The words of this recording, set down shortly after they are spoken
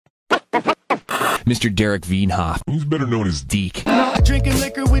Mr. Derek Veenhoff. He's better known as Deke. Drinking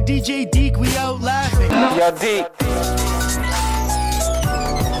liquor with DJ Deke, we out laughing. Yo, Deke.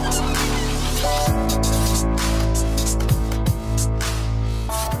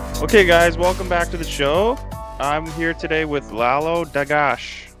 Okay, guys, welcome back to the show. I'm here today with Lalo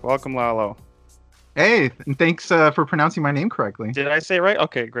Dagash. Welcome, Lalo. Hey, and thanks for pronouncing my name correctly. Did I say it right?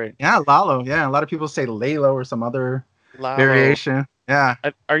 Okay, great. Yeah, Lalo. Yeah, a lot of people say Lalo or some other variation. Yeah.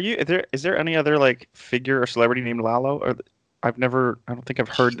 Is there any other like figure or celebrity named Lalo? Or I don't think I've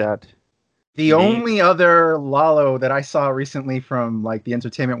heard that. The only other Lalo that I saw recently from like the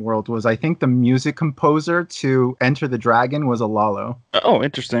entertainment world was, I think, the music composer to Enter the Dragon was a Lalo. Oh,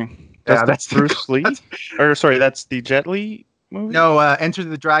 interesting. That's Bruce Lee? Or sorry, that's the Jet Li movie? No, Enter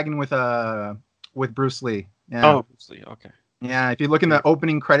the Dragon with Bruce Lee. Yeah. Oh, Bruce Lee. Okay. Yeah, if you look in the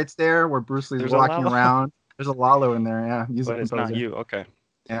opening credits there, where Bruce Lee's walking around, there's a Lalo in there. Yeah, music but it's composer. not you. Okay.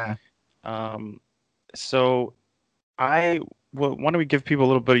 Yeah. So why don't we give people a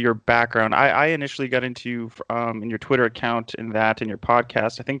little bit of your background? I initially got into you in your Twitter account and your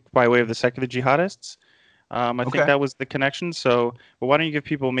podcast, I think by way of the Secular Jihadists. I think that was the connection. So, but why don't you give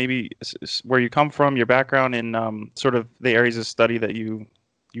people maybe where you come from, your background, and sort of the areas of study that you've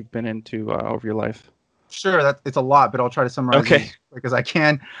been into over your life? Sure, it's a lot, but I'll try to summarize as quick as I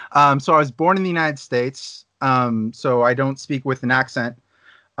can. So I was born in the United States, so I don't speak with an accent,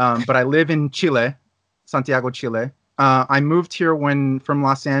 but I live in Chile, Santiago, Chile. I moved here from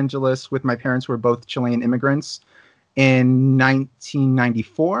Los Angeles with my parents, who were both Chilean immigrants, in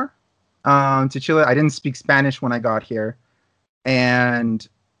 1994 to Chile. I didn't speak Spanish when I got here, and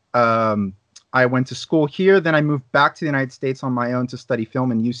I went to school here. Then I moved back to the United States on my own to study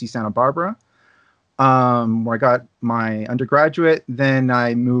film in UC Santa Barbara, where I got my undergraduate. Then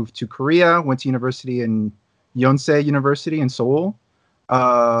I moved to Korea, went to university in Yonsei University in Seoul.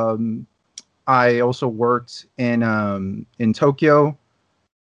 I also worked in Tokyo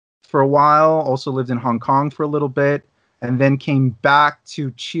for a while, also lived in Hong Kong for a little bit, and then came back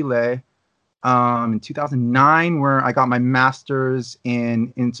to Chile in 2009, where I got my master's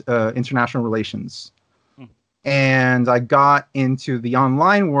in international relations. And I got into the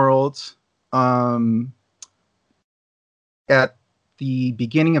online world at the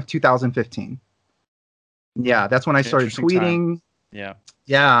beginning of 2015. Yeah, that's when I started tweeting. Time.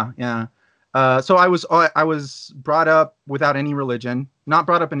 Yeah. So I was brought up without any religion, not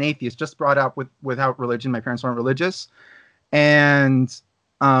brought up an atheist, just brought up without religion. My parents weren't religious. And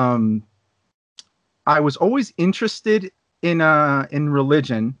I was always interested in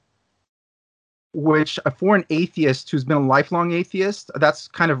religion, which for an atheist who's been a lifelong atheist, that's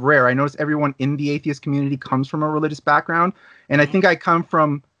kind of rare. I notice everyone in the atheist community comes from a religious background. And I think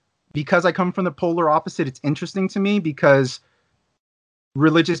because I come from the polar opposite, it's interesting to me because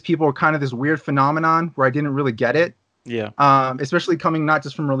religious people are kind of this weird phenomenon where I didn't really get it. Yeah. Especially coming not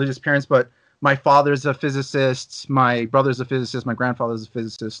just from religious parents, but my father's a physicist, my brother's a physicist, my grandfather's a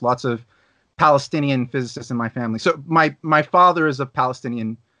physicist, lots of Palestinian physicists in my family. So my father is of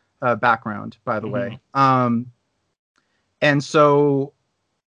Palestinian background, by the way. And so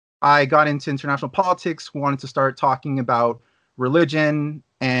I got into international politics, wanted to start talking about religion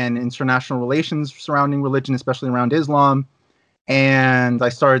and international relations surrounding religion, especially around Islam. And I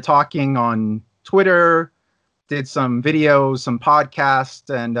started talking on Twitter, did some videos, some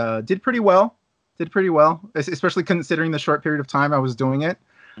podcasts, and did pretty well, especially considering the short period of time I was doing it.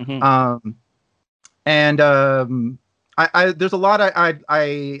 There's a lot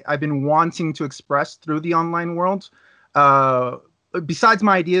I've been wanting to express through the online world. Besides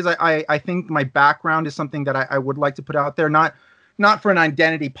my ideas, I think my background is something that I would like to put out there, not for an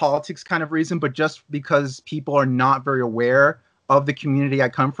identity politics kind of reason, but just because people are not very aware of the community I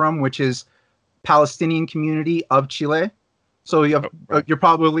come from, which is Palestinian community of Chile. So you're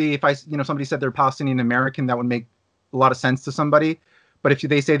probably, if somebody said they're Palestinian American, that would make a lot of sense to somebody. But if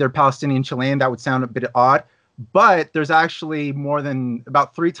they say they're Palestinian Chilean, that would sound a bit odd. But there's actually more than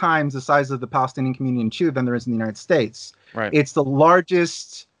about 3 times the size of the Palestinian community in Chile than there is in the United States. Right. It's the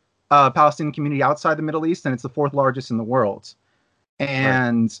largest Palestinian community outside the Middle East, and it's the 4th largest in the world.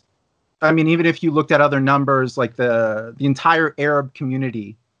 And I mean, even if you looked at other numbers, like the entire Arab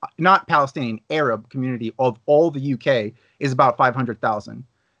community, not Palestinian, Arab community of all the UK is about 500,000.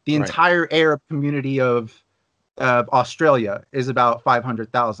 The entire Arab community of Australia is about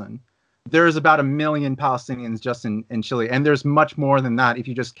 500,000. There's about 1 million Palestinians just in Chile. And there's much more than that if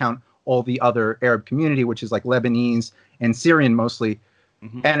you just count all the other Arab community, which is like Lebanese and Syrian mostly.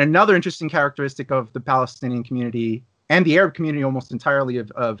 And another interesting characteristic of the Palestinian community and the Arab community almost entirely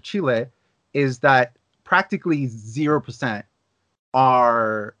of Chile is that practically 0%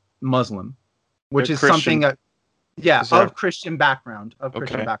 are Muslim. which is Christian. something that, yeah, Is that- of Christian background,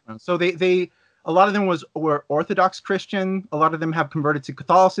 Okay. So they a lot of them were Orthodox Christian. A lot of them have converted to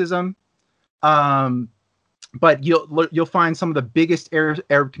Catholicism. But you'll find some of the biggest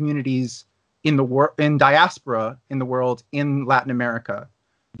Arab communities in diaspora in the world in Latin America.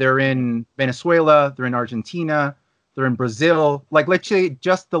 They're in Venezuela, they're in Argentina, they're in Brazil. Like, let's say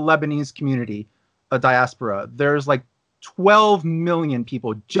just the Lebanese community, a diaspora. There's like 12 million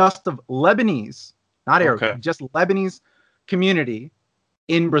people just of Lebanese, not Arab, Okay. just Lebanese community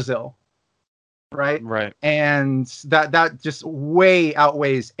in Brazil. Right. And that just way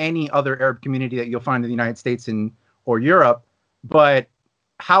outweighs any other Arab community that you'll find in the United States or Europe. But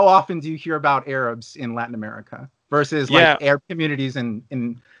how often do you hear about Arabs in Latin America versus like Arab communities in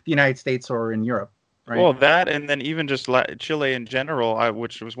the United States or in Europe? Right? Well, that, and then even just Chile in general,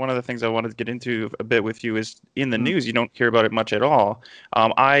 which was one of the things I wanted to get into a bit with you, is in the news you don't hear about it much at all.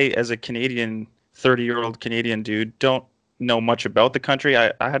 I, as a Canadian, 30-year-old Canadian dude, don't know much about the country.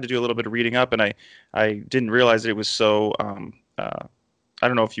 I had to do a little bit of reading up, and I didn't realize that it was so I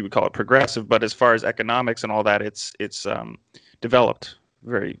don't know if you would call it progressive, but as far as economics and all that, it's developed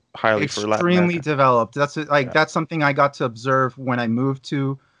very highly for Latin America. Extremely developed. That's something I got to observe when I moved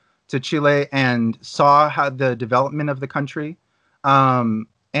to Chile and saw how the development of the country. And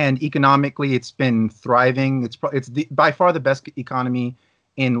economically, it's been thriving. It's by far the best economy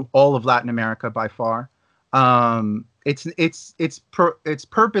in all of Latin America by far. Its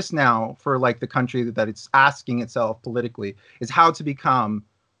purpose now for like the country that it's asking itself politically is how to become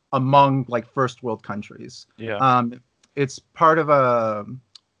among like first world countries. It's part of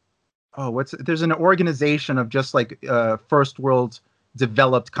there's an organization of just like first world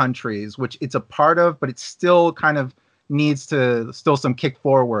developed countries, which it's a part of, but it still kind of needs to some kick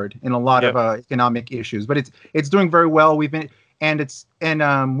forward in a lot of economic issues. But it's doing very well. We've been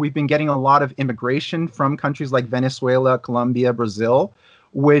getting a lot of immigration from countries like Venezuela, Colombia, Brazil,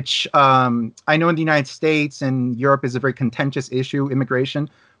 which I know in the United States and Europe is a very contentious issue, immigration.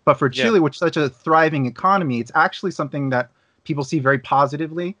 But for Chile, which is such a thriving economy, it's actually something that people see very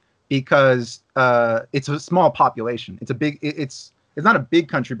positively because it's a small population. It's not a big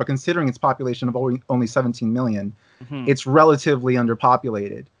country, but considering its population of only 17 million, it's relatively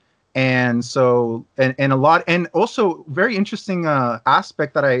underpopulated. And so, and also very interesting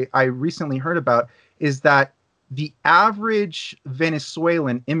aspect that I recently heard about is that the average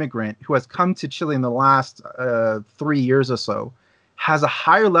Venezuelan immigrant who has come to Chile in the last 3 years or so has a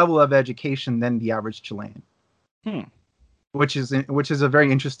higher level of education than the average Chilean, which is a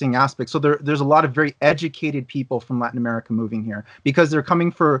very interesting aspect. So there's a lot of very educated people from Latin America moving here because they're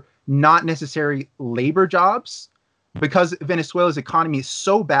coming for not necessary labor jobs. Because Venezuela's economy is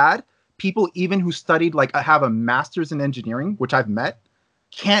so bad, people even who studied like have a master's in engineering, which I've met,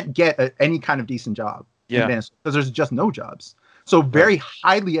 can't get any kind of decent job in Venezuela because there's just no jobs. So very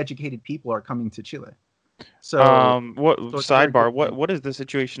highly educated people are coming to Chile. So sidebar? What is the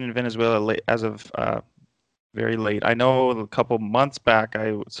situation in Venezuela as of very late? I know a couple months back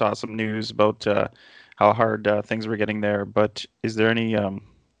I saw some news about how hard things were getting there. But is there any?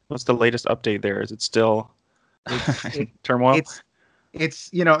 What's the latest update there? Is it still turmoil?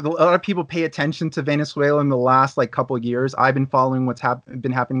 It's a lot of people pay attention to Venezuela in the last like couple of years. I've been following what's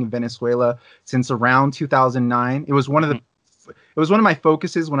been happening in Venezuela since around 2009. It was one of my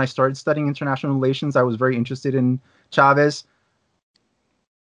focuses when I started studying international relations. I was very interested in Chavez.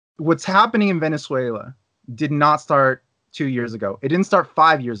 What's happening in Venezuela did not start 2 years ago. It didn't start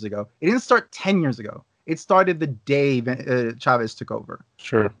 5 years ago. It didn't start 10 years ago. It started the day Chavez took over.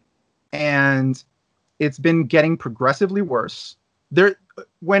 Sure. And it's been getting progressively worse.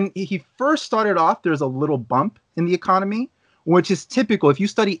 When he first started off, there's a little bump in the economy, which is typical. If you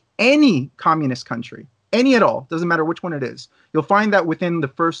study any communist country, any at all, doesn't matter which one it is, you'll find that within the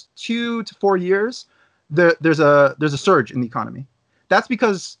first 2 to 4 years, there's a surge in the economy. That's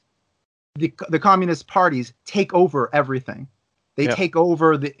because the communist parties take over everything. They take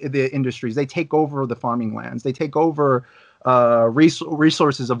over the industries. They take over the farming lands. They take over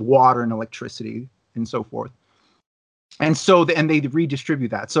resources of water and electricity and so forth. And so they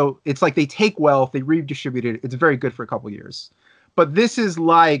redistribute that. So it's like they take wealth, they redistribute it. It's very good for a couple of years. But this is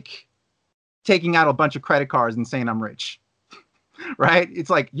like taking out a bunch of credit cards and saying I'm rich, right? It's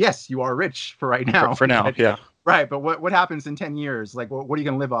like, yes, you are rich for right now. For now, yeah. Right, but what happens in 10 years? Like, what are you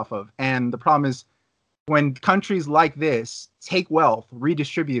going to live off of? And the problem is when countries like this take wealth,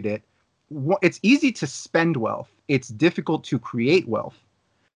 redistribute it, it's easy to spend wealth. It's difficult to create wealth,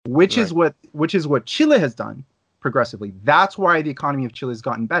 which is what Chile has done progressively. That's why the economy of Chile has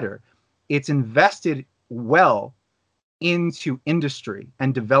gotten better. It's invested well into industry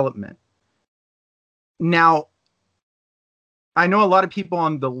and development. Now, I know a lot of people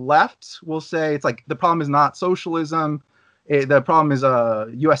on the left will say it's like the problem is not socialism. The problem is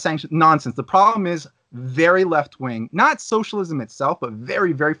U.S. sanctions. Nonsense. The problem is very left-wing, not socialism itself, but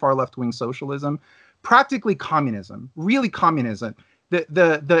very, very far left-wing socialism, practically communism, really communism.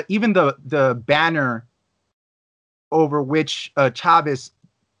 Even the banner over which Chavez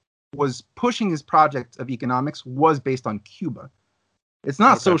was pushing his project of economics was based on Cuba. It's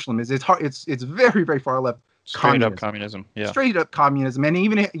not socialism. It's very, very far left. Straight up communism. Yeah. Straight up communism. And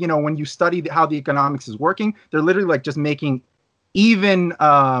even, when you study how the economics is working, they're literally like just making even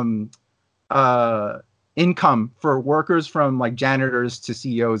income for workers from like janitors to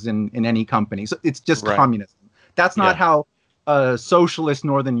CEOs in any company. So it's just communism. That's not how socialist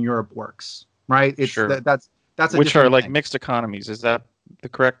Northern Europe works, right? It's that's which are like mixed economies. Is that the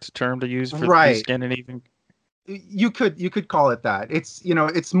correct term to use for the Scandinavian? You could call it that. It's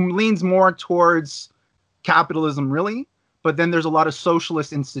it's leans more towards capitalism, really, but then there's a lot of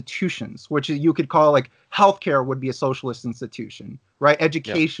socialist institutions, which you could call like healthcare would be a socialist institution, right?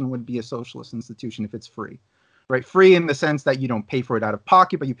 Education would be a socialist institution if it's free, right? Free in the sense that you don't pay for it out of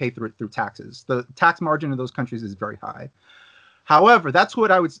pocket, but you pay for it through taxes. The tax margin in those countries is very high. However, that's what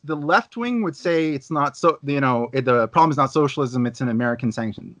the left wing would say. It's not so, the problem is not socialism. It's an American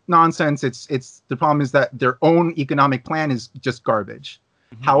sanction. Nonsense. It's the problem is that their own economic plan is just garbage.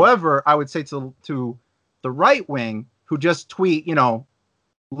 Mm-hmm. However, I would say to the right wing who just tweet,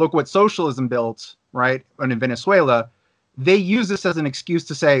 look what socialism built, right? And in Venezuela, they use this as an excuse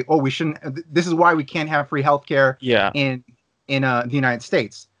to say, oh, we shouldn't, this is why we can't have free healthcare in the United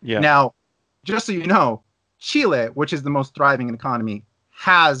States. Yeah. Now, just so you know, Chile, which is the most thriving economy,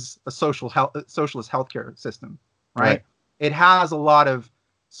 has a socialist healthcare system, right? It has a lot of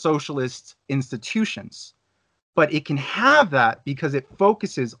socialist institutions, but it can have that because it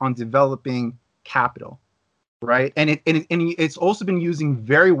focuses on developing capital, right? And it's also been using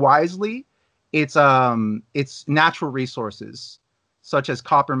very wisely its natural resources, such as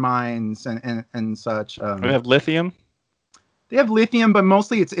copper mines and such. They have lithium. They have lithium, but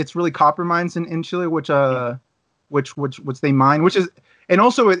mostly it's really copper mines in Chile, which they mine, and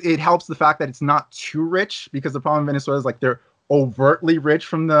also it helps the fact that it's not too rich, because the problem in Venezuela is like they're overtly rich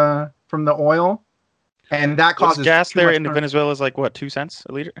from the oil, and that causes gas there in Venezuela is like what, 2 cents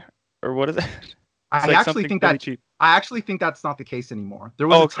a liter, or what is it? I actually think that's not the case anymore. There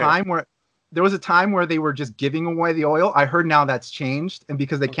was a time where they were just giving away the oil. I heard now that's changed, and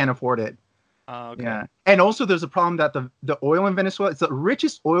because they can't afford it. Yeah. And also there's a problem that the oil in Venezuela, it's the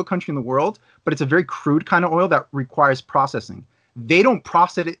richest oil country in the world, but it's a very crude kind of oil that requires processing. They don't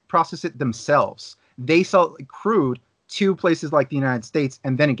process it themselves. They sell crude to places like the United States,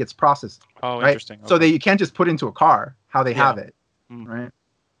 and then it gets processed. Oh, right? Interesting. Okay. So you can't just put it into a car how they have it, right?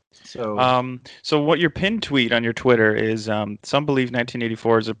 So what your pinned tweet on your Twitter is, some believe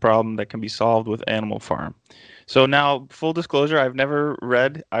 1984 is a problem that can be solved with Animal Farm. So now, full disclosure, I've never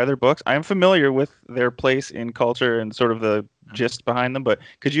read either books. I am familiar with their place in culture and sort of the gist behind them, but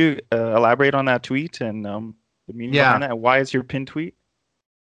could you elaborate on that tweet and the meaning behind that? And why is your pinned tweet?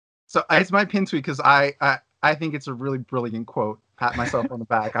 So it's my pinned tweet because I think it's a really brilliant quote. Pat myself on the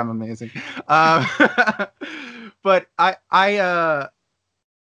back. I'm amazing. But I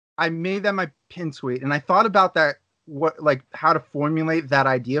made that my pinned tweet, and I thought about that, how to formulate that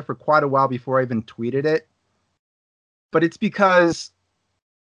idea for quite a while before I even tweeted it. But it's because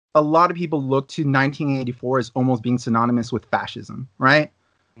a lot of people look to 1984 as almost being synonymous with fascism, right?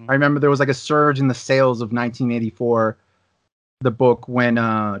 Mm-hmm. I remember there was like a surge in the sales of 1984, the book, when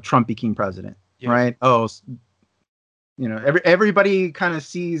Trump became president, right? Oh, everybody kind of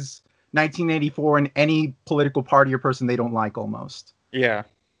sees 1984 in any political party or person they don't like almost. Yeah.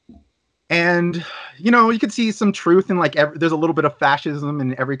 And, you could see some truth in there's a little bit of fascism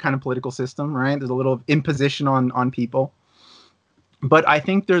in every kind of political system, right? There's a little imposition on people. But I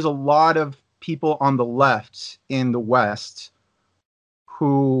think there's a lot of people on the left in the West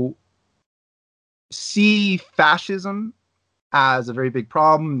who see fascism as a very big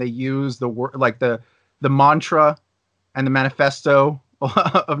problem. They use the word, the mantra and the manifesto of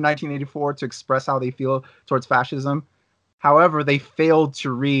 1984 to express how they feel towards fascism. However, they failed to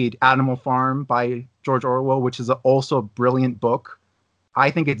read Animal Farm by George Orwell, which is also a brilliant book.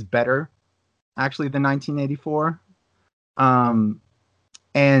 I think it's better, actually, than 1984.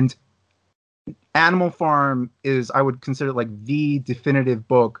 And Animal Farm is, I would consider, the definitive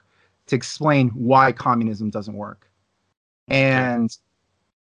book to explain why communism doesn't work. And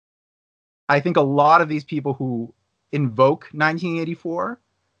I think a lot of these people who invoke 1984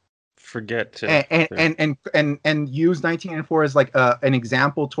 forget to and use 1984 as an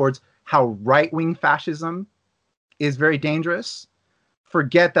example towards how right-wing fascism is very dangerous,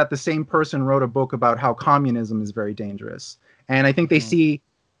 forget that the same person wrote a book about how communism is very dangerous. And I think they see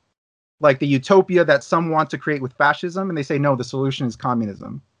like the utopia that some want to create with fascism, and they say, no, the solution is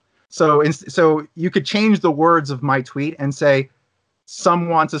communism. So you could change the words of my tweet and say, some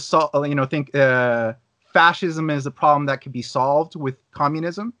want to think fascism is a problem that could be solved with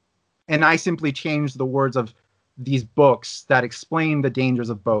communism. And I simply changed the words of these books that explain the dangers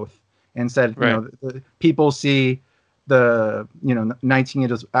of both, and said, people see the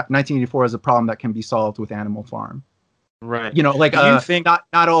 1984 as a problem that can be solved with Animal Farm. Right. Like do you think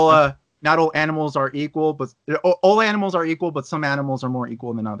not all animals are equal, but all animals are equal, but some animals are more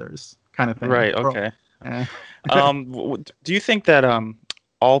equal than others, kind of thing. Right. Okay. Do you think that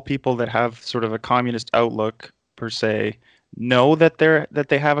all people that have sort of a communist outlook per se know that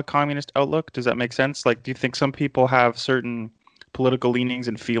they have a communist outlook? Does that make sense? Like, do you think some people have certain political leanings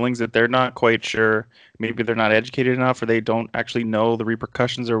and feelings that they're not quite sure? Maybe they're not educated enough, or they don't actually know the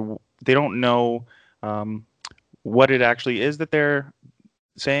repercussions, or they don't know what it actually is that they're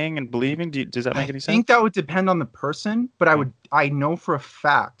saying and believing. Does that make any sense? I think that would depend on the person, but I know for a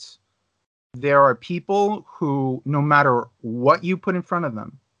fact there are people who, no matter what you put in front of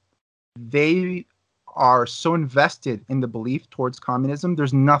them, they are so invested in the belief towards communism,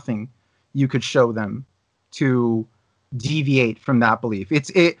 there's nothing you could show them to deviate from that belief.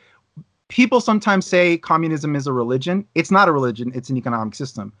 People sometimes say communism is a religion. It's not a religion, it's an economic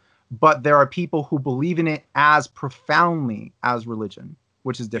system. But there are people who believe in it as profoundly as religion,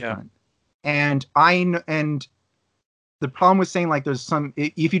 which is different. Yeah. And the problem with saying like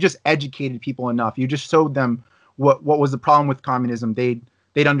if you just educated people enough, you just showed them what was the problem with communism,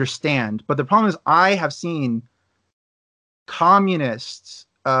 they'd understand. But the problem is, I have seen communist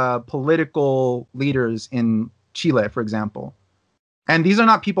political leaders in Chile, for example. And these are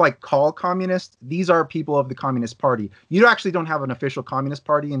not people I call communist. These are people of the Communist Party. You actually don't have an official Communist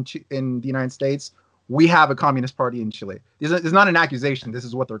Party in the United States. We have a Communist Party in Chile. It's not an accusation. This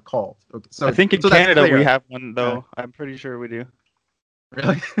is what they're called. Okay, so I think in Canada we have one, though. Yeah. I'm pretty sure we do.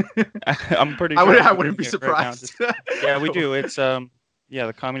 Really? I'm pretty sure. I wouldn't be surprised. Right yeah, we do. It's the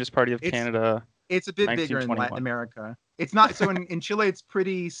Communist Party of Canada. It's a bit bigger in Latin America. It's not so in Chile. It's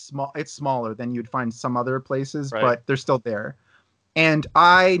pretty small. It's smaller than you'd find some other places, right. But they're still there. And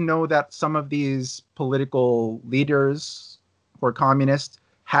I know that some of these political leaders who are communists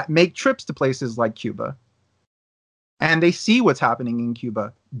make trips to places like Cuba, and they see what's happening in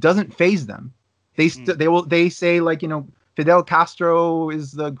Cuba. Doesn't faze them. They say, like, Fidel Castro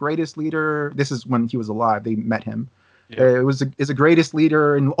is the greatest leader. This is when he was alive. They met him. Yeah. Is the greatest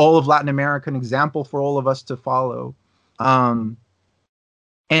leader in all of Latin America, an example for all of us to follow. And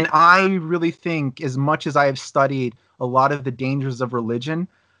I really think, as much as I have studied a lot of the dangers of religion,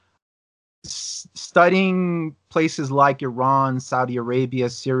 studying places like Iran, Saudi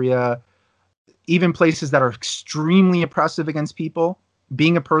Arabia, Syria, even places that are extremely oppressive against people,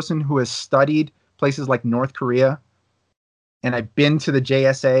 being a person who has studied places like North Korea, and I've been to the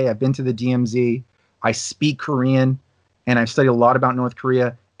JSA, I've been to the DMZ, I speak Korean, and I've studied a lot about North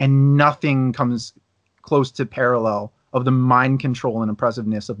Korea, and nothing comes close to parallel of the mind control and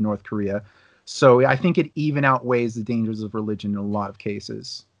oppressiveness of North Korea. So I think it even outweighs the dangers of religion in a lot of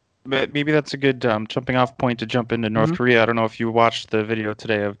cases. But maybe that's a good jumping off point to jump into North Korea. I don't know if you watched the video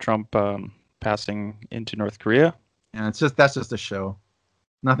today of Trump passing into North Korea. Yeah, that's just a show.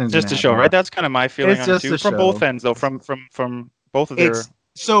 Nothing's just a show, right? That's kind of my feeling on it too. From both ends, though. From both of their.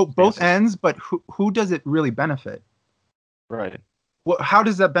 So both ends, but who does it really benefit? Right. How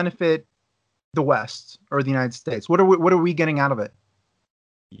does that benefit the West or the United States? What are we getting out of it?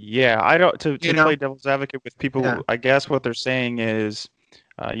 Yeah, I don't. To play devil's advocate with people, I guess what they're saying is,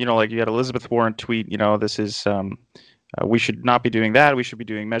 like you had Elizabeth Warren tweet, this is we should not be doing that. We should be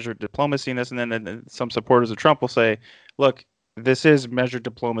doing measured diplomacy and this. And then some supporters of Trump will say, look, this is measured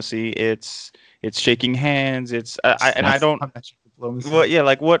diplomacy. It's shaking hands. It's I don't. Well, yeah,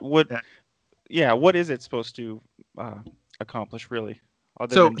 like what is it supposed to accomplish really? I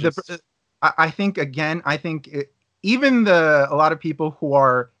think even a lot of people who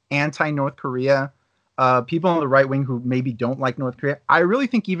are anti-North Korea, people on the right wing who maybe don't like North Korea, I really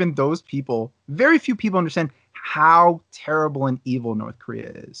think even those people, very few people understand how terrible and evil North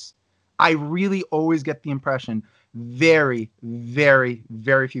Korea is. I really always get the impression very, very,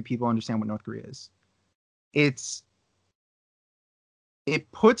 very few people understand what North Korea is. It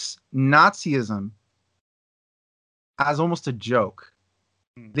puts Nazism as almost a joke.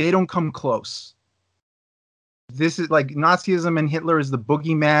 They don't come close. This is like Nazism, and Hitler is the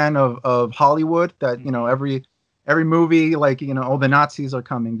boogeyman of Hollywood that, Every movie, like, oh, the Nazis are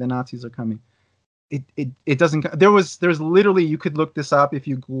coming. The Nazis are coming. It doesn't. There's literally, you could look this up if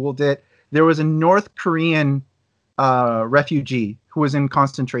you Googled it. There was a North Korean refugee who was in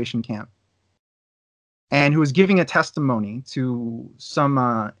concentration camp and who was giving a testimony to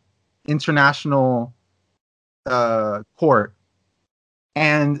some international court.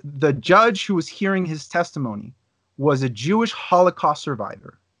 And the judge who was hearing his testimony was a Jewish Holocaust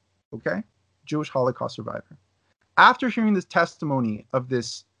survivor. Okay? Jewish Holocaust survivor. After hearing this testimony of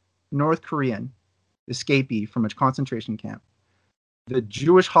this North Korean escapee from a concentration camp, the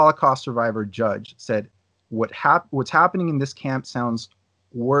Jewish Holocaust survivor judge said, what's happening in this camp sounds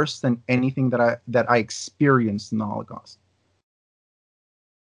worse than anything that I experienced in the Holocaust.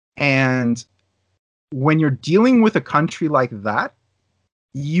 And when you're dealing with a country like that,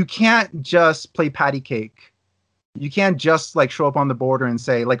 you can't just play patty cake. You can't just like show up on the border and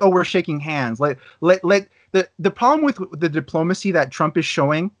say like, oh, we're shaking hands. The problem with the diplomacy that Trump is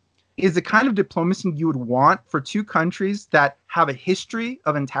showing is the kind of diplomacy you would want for two countries that have a history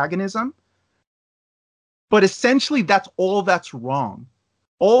of antagonism. But essentially, that's all that's wrong.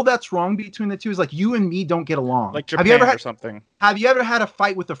 All that's wrong between the two is like you and me don't get along. Like Japan or something. Have you ever had a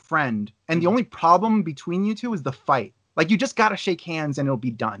fight with a friend and the only problem between you two is the fight? Like you just got to shake hands and it'll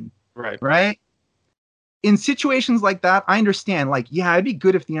be done. Right. Right. In situations like that, I understand. Like, yeah, it'd be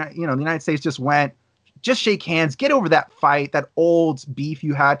good if the United States just shake hands, get over that fight, that old beef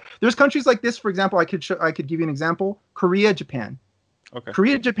you had. There's countries like this, for example. I could give you an example: Korea, Japan. Okay.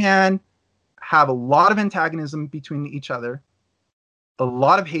 Korea, Japan have a lot of antagonism between each other, a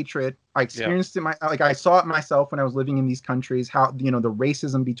lot of hatred. I experienced it. I saw it myself when I was living in these countries. How the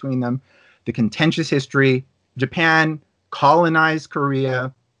racism between them, the contentious history. Japan colonized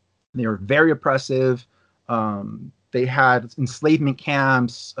Korea. They were very oppressive. They had enslavement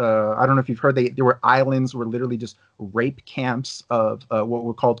camps. I don't know if you've heard, there were islands where literally just rape camps of what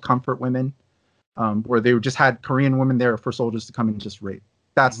were called comfort women, where they just had Korean women there for soldiers to come and just rape.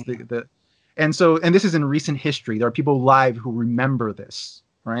 That's and this is in recent history. There are people alive who remember this,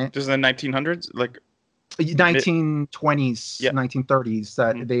 right? This is in the 1900s, like 1920s, 1930s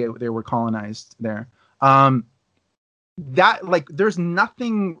that they were colonized there. That like there's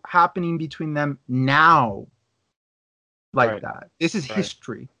nothing happening between them now like that. This is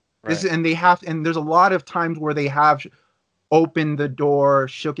history. This is, and there's a lot of times where they have opened the door,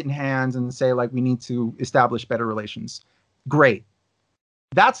 shook in hands, and say like we need to establish better relations. Great.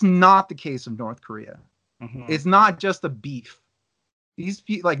 That's not the case of North Korea. It's not just a beef. These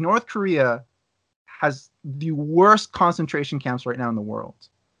like North Korea has the worst concentration camps right now in the world.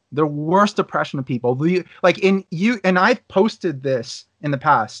 The worst oppression of people. And I've posted this in the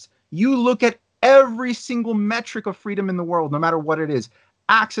past. You look at every single metric of freedom in the world, no matter what it is: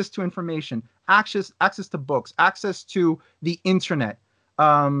 access to information, access to books, access to the internet,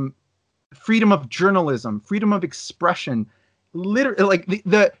 freedom of journalism, freedom of expression. Literally,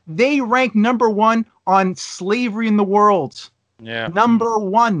 like they rank number one on slavery in the world. Yeah, number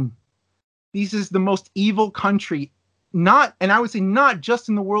one. This is the most evil country. And I would say not just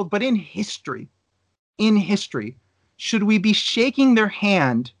in the world, but in history. In history, should we be shaking their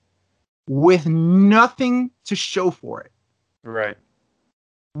hand with nothing to show for it? Right.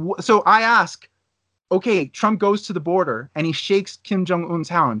 So I ask, okay, Trump goes to the border and he shakes Kim Jong-un's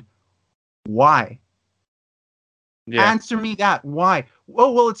hand. Why? Yeah. Answer me that. Why?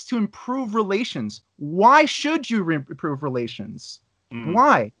 Oh, well, it's to improve relations. Why should you improve relations?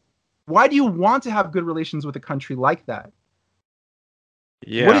 Why? Why do you want to have good relations with a country like that?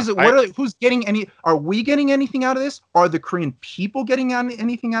 Yeah. What is it? Who's getting any? Are we getting anything out of this? Are the Korean people getting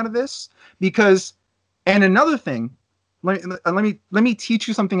anything out of this? Because, and another thing, let me teach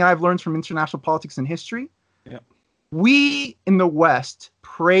you something I've learned from international politics and history. Yeah. We in the West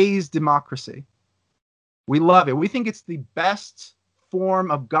praise democracy. We love it. We think it's the best form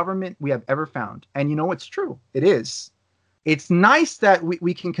of government we have ever found. And you know, it's true. It is. It's nice that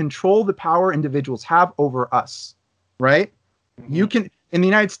we can control the power individuals have over us, right? You can, in the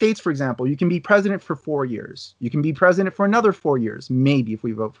United States, for example, you can be president for 4 years. You can be president for another 4 years, maybe if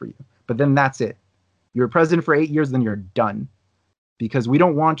we vote for you. But then that's it. You're president for 8 years, then you're done. Because we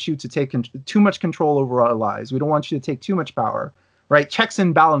don't want you to take too much control over our lives. We don't want you to take too much power, right? Checks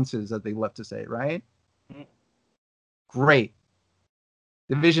and balances, as they love to say, right? Great.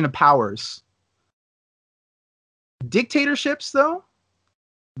 Division of powers. Dictatorships, though,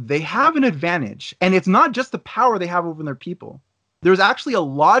 they have an advantage. And it's not just the power they have over their people. There's actually a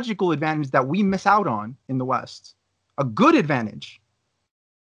logical advantage that we miss out on in the West. A good advantage.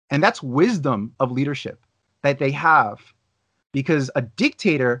 And that's wisdom of leadership that they have. Because a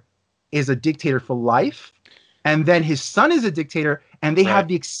dictator is a dictator for life. and then his son is a dictator, and they Right. have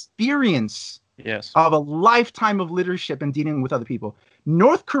the experience Yes. of a lifetime of leadership and dealing with other people.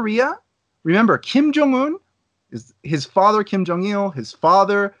 North Korea, remember, Kim Jong-un is his father, Kim Jong-il, his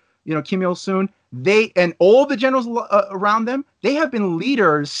father, Kim Il-sung, they and all the generals around them, they have been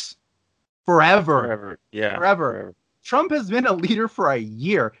leaders forever. Forever. Yeah. Forever. Trump has been a leader for a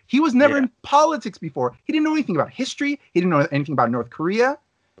year. He was never Yeah. in politics before. He didn't know anything about history. He didn't know anything about North Korea.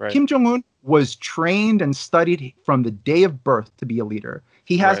 Right. Kim Jong-un was trained and studied from the day of birth to be a leader.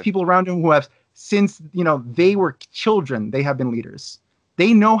 He has Right. people around him who have, since they were children, they have been leaders.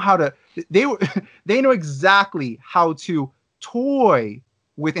 They know how to. They know exactly how to toy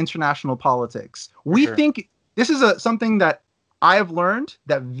with international politics. We sure. think this is something that I have learned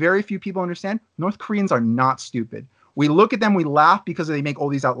that very few people understand. North Koreans are not stupid. We look at them, we laugh because they make all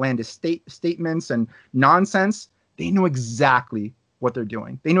these outlandish statements and nonsense. They know exactly what they're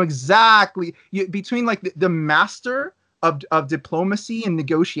doing. They know exactly between like the master of diplomacy and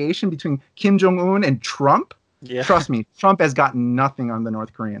negotiation between Kim Jong-un and Trump. Yeah. Trust me, Trump has got nothing on the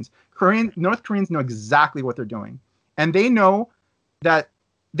North Koreans. North Koreans know exactly what they're doing. And they know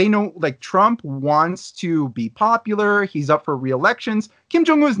like Trump wants to be popular. He's up for re-elections. Kim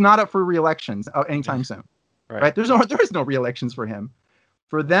Jong-un is not up for re-elections anytime soon. Right? There is no re-elections for him.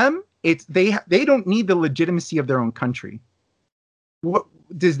 For them, it's they don't need the legitimacy of their own country. What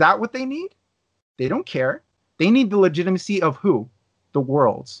is that what they need? They don't care. They need the legitimacy of who? The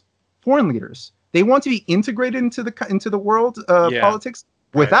world's foreign leaders. They want to be integrated into the world politics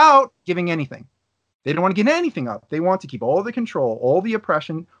without giving anything. They don't want to give anything up. They want to keep all the control, all the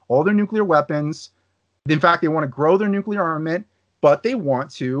oppression, all their nuclear weapons. In fact, they want to grow their nuclear armament, but they want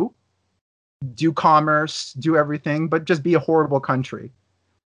to do commerce, do everything, but just be a horrible country.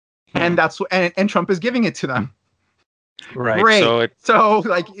 And that's and Trump is giving it to them. Right. Great. So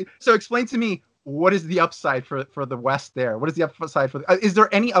explain to me, what is the upside for the West there? What is the upside for? Is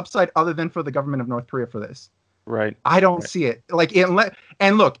there any upside other than for the government of North Korea for this? Right. I don't see it.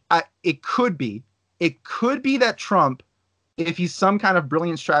 And look, it could be that Trump, if he's some kind of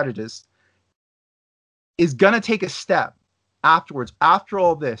brilliant strategist, is gonna take a step afterwards, after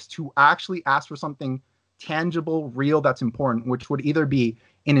all this, to actually ask for something tangible, real, that's important, which would either be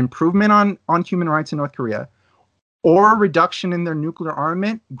an improvement on human rights in North Korea or a reduction in their nuclear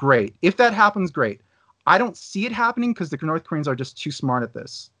armament. Great. If that happens, great. I don't see it happening because the North Koreans are just too smart at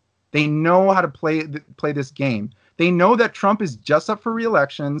this. They know how to play this game. They know that Trump is just up for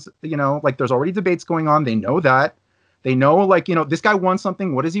re-elections. Like there's already debates going on. They know that. They know, this guy wants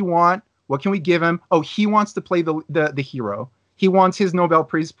something. What does he want? What can we give him? Oh, he wants to play the hero. He wants his Nobel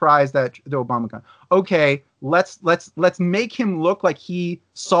Peace Prize that the Obama got. Okay, let's make him look like he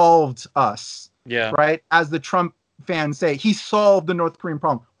solved us. Yeah. Right? As the Trump fans say, he solved the North Korean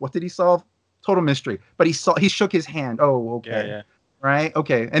problem. What did he solve? Total mystery. But he shook his hand. Oh, okay. Yeah. Right?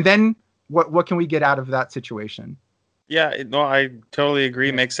 Okay. And then what can we get out of that situation? Yeah, no, I totally agree.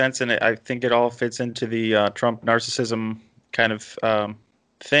 It makes sense, and I think it all fits into the Trump narcissism kind of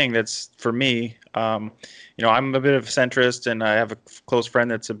thing. That's for me. I'm a bit of a centrist, and I have a close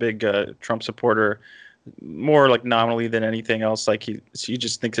friend that's a big Trump supporter, more like nominally than anything else. Like he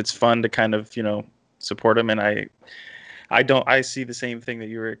just thinks it's fun to kind of support him, and I see the same thing that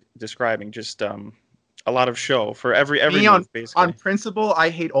you were describing. Just a lot of show for every move, basically. On principle, I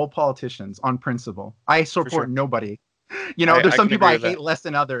hate all politicians. On principle, I support nobody. There's some people I hate less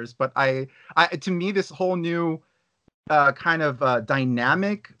than others, but I to me, this whole new kind of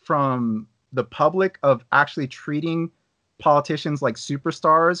dynamic from the public of actually treating politicians like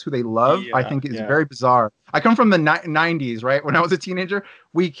superstars who they love, I think is very bizarre. I come from the 90s, right? When I was a teenager,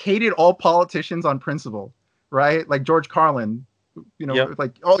 we hated all politicians on principle, right? Like George Carlin,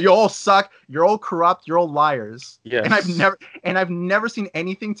 like, oh, you all suck, you're all corrupt, you're all liars. Yes. And I've never seen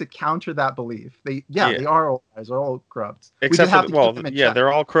anything to counter that belief. They are all liars, they're all corrupt. Except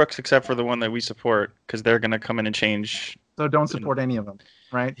they're all crooks except for the one that we support, because they're going to come in and change. So don't support any of them,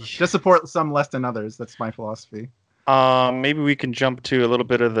 right? Just support some less than others. That's my philosophy. Maybe we can jump to a little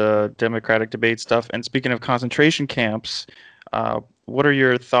bit of the Democratic debate stuff. And speaking of concentration camps, what are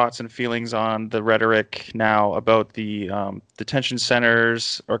your thoughts and feelings on the rhetoric now about the detention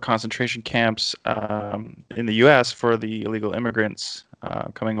centers or concentration camps in the U.S. for the illegal immigrants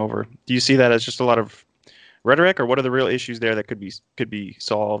coming over? Do you see that as just a lot of rhetoric, or what are the real issues there that could be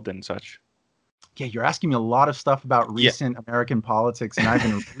solved and such? Yeah, you're asking me a lot of stuff about recent American politics, and I've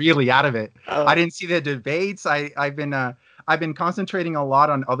been really out of it. I didn't see the debates. I've been concentrating a lot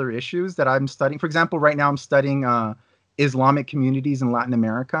on other issues that I'm studying. For example, right now I'm studying Islamic communities in Latin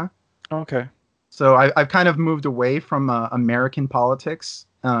America. Okay. So I've kind of moved away from American politics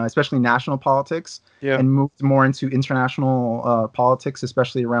especially national politics, Yeah. and moved more into international politics,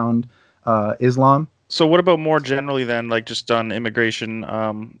 especially around Islam. So what about more generally then, like just on immigration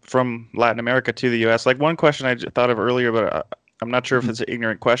from Latin America to the U.S.? Like one question I thought of earlier, but I'm not sure if Mhm. it's an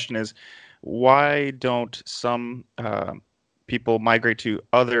ignorant question, is why don't some people migrate to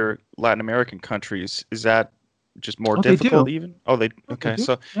other Latin American countries? Is that just more Oh, they difficult do. even? Oh, they Oh, they okay. do.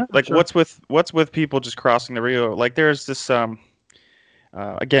 So Yeah, like sure. what's with people just crossing the Rio? Like there's this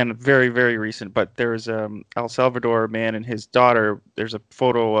again, very, very recent, but there's El Salvador man and his daughter. There's a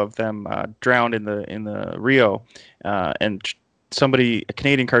photo of them drowned in the Rio, and a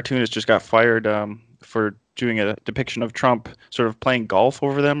Canadian cartoonist, just got fired for doing a depiction of Trump sort of playing golf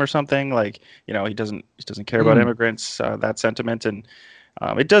over them or something. Like, he doesn't care about Mm. immigrants, that sentiment, and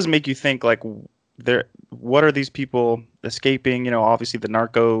it does make you think like what are these people escaping? Obviously the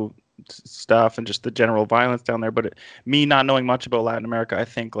narco stuff and just the general violence down there. But me not knowing much about Latin America, I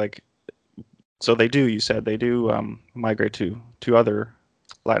think like so they do. You said they do migrate to other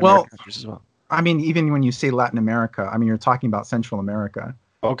Latin Well, American countries as well. I mean, even when you say Latin America, I mean, you're talking about Central America,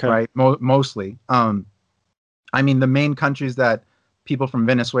 Okay. right? Mostly. I mean, the main countries that people from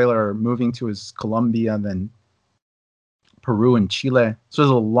Venezuela are moving to is Colombia, then Peru and Chile. So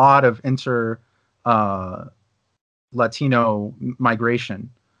there's a lot of uh, Latino migration.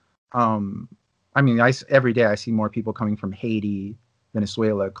 I mean, every day I see more people coming from Haiti,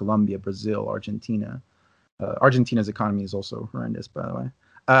 Venezuela, Colombia, Brazil, Argentina. Argentina's economy is also horrendous, by the way.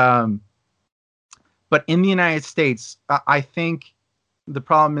 But in the United States, I think the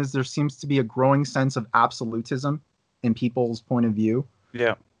problem is there seems to be a growing sense of absolutism in people's point of view.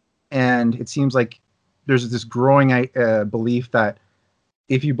 Yeah. And it seems like there's this growing belief that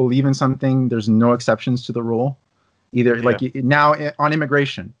if you believe in something, there's no exceptions to the rule. Either like now on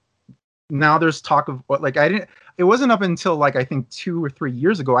immigration, now there's talk of like it wasn't up until like I think 2 or 3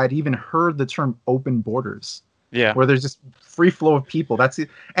 years ago I'd even heard the term open borders. Yeah. Where there's just free flow of people. That's it.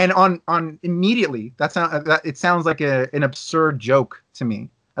 And on immediately it sounds like an absurd joke to me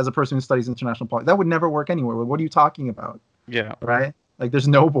as a person who studies international politics. That would never work anywhere. What are you talking about? Yeah. Right? Like there's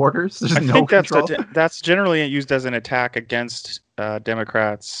no borders. There's I no think control. that's generally used as an attack against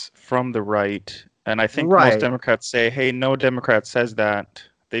Democrats from the right, and I think most Right. Democrats say, "Hey, no Democrat says that."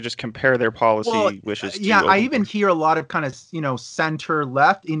 They just compare their Well, policy wishes yeah, to I open even borders. hear a lot of kind of, center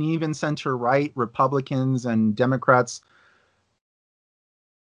left and even center right Republicans and Democrats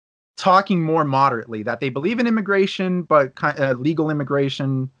talking more moderately that they believe in immigration, but legal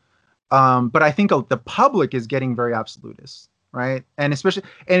immigration. But I think the public is getting very absolutist, right? And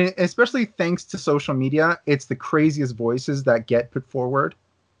especially thanks to social media, it's the craziest voices that get put forward.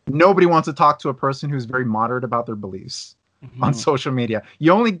 Nobody wants to talk to a person who's very moderate about their beliefs on Mhm. social media.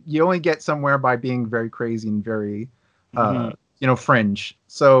 You only get somewhere by being very crazy and very Mhm. fringe.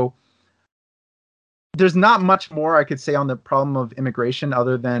 So there's not much more I could say on the problem of immigration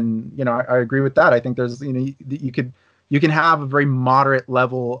other than, I agree with that. I think there's, you can have a very moderate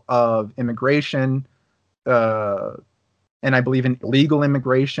level of immigration, and I believe in legal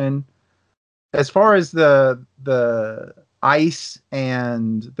immigration. As far as the ICE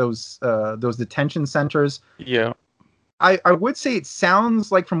and those detention centers, Yeah. I would say it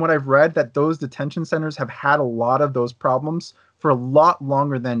sounds like from what I've read that those detention centers have had a lot of those problems for a lot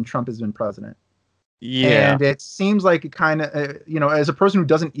longer than Trump has been president. Yeah. And it seems like it kind of, as a person who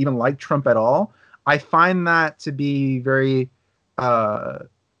doesn't even like Trump at all, I find that to be very, very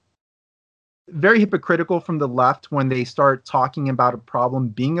hypocritical from the left when they start talking about a problem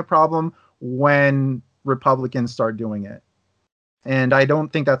being a problem when Republicans start doing it. And I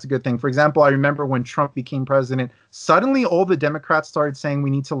don't think that's a good thing. For example, I remember when Trump became president, suddenly all the Democrats started saying we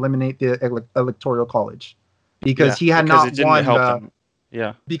need to eliminate the electoral college because Yeah. he had Because not it didn't won help them.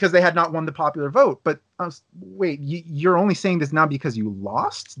 Yeah. because they had not won the popular vote. But wait, you're only saying this now because you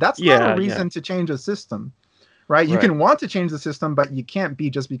lost? That's not a Yeah. Yeah. reason to change a system, right? You Right. can want to change the system, but you can't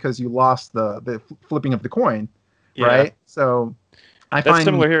be just because you lost the flipping of the coin, Yeah. right? So I That's find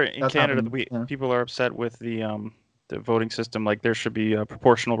similar here in that's Canada. happening. Yeah. People are upset with the voting system. Like there should be a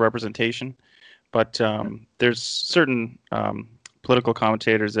proportional representation, but there's certain political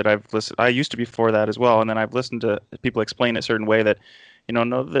commentators that I've listened. I used to be for that as well, and then I've listened to people explain it a certain way that,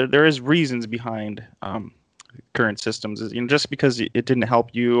 no, there is reasons behind current systems. Just because it didn't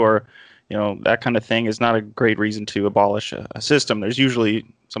help you or that kind of thing is not a great reason to abolish a system. There's usually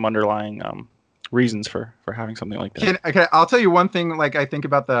some underlying reasons for having something like that. I'll tell you one thing. Like I think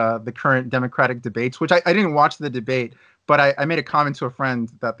about the current Democratic debates, which I didn't watch the debate, but I made a comment to a friend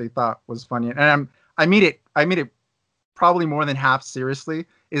that they thought was funny, and I made it probably more than half seriously.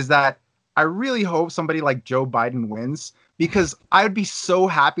 Is that I really hope somebody like Joe Biden wins, because I would be so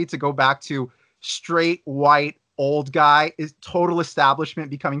happy to go back to straight white old guy is total establishment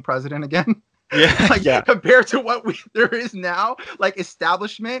becoming president again. Yeah, Like yeah. compared to what there is now, like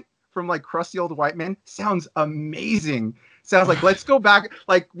establishment from like crusty old white men sounds amazing. Sounds like let's go back.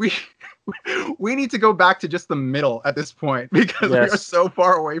 Like we need to go back to just the middle at this point, because we are Yes. so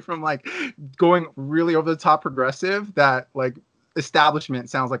far away from like going really over the top progressive that like establishment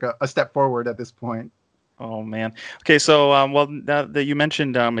sounds like a step forward at this point. Oh man. Okay, so well, now that you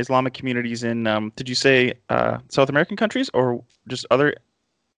mentioned Islamic communities in, did you say South American countries or just other?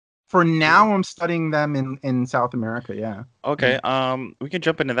 For now, I'm studying them in South America. Yeah. Okay, we can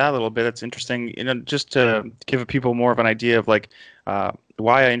jump into that a little bit. It's interesting, just to give people more of an idea of like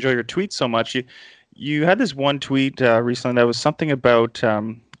why I enjoy your tweets so much. You had this one tweet recently that was something about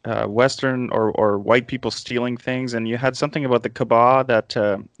Western or white people stealing things, and you had something about the Kaaba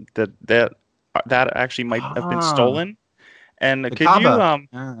that actually might have been stolen. And The could Kaaba.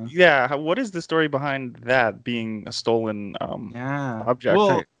 you yeah, what is the story behind that being a stolen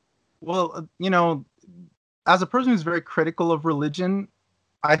object? Well, as a person who's very critical of religion,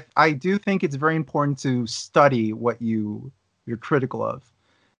 I do think it's very important to study what you're critical of.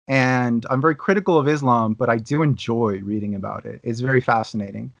 And I'm very critical of Islam, but I do enjoy reading about it. It's very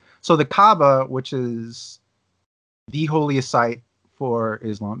fascinating. So the Kaaba, which is the holiest site for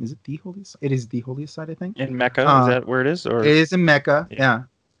Islam, is it the holiest? It is the holiest site, I think. In Mecca, is that where it is? Or it is in Mecca, yeah.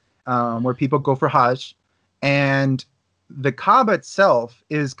 Where people go for Hajj. And the Kaaba itself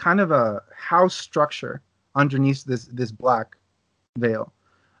is kind of a house structure underneath this black veil.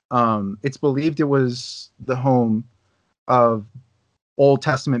 It's believed it was the home of Old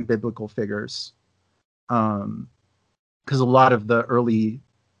Testament biblical figures, because a lot of the early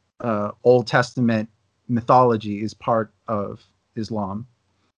Old Testament mythology is part of Islam.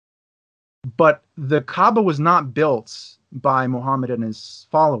 But the Kaaba was not built by Muhammad and his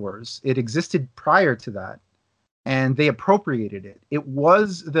followers. It existed prior to that, and they appropriated it. It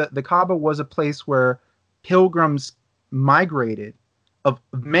was the Kaaba was a place where pilgrims migrated of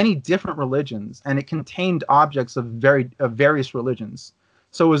many different religions, and it contained objects of various religions.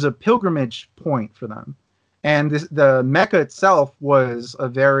 So it was a pilgrimage point for them. And the Mecca itself was a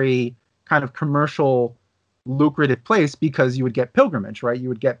very kind of commercial, lucrative place, because you would get pilgrimage, right? You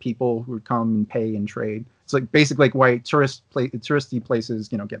would get people who would come and pay and trade. It's like basically like why touristy places,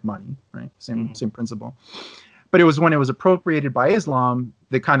 get money, right? Same principle. But it was when it was appropriated by Islam,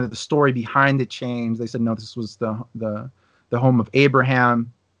 the story behind it changed. They said, no, this was the home of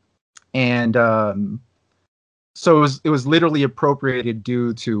Abraham, and so it was literally appropriated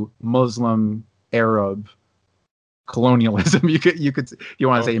due to Muslim Arab colonialism. You could you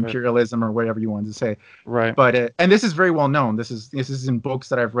want to say imperialism or whatever you wanted to say, right? But and this is very well known. This is in books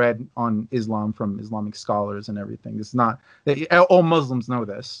that I've read on Islam from Islamic scholars and everything. It's not all Muslims know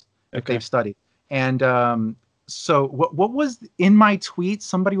this if they've studied. And so what was in my tweet?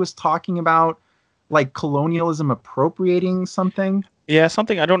 Somebody was talking about like colonialism appropriating something. Yeah,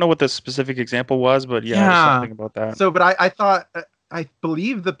 something. I don't know what the specific example was, but yeah, there's something about that. So, but I thought, I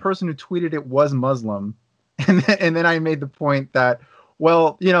believe the person who tweeted it was Muslim, and then I made the point that,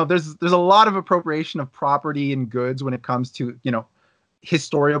 well, there's a lot of appropriation of property and goods when it comes to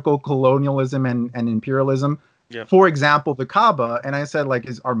historical colonialism and imperialism. Yeah. For example, the Kaaba, and I said, like,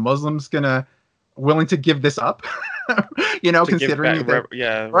 are Muslims willing to give this up? Considering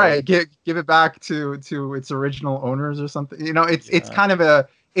right, give it back to its original owners or something. It's kind of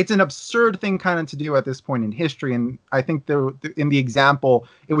it's an absurd thing kind of to do at this point in history. And I think in the example,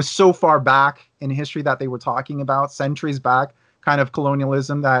 it was so far back in history that they were talking about, centuries back, kind of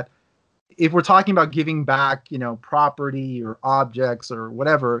colonialism, that if we're talking about giving back, property or objects or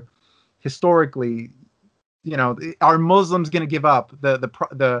whatever, historically, are Muslims going to give up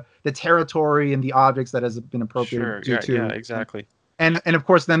the territory and the objects that has been appropriated due to? Yeah, exactly. And of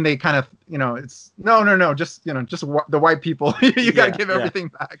course, then they kind of, it's no, just the white people. You got to give everything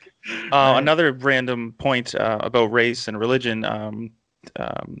back. Right. Another random point about race and religion.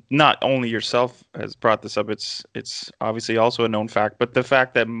 Not only yourself has brought this up. It's obviously also a known fact, but the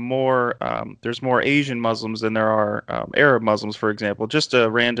fact that there's more Asian Muslims than there are Arab Muslims, for example. Just a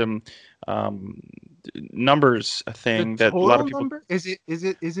random numbers thing that a lot of people. Number? Is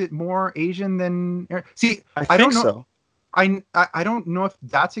it more Asian than? See, I don't know. So. I don't know if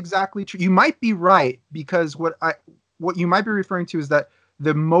that's exactly true. You might be right, because what you might be referring to is that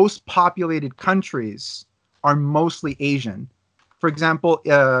the most populated countries are mostly Asian. For example,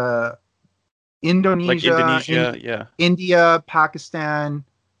 Indonesia, India, Pakistan,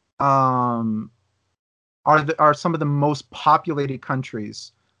 are some of the most populated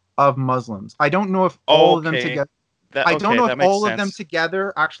countries of Muslims. I don't know if all of them Okay. together. That I don't okay, know that if makes all of them sense.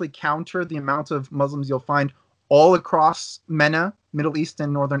 together actually counter the amount of Muslims you'll find all across MENA, Middle East,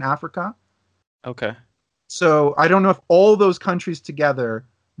 and Northern Africa. Okay. So I don't know if all those countries together,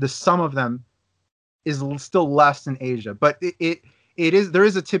 the sum of them, is still less than Asia. But it is, there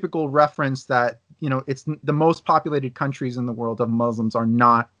is a typical reference that, you know, it's the most populated countries in the world of Muslims are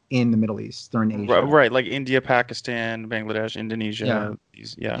not in the Middle East; they're in Asia. Right, like India, Pakistan, Bangladesh, Yeah, Indonesia.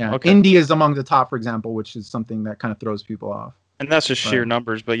 Yeah. yeah. Okay. India is among the top, for example, which is something that kind of throws people off. And that's just sheer Right.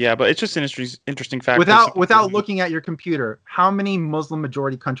 numbers, but yeah, but it's just an interesting fact for some Without people without who, looking at your computer, how many Muslim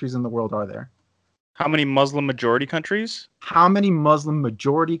majority countries in the world are there? how many Muslim majority countries How many Muslim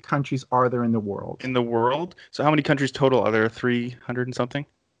majority countries are there in the world? in the world? So how many countries total are there? 300 and something?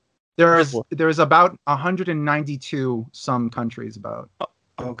 There's about 192 some countries about.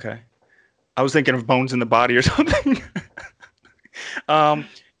 Okay. I was thinking of bones in the body or something. um,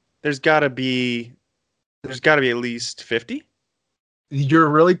 there's got to be at least 50. You're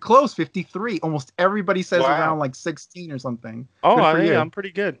really close, 53. Almost everybody says Wow. around like 16 or something. Oh, Good for hey, you. I'm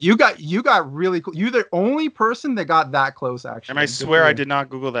pretty good. You got really cool. You're the only person that got that close, actually. And I Good swear for I you. did not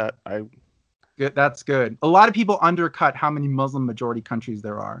Google that. Good. That's good. A lot of people undercut how many Muslim majority countries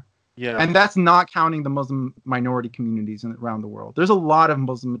there are. Yeah. And that's not counting the Muslim minority communities around the world. There's a lot of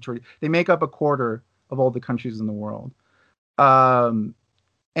Muslim majority. They make up a quarter of all the countries in the world.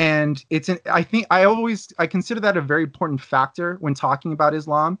 And I think I consider that a very important factor when talking about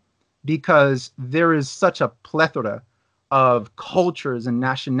Islam, because there is such a plethora of cultures and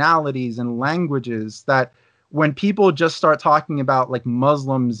nationalities and languages that when people just start talking about like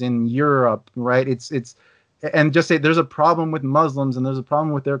Muslims in Europe, right? It's and just say there's a problem with Muslims and there's a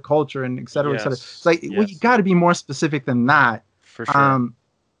problem with their culture and et cetera, et cetera. It's like, well, you got to be more specific than that. For sure.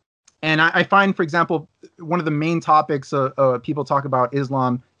 And I find, for example, one of the main topics people talk about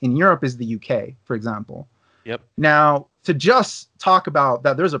Islam in Europe is the UK, for example. Yep. Now, to just talk about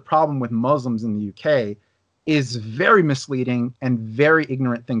that there's a problem with Muslims in the UK is very misleading and very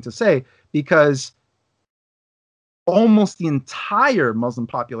ignorant thing to say, because almost the entire Muslim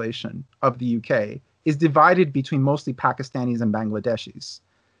population of the UK is divided between mostly Pakistanis and Bangladeshis.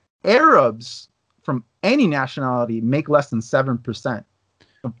 Arabs from any nationality make less than 7%.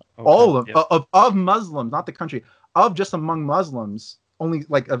 All of Muslims, not the country, of just among Muslims, only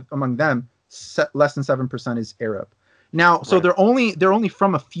like among them, less than 7% is Arab. Now, so they're only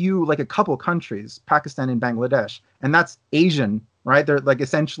from a few, like a couple countries, Pakistan and Bangladesh, and that's Asian, right? They're like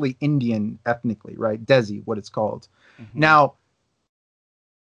essentially Indian ethnically, right? Desi, what it's called. Mm-hmm. Now,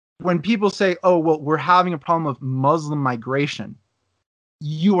 when people say, "Oh, well, we're having a problem of Muslim migration,"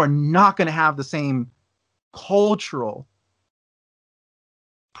 you are not going to have the same cultural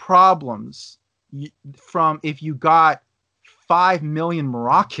problems from if you got 5 million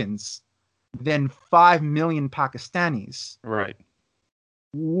Moroccans than 5 million Pakistanis. Right.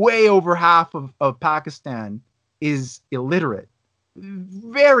 Way over half of Pakistan is illiterate.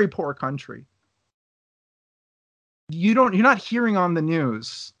 Very poor country. You're not hearing on the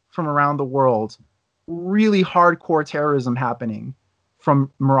news from around the world really hardcore terrorism happening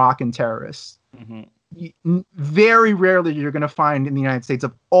from Moroccan terrorists. Mm-hmm. Very rarely you're going to find in the United States,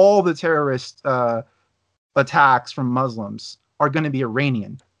 of all the terrorist attacks from Muslims, are going to be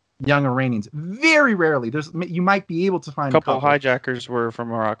Iranian, young Iranians. Very rarely. You might be able to find a couple hijackers were from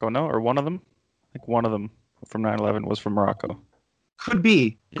Morocco, no? Or one of them? I think one of them from 9/11 was from Morocco. Could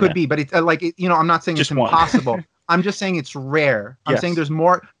be, but it's I'm not saying just it's impossible. I'm just saying it's rare. I'm saying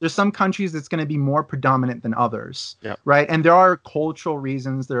there's some countries that's going to be more predominant than others, right? And there are cultural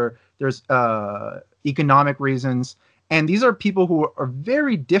reasons. There's economic reasons, and these are people who are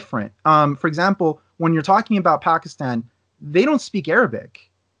very different. For example, when you're talking about Pakistan, they don't speak Arabic.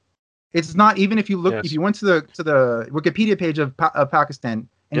 It's not, even if you look, if you went to the Wikipedia page of Pakistan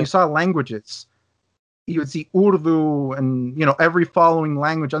and you saw languages, you would see Urdu and every following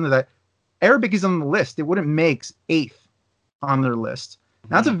language under that. Arabic is on the list. It wouldn't make 8th on their list.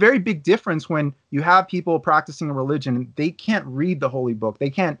 Mm-hmm. That's a very big difference when you have people practicing a religion. They can't read the holy book. They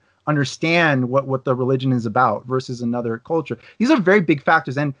can't understand what the religion is about versus another culture. These are very big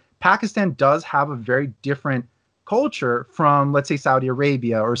factors. And Pakistan does have a very different culture from, let's say, Saudi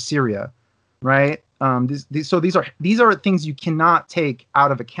Arabia or Syria, right? These are things you cannot take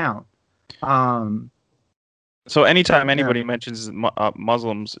out of account. So anytime anybody mentions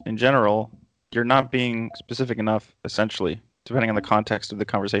Muslims in general, you're not being specific enough, essentially, depending on the context of the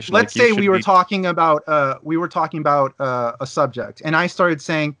conversation. Let's say we were talking about a subject, and I started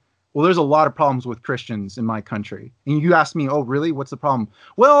saying, well, there's a lot of problems with Christians in my country. And you asked me, oh, really? What's the problem?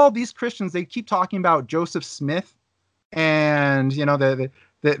 Well, these Christians, they keep talking about Joseph Smith and,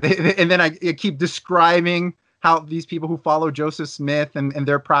 And then I keep describing how these people who follow Joseph Smith and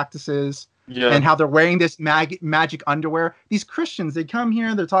their practices, and how they're wearing this magic underwear. These Christians, they come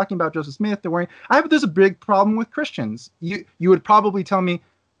here, they're talking about Joseph Smith. They're wearing. There's a big problem with Christians. You would probably tell me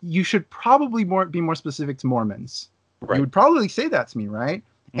you should probably be more specific to Mormons. Right. You would probably say that to me, right?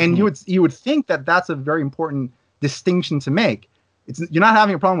 Mm-hmm. And you would think that that's a very important distinction to make. You're not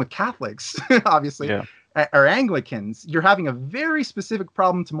having a problem with Catholics, obviously, or Anglicans. You're having a very specific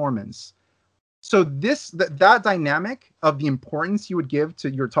problem to Mormons. So that dynamic of the importance you would give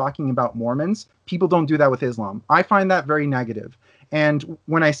to you're talking about Mormons, people don't do that with Islam. I find that very negative. And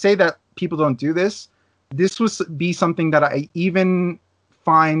when I say that people don't do this would be something that I even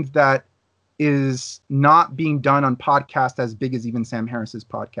find that is not being done on podcasts as big as even Sam Harris's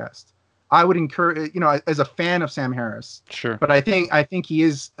podcast. I would encourage, as a fan of Sam Harris. Sure. But I think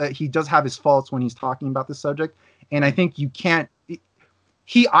he does have his faults when he's talking about this subject. And I think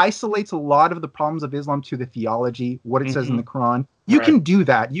he isolates a lot of the problems of Islam to the theology, what it says in the Quran. You can do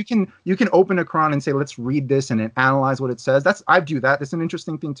that. You can open a Quran and say, let's read this and analyze what it says. I do that. That's an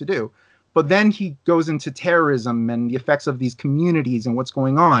interesting thing to do. But then he goes into terrorism and the effects of these communities and what's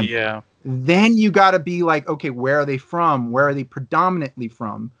going on. Yeah. Then you got to be like, okay, where are they from? Where are they predominantly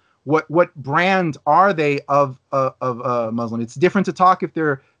from? What brand are they of Muslim? It's different to talk if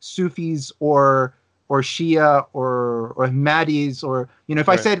they're Sufis or Shia or Ahmadis or if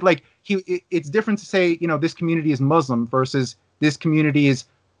I said like it's different to say this community is Muslim versus this community is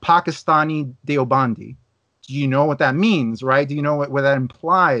Pakistani Deobandi. Do you know what that means, right? Do you know what that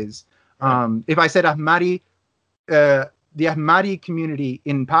implies? If I said Ahmadi, the Ahmadi community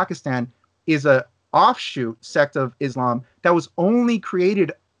in Pakistan is a offshoot sect of Islam that was only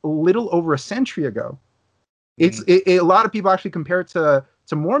created a little over a century ago. A lot of people actually compare it to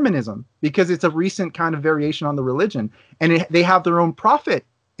Mormonism because it's a recent kind of variation on the religion, and they have their own prophet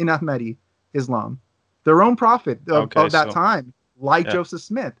in Ahmadi Islam, their own prophet of that time, Joseph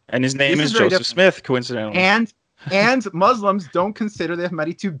Smith, and his name is Joseph Smith, coincidentally. And Muslims don't consider the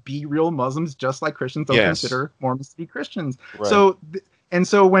Ahmadi to be real Muslims, just like Christians don't consider Mormons to be Christians. Right.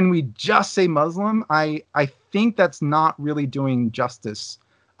 So when we just say Muslim, I think that's not really doing justice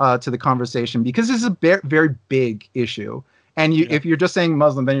to the conversation, because this is a very big issue. And if you're just saying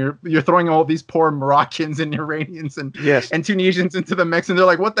Muslim, then you're throwing all these poor Moroccans and Iranians and Tunisians into the mix, and they're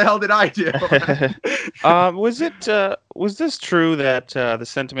like, "What the hell did I do?" Was this true that the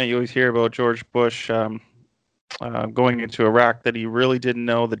sentiment you always hear about George Bush going into Iraq, that he really didn't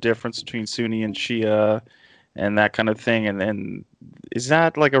know the difference between Sunni and Shia and that kind of thing? And is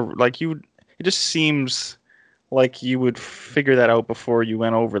that it just seems like you would figure that out before you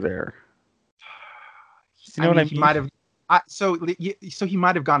went over there. You know what I mean? He might have. So he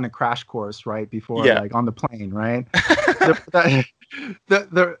might have gotten a crash course right before, on the plane, right?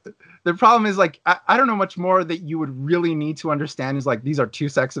 The problem is I don't know much more that you would really need to understand is these are two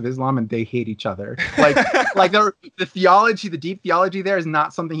sects of Islam and they hate each other. The theology, the deep theology there is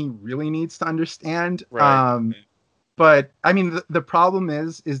not something he really needs to understand. Right. But I mean, the problem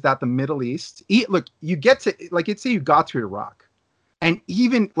is that the Middle East. Look, you get to let's say you got to Iraq, and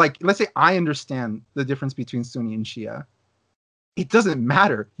even let's say I understand the difference between Sunni and Shia. It doesn't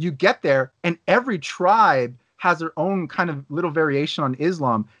matter. You get there, and every tribe has their own kind of little variation on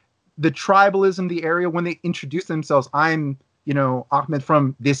Islam. The tribalism, the area, when they introduce themselves, I'm, Ahmed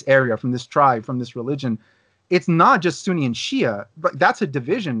from this area, from this tribe, from this religion. It's not just Sunni and Shia, but that's a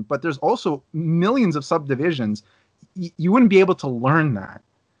division. But there's also millions of subdivisions. You wouldn't be able to learn that,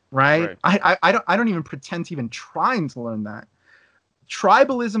 right? I don't even pretend to even trying to learn that.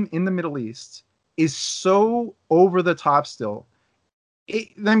 Tribalism in the Middle East is so over the top still.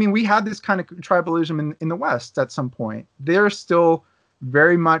 We had this kind of tribalism in the West at some point. They're still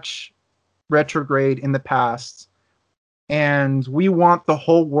very much retrograde in the past. And we want the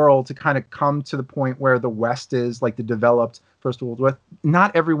whole world to kind of come to the point where the West is the developed First World War.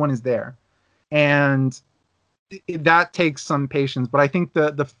 Not everyone is there. And that takes some patience. But I think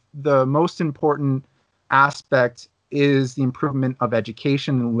the most important aspect is the improvement of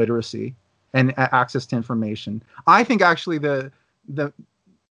education and literacy and access to information. I think actually the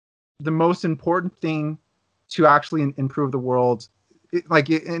most important thing to actually improve the world,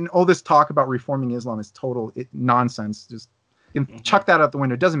 and all this talk about reforming Islam is total nonsense. Just chuck that out the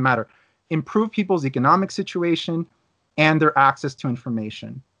window. It doesn't matter. Improve people's economic situation and their access to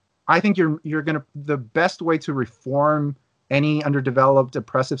information. I think the best way to reform any underdeveloped,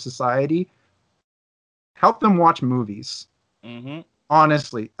 oppressive society, help them watch movies. Mm-hmm.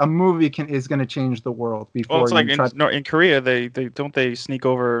 Honestly, a movie is going to change the world. Before it's in Korea, they sneak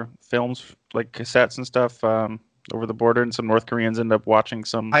over films like cassettes and stuff. over the border, and some North Koreans end up watching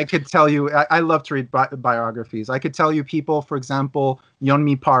some. I could tell you, I love to read biographies. I could tell you people, for example,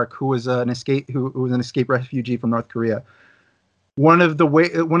 Yeonmi Park, who was an escape refugee from North Korea. One of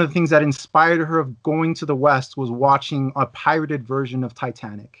the things that inspired her of going to the West was watching a pirated version of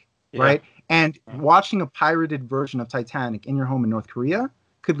Titanic, right? And watching a pirated version of Titanic in your home in North Korea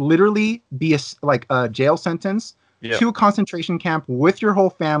could literally be a jail sentence to a concentration camp with your whole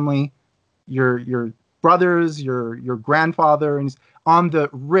family, your brothers, your grandfather, and on the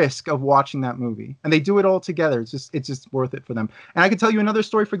risk of watching that movie. And they do it all together. It's just worth it for them. And I can tell you another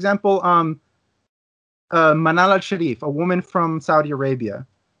story. For example, Manal al-Sharif, a woman from Saudi Arabia.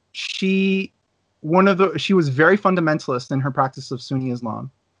 She was very fundamentalist in her practice of Sunni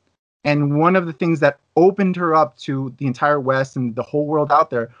Islam. And one of the things that opened her up to the entire West and the whole world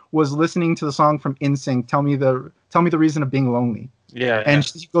out there was listening to the song from NSYNC, Tell Me the Reason of Being Lonely. And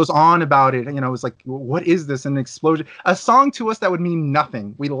she goes on about it. You know, it's like, what is this? An explosion. A song to us that would mean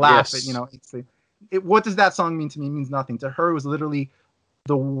nothing. We laugh at, you know, what does that song mean to me? It means nothing. To her, it was literally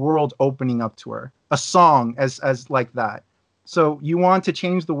the world opening up to her. A song as like that. So you want to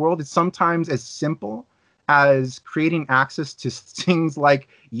change the world. It's sometimes as simple as creating access to things like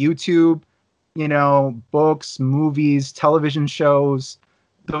YouTube, you know, books, movies, television shows,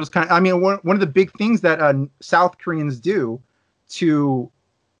 those kind of, I mean, one of the big things that South Koreans do to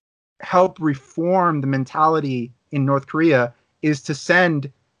help reform the mentality in North Korea is to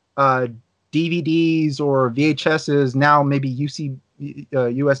send DVDs or VHSs, now maybe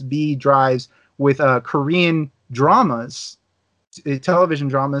USB drives with Korean dramas, television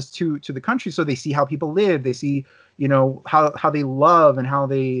dramas to the country, so they see how people live, they see, you know, how they love and how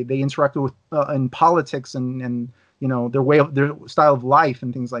they interact with in politics and you know, their style of life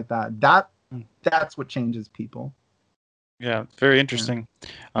and things like that. That's what changes people. Yeah, very interesting.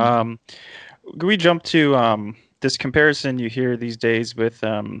 Can we jump to this comparison you hear these days with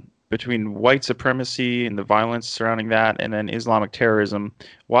between white supremacy and the violence surrounding that, and then Islamic terrorism?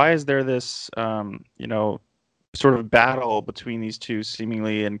 Why is there this, you know, sort of battle between these two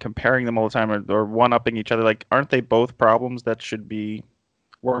seemingly, and comparing them all the time, or one-upping each other? Like, aren't they both problems that should be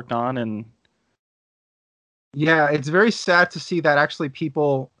worked on? And yeah, it's very sad to see that actually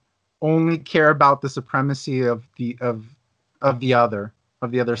people only care about the supremacy of the other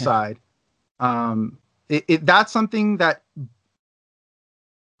side. That's something that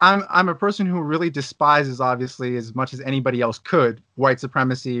I'm a person who really despises, obviously, as much as anybody else could, white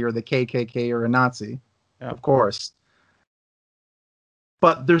supremacy or the KKK or a Nazi, of course.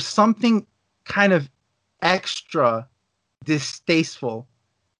 But there's something kind of extra distasteful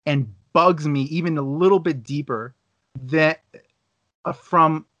and bugs me even a little bit deeper that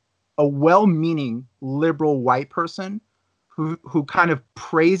from a well-meaning liberal white person who kind of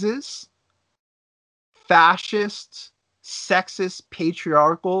praises fascist, sexist,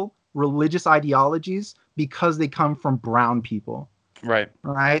 patriarchal religious ideologies because they come from brown people. Right.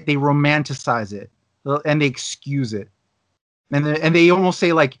 They romanticize it and they excuse it. And they almost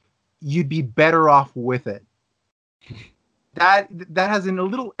say, like, you'd be better off with it. That has a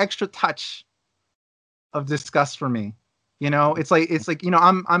little extra touch of disgust for me. You know, it's like, you know,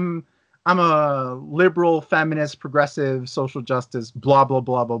 I'm a liberal, feminist, progressive, social justice, blah, blah,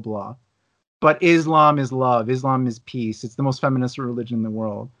 blah, blah, blah. But Islam is love. Islam is peace. It's the most feminist religion in the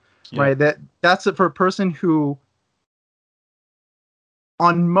world. Yeah. Right? That's it for a person who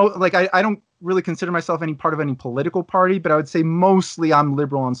I don't really consider myself any part of any political party, but I would say mostly I'm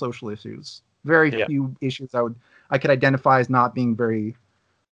liberal on social issues. Very few issues I could identify as not being very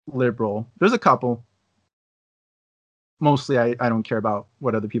liberal. There's a couple. Mostly I don't care about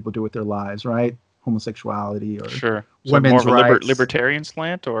what other people do with their lives, right? Homosexuality or women's more of a rights. libertarian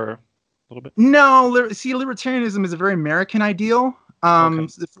slant, or a little bit? No, libertarianism is a very American ideal. From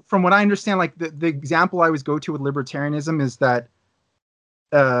what I understand, like the example I always go to with libertarianism is that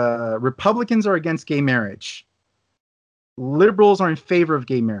Republicans are against gay marriage. Liberals are in favor of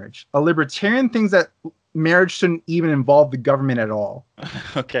gay marriage. A libertarian thinks that marriage shouldn't even involve the government at all.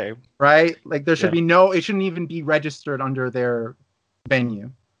 Okay. Right? Like there should be it shouldn't even be registered under their venue.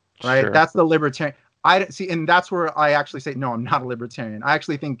 Right? Sure. That's the libertarian. And that's where I actually say, no, I'm not a libertarian. I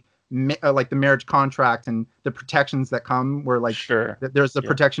actually think like the marriage contract and the protections that come where like there's the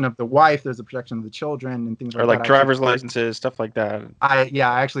protection of the wife, there's the protection of the children and things like that. Or like driver's licenses, stuff like that. I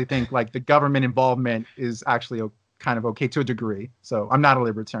actually think like the government involvement is actually kind of okay to a degree. So I'm not a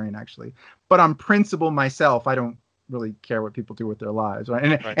libertarian actually, but on principle myself, I don't really care what people do with their lives.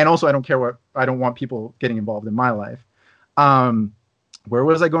 Right? And also I don't want people getting involved in my life. Where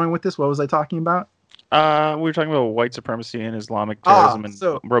was I going with this? What was I talking about? We were talking about white supremacy and Islamic terrorism and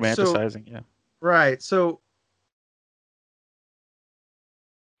romanticizing. Right. So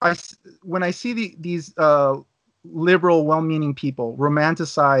when I see these liberal, well-meaning people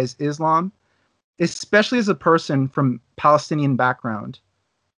romanticize Islam, especially as a person from Palestinian background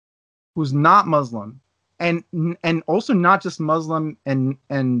who's not Muslim, and also not just Muslim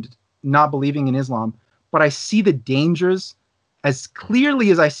and not believing in Islam, but I see the dangers as clearly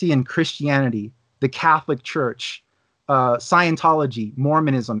as I see in Christianity, the Catholic Church, Scientology,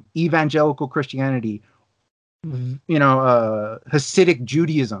 Mormonism, evangelical Christianity, Hasidic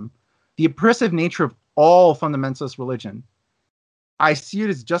Judaism, the oppressive nature of all fundamentalist religion. I see it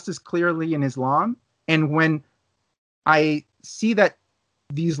as just as clearly in Islam. And when I see that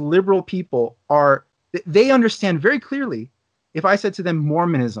these liberal people they understand very clearly. If I said to them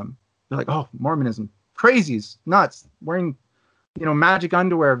Mormonism, they're like, oh, Mormonism, crazies, nuts, wearing, magic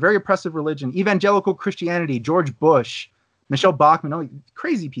underwear, very oppressive religion. Evangelical Christianity, George Bush, Michelle Bachmann, oh,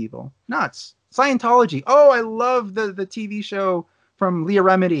 crazy people, nuts. Scientology, oh, I love the TV show from Leah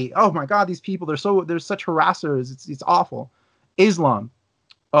Remini. Oh my God, these people, they're such harassers. It's awful. Islam,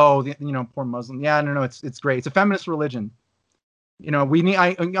 oh, poor Muslim. Yeah, no, it's great. It's a feminist religion. I'm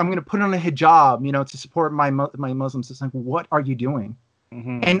going to put on a hijab, to support my Muslims. It's like, what are you doing?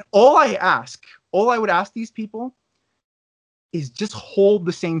 Mm-hmm. And all I would ask these people is just hold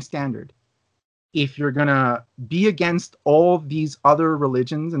the same standard. If you're going to be against all these other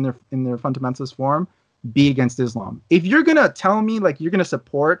religions in their fundamentalist form, be against Islam. If you're going to tell me, like, you're going to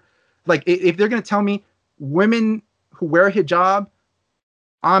support, like, if they're going to tell me women who wear hijab,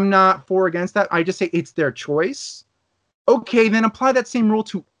 I'm not for or against that. I just say it's their choice. Okay, then apply that same rule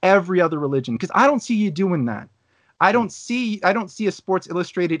to every other religion, because I don't see you doing that. I don't see a Sports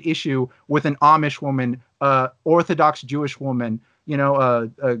Illustrated issue with an Amish woman, Orthodox Jewish woman,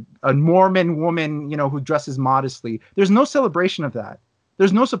 a Mormon woman, who dresses modestly. There's no celebration of that.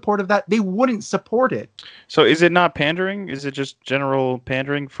 There's no support of that. They wouldn't support it. So is it not pandering? Is it just general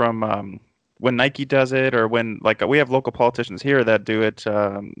pandering from when Nike does it, or when, like, we have local politicians here that do it?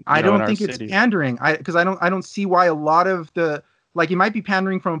 I don't think it's pandering. Because I don't see why a lot of the, like, it might be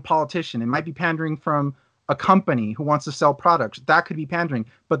pandering from a politician. It might be pandering from a company who wants to sell products. That could be pandering.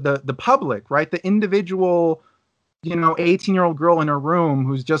 But the public, right? The individual, 18-year-old girl in her room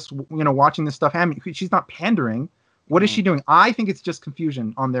who's just, watching this stuff, she's not pandering. What is she doing? I think it's just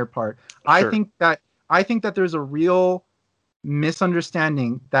confusion on their part. Sure. I think that there's a real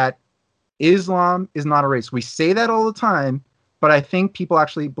misunderstanding that Islam is not a race. We say that all the time, but I think people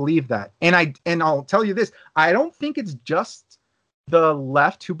actually believe that. And I'll tell you this, I don't think it's just the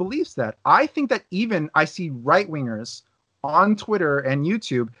left who believes that. I think that even I see right-wingers on Twitter and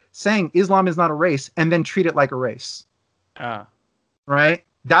YouTube saying Islam is not a race and then treat it like a race. Right?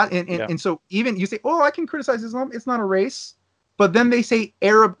 And so even you say, oh, I can criticize Islam, it's not a race, but then they say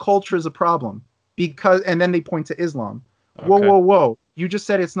Arab culture is a problem and then they point to Islam. Okay. Whoa. You just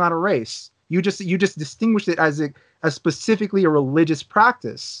said it's not a race. You just distinguished it as specifically a religious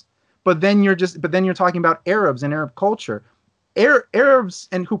practice. But then you're talking about Arabs and Arab culture. Arabs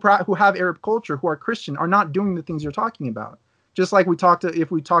and who have Arab culture, who are Christian, are not doing the things you're talking about. Just like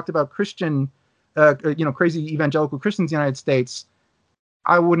if we talked about Christian, crazy evangelical Christians in the United States,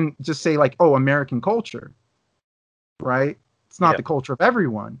 I wouldn't just say, like, oh, American culture, right? It's not the culture of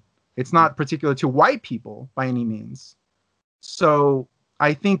everyone. It's not particular to white people by any means. So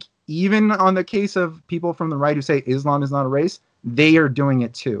I think even on the case of people from the right who say Islam is not a race, they are doing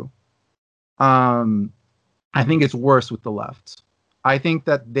it too. I think it's worse with the left. I think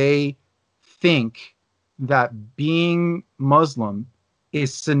that they think that being Muslim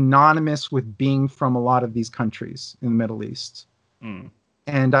is synonymous with being from a lot of these countries in the Middle East.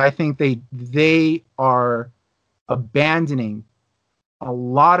 And I think they are abandoning a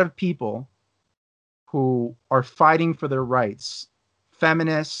lot of people who are fighting for their rights.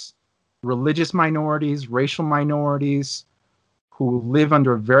 Feminists, religious minorities, racial minorities, who live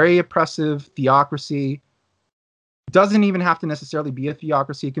under a very oppressive theocracy. Doesn't even have to necessarily be a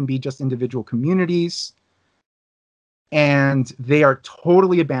theocracy. It can be just individual communities. And they are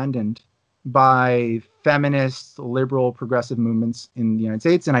totally abandoned by feminist, liberal, progressive movements in the United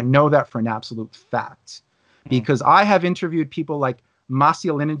States. And I know that for an absolute fact. Because I have interviewed people like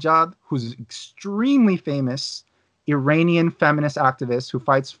Masih Alinejad, who's extremely famous Iranian feminist activist who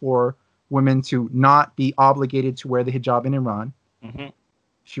fights for women to not be obligated to wear the hijab in Iran. Mm-hmm.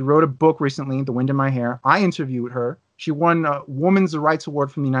 She wrote a book recently, The Wind in My Hair. I interviewed her. She won a Women's Rights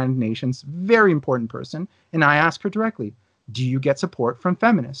Award from the United Nations. Very important person. And I asked her directly, do you get support from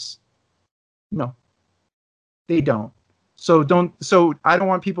feminists? No, they don't. So I don't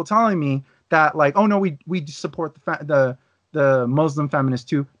want people telling me that, like, oh no, we support the Muslim feminists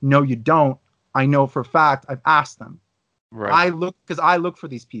too. No, you don't. I know for a fact. I've asked them. Right. I look for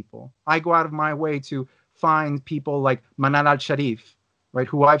these people. I go out of my way to find people like Manal al-Sharif, right,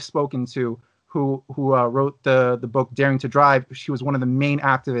 who I've spoken to, who wrote the book Daring to Drive. She was one of the main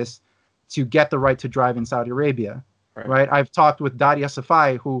activists to get the right to drive in Saudi Arabia, right? I've talked with Daria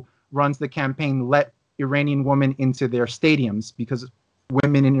Safai, who runs the campaign Let Iranian Women into Their Stadiums, because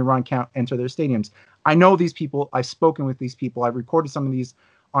women in Iran can't enter their stadiums. I know these people. I've spoken with these people. I've recorded some of these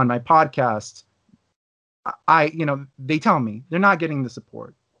on my podcast. They tell me they're not getting the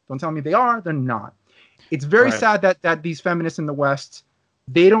support. Don't tell me they are. They're not. It's very sad that these feminists in the West,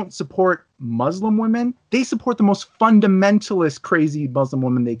 they don't support Muslim women. They support the most fundamentalist, crazy Muslim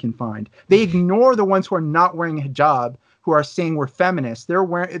women they can find. They ignore the ones who are not wearing a hijab, who are saying we're feminists.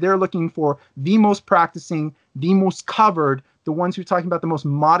 They're looking for the most practicing, the most covered, the ones who are talking about the most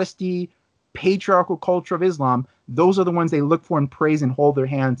modesty, patriarchal culture of Islam. Those are the ones they look for and praise and hold their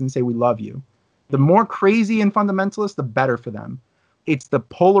hands and say, we love you. The more crazy and fundamentalist, the better for them. It's the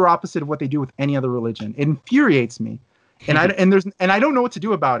polar opposite of what they do with any other religion. It infuriates me. And I don't know what to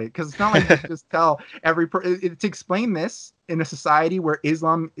do about it, because it's not like you just tell to explain this in a society where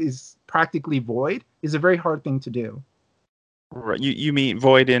Islam is practically void is a very hard thing to do. Right. You mean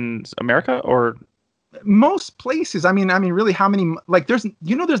void in America or most places? I mean, really, how many? Like, there's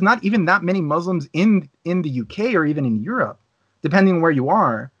not even that many Muslims in the UK or even in Europe, depending on where you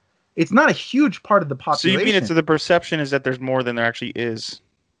are. It's not a huge part of the population. So you mean the perception is that there's more than there actually is?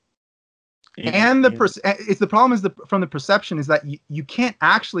 The problem is from the perception is that you can't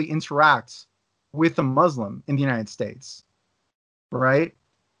actually interact with a Muslim in the United States, right?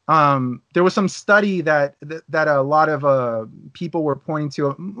 There was some study that a lot of people were pointing to,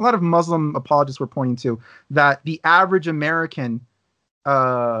 a lot of Muslim apologists were pointing to, that the average American,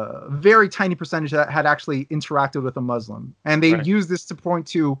 very tiny percentage that had actually interacted with a Muslim, and they used this to point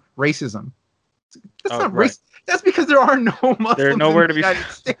to racism. That's not racist. That's because there are no Muslims. They're nowhere to be.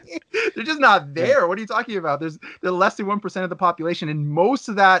 They're just not there. What are you talking about? They're less than 1% of the population, and most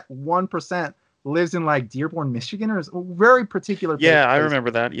of that 1% lives in like Dearborn, Michigan, or a very particular place. Yeah, I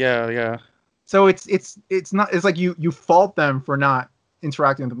remember that. Yeah. So it's not. It's like you fault them for not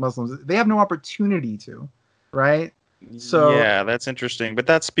interacting with Muslims. They have no opportunity to, right? So yeah, that's interesting. But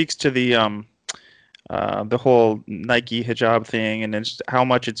that speaks to the whole Nike hijab thing, and it's how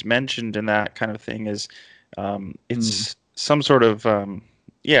much it's mentioned in that kind of thing is, it's some sort of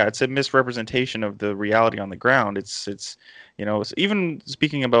it's a misrepresentation of the reality on the ground. It's even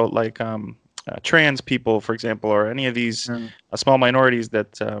speaking about like trans people, for example, or any of these small minorities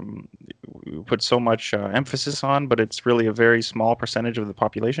that we put so much emphasis on, but it's really a very small percentage of the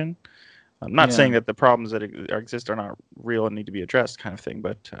population. I'm not saying that the problems that exist are not real and need to be addressed, kind of thing,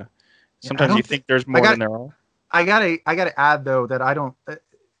 but sometimes you think there's more than there are. I gotta add though that I don't.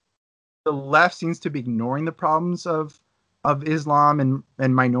 The left seems to be ignoring the problems of Islam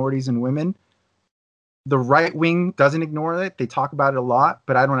and minorities and women. The right wing doesn't ignore it. They talk about it a lot,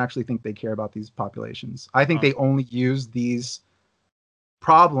 but I don't actually think they care about these populations. I think they only use these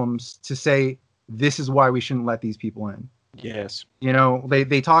problems to say this is why we shouldn't let these people in. Yes.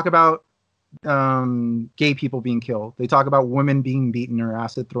 They talk about gay people being killed. They talk about women being beaten or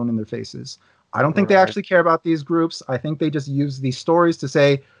acid thrown in their faces. I don't think they actually care about these groups. I think they just use these stories to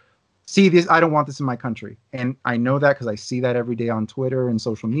say, see this, I don't want this in my country. And I know that because I see that every day on Twitter and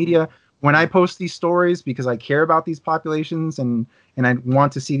social media. When I post these stories, because I care about these populations and I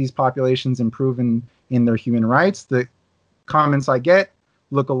want to see these populations improve in their human rights, the comments I get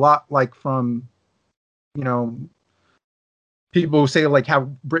look a lot like from, people who say like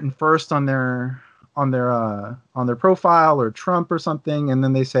have Britain first on their profile, or Trump or something, and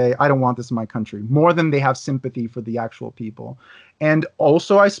then they say, I don't want this in my country, more than they have sympathy for the actual people. And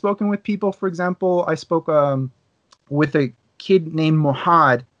also I've spoken with people, for example, I spoke with a kid named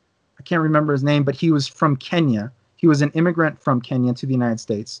Mohad. I can't remember his name, but he was from Kenya. He was an immigrant from Kenya to the United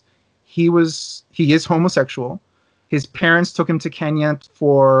States. He is homosexual. His parents took him to Kenya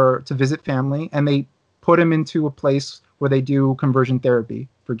to visit family, and they put him into a place where they do conversion therapy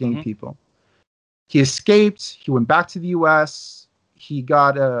for gay people. He escaped. He went back to the U.S. He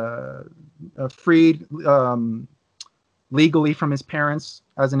got freed legally from his parents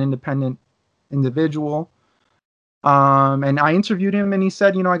as an independent individual. And I interviewed him, and he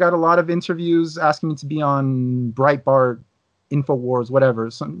said, I got a lot of interviews asking me to be on Breitbart, InfoWars,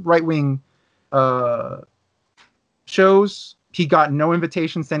 whatever, some right-wing shows. He got no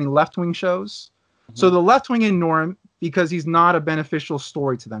invitations to any left-wing shows. So the left-wing ignore him because he's not a beneficial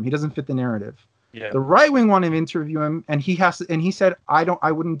story to them. He doesn't fit the narrative. Yeah. The right-wing wanted to interview him, and he said,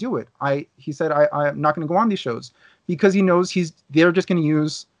 I wouldn't do it. He said, I'm not going to go on these shows, because he knows they're just going to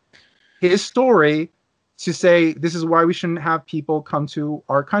use his story to say this is why we shouldn't have people come to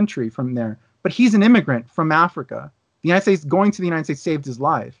our country from there. But he's an immigrant from Africa. The United States, going to the United States saved his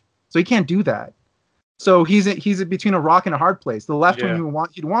life, so he can't do that. So he's between a rock and a hard place. The left wing who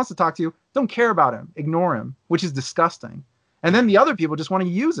wants to talk to you don't care about him, ignore him, which is disgusting. And then the other people just want to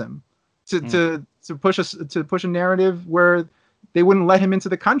use him to push a narrative where they wouldn't let him into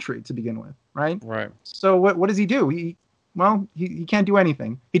the country to begin with, right? Right. So what does he do? He can't do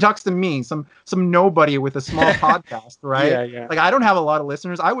anything. He talks to me, some nobody with a small podcast, right? Yeah. Like, I don't have a lot of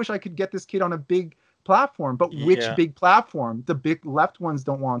listeners. I wish I could get this kid on a big platform, but which big platform? The big left ones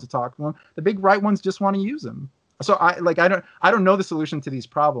don't want to talk to him. The big right ones just want to use him. So I don't know the solution to these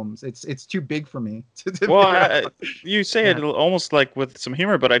problems. It's too big for me. You say it almost like with some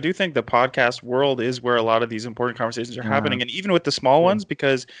humor, but I do think the podcast world is where a lot of these important conversations are happening, and even with the small ones,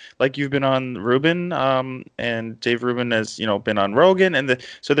 because like you've been on Rubin, and Dave Rubin has been on Rogan, and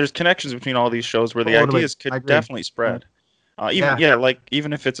so there's connections between all these shows where the ideas could definitely spread.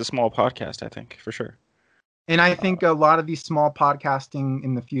 Even if it's a small podcast, I think for sure. And I think a lot of these small podcasting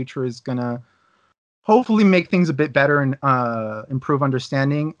in the future is gonna hopefully make things a bit better and improve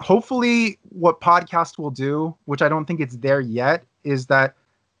understanding. Hopefully what podcast will do, which I don't think it's there yet, is that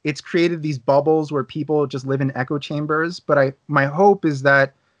it's created these bubbles where people just live in echo chambers. But my hope is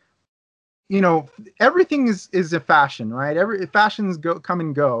that, everything is a fashion, right? Fashions come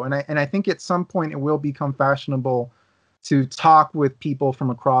and go. And I think at some point it will become fashionable to talk with people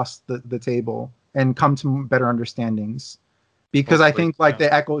from across the table and come to better understandings. Because I think the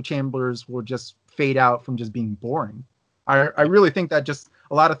echo chambers will just fade out from just being boring. I really think that just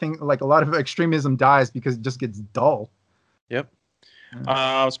a lot of extremism dies because it just gets dull. Yep.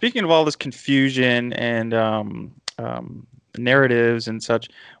 Speaking of all this confusion and narratives and such,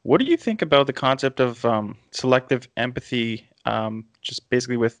 what do you think about the concept of selective empathy? Just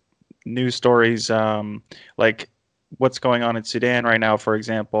basically with news stories, like what's going on in Sudan right now, for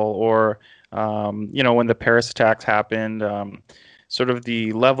example, or when the Paris attacks happened, sort of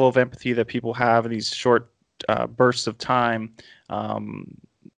the level of empathy that people have in these short bursts of time,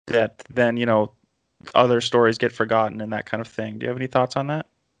 that then, other stories get forgotten and that kind of thing. Do you have any thoughts on that?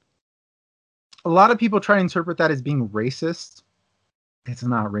 A lot of people try to interpret that as being racist. It's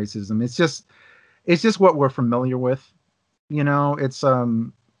not racism. It's just what we're familiar with. It's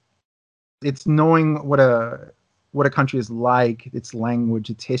knowing what a country is like, its language,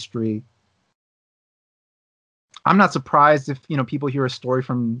 its history. I'm not surprised if people hear a story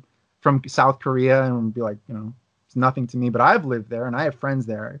from South Korea and be like, it's nothing to me, but I've lived there and I have friends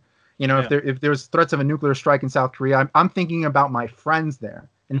there. If there's threats of a nuclear strike in South Korea, I'm thinking about my friends there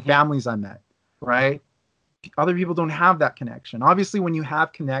and families I met, right? Other people don't have that connection. Obviously, when you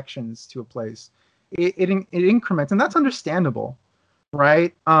have connections to a place, it increments, and that's understandable,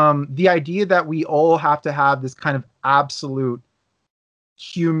 right? The idea that we all have to have this kind of absolute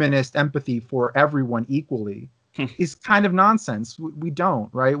humanist empathy for everyone equally is kind of nonsense. We don't,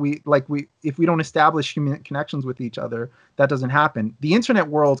 right? If we don't establish human connections with each other, that doesn't happen. The internet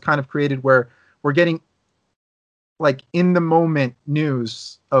world kind of created where we're getting in the moment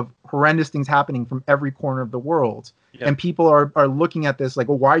news of horrendous things happening from every corner of the world. Yep. And people are looking at this like,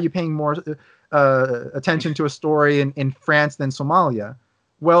 well, why are you paying more attention to a story in France than Somalia?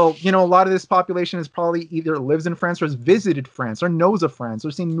 Well, a lot of this population is probably either lives in France or has visited France or knows of France or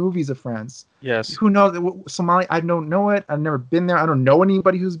seen movies of France. Yes. Who knows? Somalia, I don't know it. I've never been there. I don't know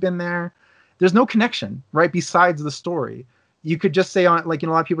anybody who's been there. There's no connection, right? Besides the story. You could just say a lot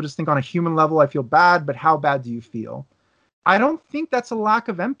of people just think on a human level, I feel bad, but how bad do you feel? I don't think that's a lack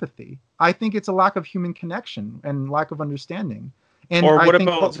of empathy. I think it's a lack of human connection and lack of understanding. And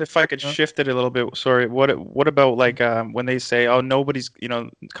if I could shift it a little bit? Sorry. What about when they say, "Oh, nobody's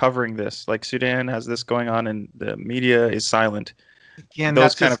covering this. Like Sudan has this going on, and the media is silent." Again,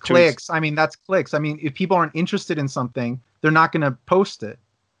 that's just clicks. That's clicks. If people aren't interested in something, they're not going to post it,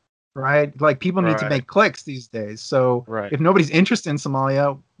 right? Like people need to make clicks these days. So if nobody's interested in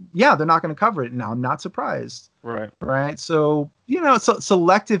Somalia, they're not going to cover it. Now I'm not surprised. Right. So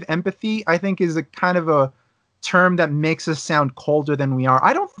selective empathy, I think, is a kind of a term that makes us sound colder than we are.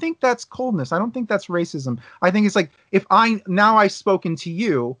 I don't think that's coldness. I don't think that's racism. I think it's like, if I've spoken to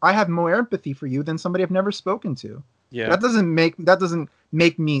you, I have more empathy for you than somebody I've never spoken to. Yeah. That doesn't make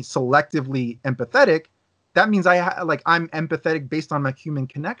me selectively empathetic. That means I'm empathetic based on my human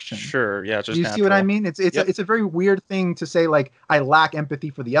connection. Sure. Yeah. Do you see what I mean? It's a very weird thing to say, like, I lack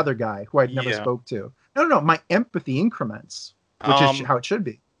empathy for the other guy who I'd never spoke to. No. My empathy increments, which is how it should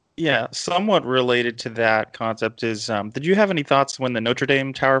be. Yeah, somewhat related to that concept is, did you have any thoughts when the Notre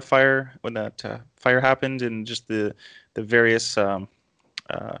Dame Tower fire, when that fire happened, and just the various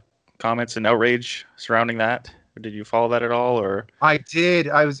comments and outrage surrounding that? Or did you follow that at all? Or I did.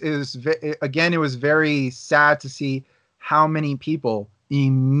 Again, it was very sad to see how many people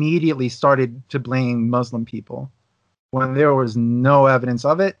immediately started to blame Muslim people when there was no evidence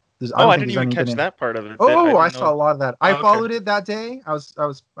of it. I didn't even catch that part of it. I saw a lot of that. I okay. followed it that day. I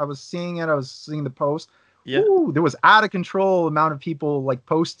was seeing it. I was seeing the post. Yeah. Ooh, there was out of control amount of people like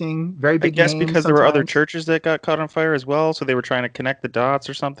posting very big names. I guess because there were other churches that got caught on fire as well, so they were trying to connect the dots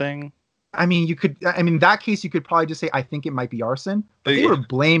or something. I mean, in that case, you could probably just say, I think it might be arson, but they were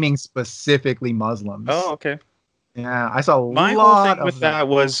blaming specifically Muslims. Oh, okay. Yeah, I saw my whole thing with that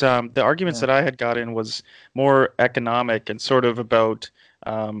was the arguments that I had got in was more economic and sort of about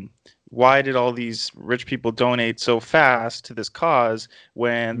why did all these rich people donate so fast to this cause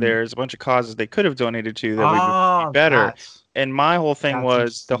when there's a bunch of causes they could have donated to that would be better. And my whole thing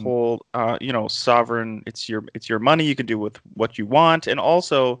was the whole, sovereign. It's your money. You can do with what you want. And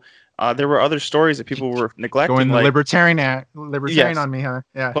also, there were other stories that people were neglecting. Going the libertarian on me, huh?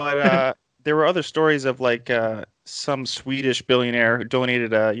 Yeah. But there were other stories of like some Swedish billionaire who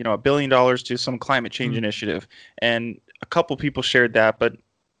donated $1 billion to some climate change initiative, and a couple people shared that, but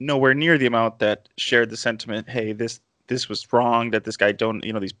nowhere near the amount that shared the sentiment. Hey, this was wrong. That this guy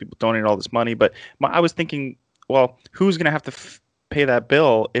these people donated all this money. But I was thinking, well, who's going to have to pay that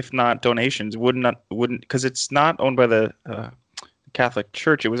bill if not donations? Wouldn't because it's not owned by the Catholic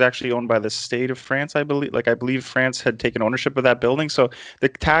Church. It was actually owned by the state of France, I believe. I believe France had taken ownership of that building, so the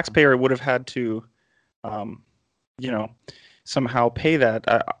taxpayer would have had to, somehow pay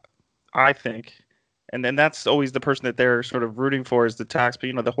that. I think, and then that's always the person that they're sort of rooting for is the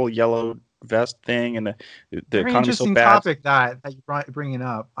taxpayer. The whole yellow vest thing and the very economy's so bad. Interesting topic that you're bringing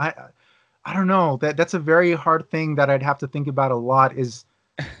up. I don't know. That's a very hard thing that I'd have to think about a lot. Is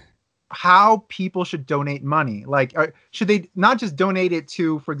how people should donate money. Like, should they not just donate it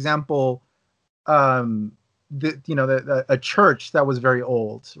to, for example, a church that was very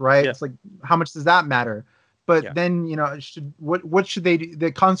old, right? Yeah. It's like, how much does that matter? But then, what should they do?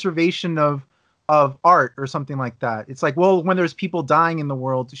 The conservation of art or something like that. It's like, well, when there's people dying in the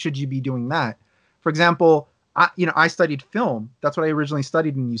world, should you be doing that? For example, I studied film. That's what I originally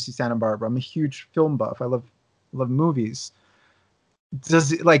studied in UC Santa Barbara. I'm a huge film buff. I love movies.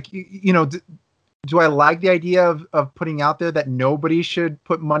 Does it do I like the idea of putting out there that nobody should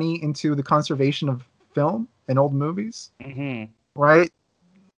put money into the conservation of film and old movies? Mm-hmm. Right?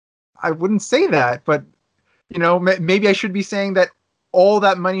 I wouldn't say that, but maybe I should be saying that all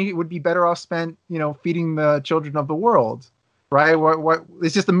that money would be better off spent, feeding the children of the world. Right? What?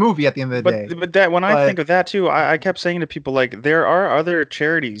 It's just a movie at the end of the day. But when I think of that too, I kept saying to people, like, there are other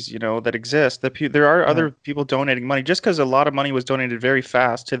charities, that exist. There are other people donating money. Just because a lot of money was donated very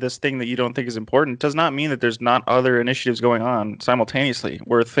fast to this thing that you don't think is important does not mean that there's not other initiatives going on simultaneously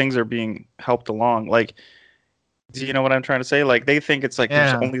where things are being helped along. Like, do you know what I'm trying to say? Like, they think it's like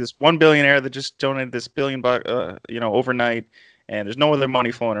there's only this one billionaire that just donated this $1 billion, overnight, and there's no other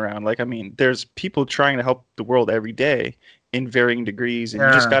money flowing around. Like, I mean, there's people trying to help the world every day in varying degrees, and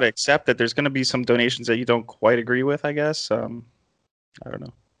you just got to accept that there's going to be some donations that you don't quite agree with, I guess. I don't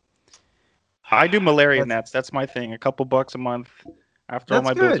know. I do malaria nets. That's my thing. A couple bucks a month after all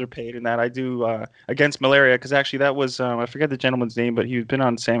my bills are paid, and that I do against malaria, because actually that was I forget the gentleman's name, but he's been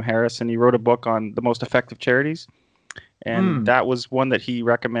on Sam Harris, and he wrote a book on the most effective charities, and that was one that he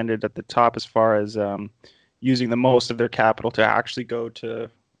recommended at the top as far as using the most of their capital to actually go to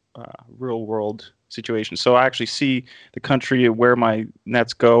real world situations. So I actually see the country where my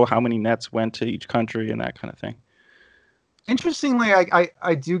nets go, how many nets went to each country, and that kind of thing. Interestingly,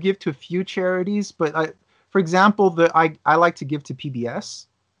 I do give to a few charities, but for example, I like to give to PBS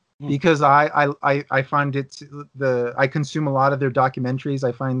because I find I consume a lot of their documentaries.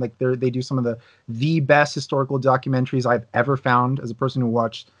 I find like they do some of the best historical documentaries I've ever found as a person who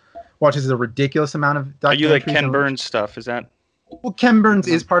watches a ridiculous amount of documentaries. Are you like Ken Burns stuff? Is that? Well, Ken Burns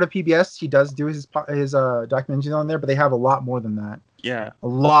is part of PBS. He does do his documentaries on there, but they have a lot more than that. Yeah, a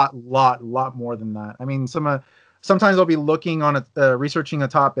lot more than that. I mean, sometimes I'll be looking on researching a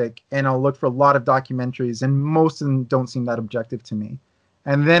topic, and I'll look for a lot of documentaries, and most of them don't seem that objective to me.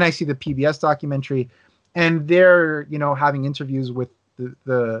 And then I see the PBS documentary, and they're having interviews with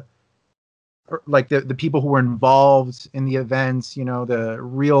the people who were involved in the events, the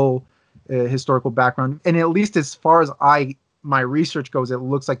real historical background, and at least as far as my research goes, it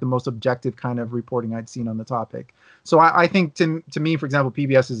looks like the most objective kind of reporting I'd seen on the topic. So I think to me, for example,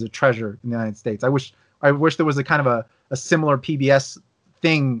 PBS is a treasure in the United States. I wish there was a kind of a similar PBS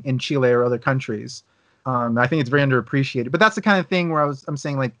thing in Chile or other countries. I think it's very underappreciated. But that's the kind of thing where I'm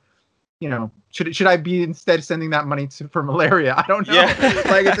saying, like, should I be instead sending that money for malaria? I don't know. Yeah.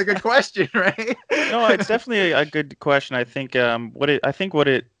 Like, it's a good question, right? No, it's definitely a good question. I think what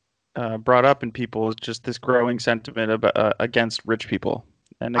it brought up in people is just this growing sentiment about, against rich people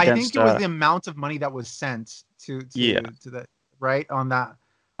and I think against it was the amount of money that was sent to yeah. the right on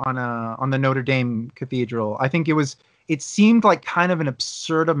the Notre Dame Cathedral. I think it seemed like kind of an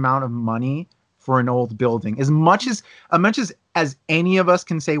absurd amount of money for an old building. As much as any of us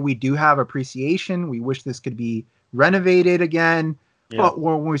can say we do have appreciation, we wish this could be renovated again. Yeah. But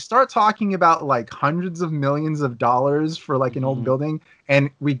when we start talking about like hundreds of millions of dollars for like an old building, and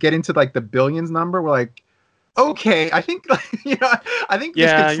we get into like the billions number, we're like, okay, I think I think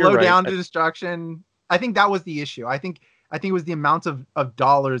this could slow down the destruction. I think that was the issue. I think it was the amount of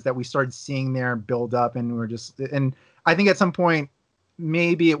dollars that we started seeing there build up, and I think at some point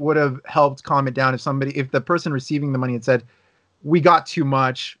maybe it would have helped calm it down if the person receiving the money had said, we got too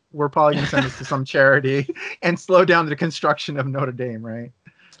much, we're probably going to send this to some charity, and slow down the construction of Notre Dame, right?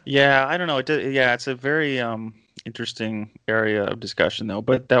 Yeah, I don't know. It's a very interesting area of discussion, though.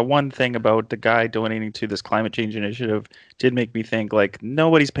 But that one thing about the guy donating to this climate change initiative did make me think, like,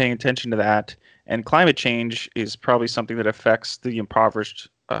 nobody's paying attention to that. And climate change is probably something that affects the impoverished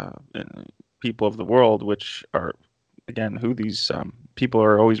people of the world, which are, again, who these people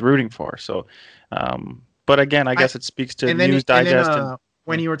are always rooting for. So, but again, I guess it speaks to News Digest.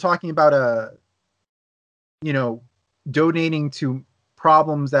 When you were talking about donating to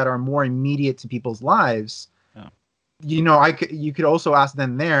problems that are more immediate to people's lives, you could also ask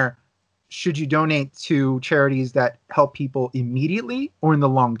them there, should you donate to charities that help people immediately or in the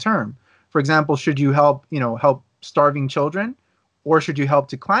long term? For example, should you help starving children, or should you help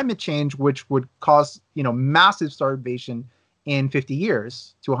to climate change, which would cause massive starvation in 50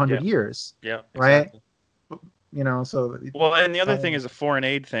 years to 100 years? Yeah, right. Exactly. So well, and the other thing is a foreign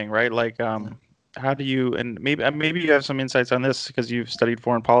aid thing, right? Like, how do you, and maybe you have some insights on this because you've studied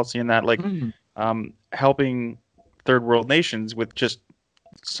foreign policy and that, like, helping third world nations with just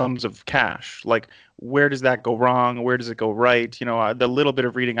sums of cash. Like, where does that go wrong? Where does it go right? The little bit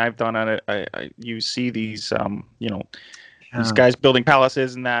of reading I've done on it, you see these, these guys building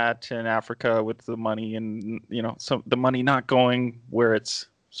palaces and that in Africa with the money, and so the money not going where it's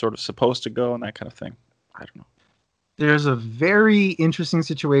sort of supposed to go and that kind of thing. I don't know. There's a very interesting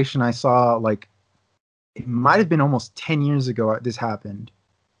situation I saw, like, it might have been almost 10 years ago this happened.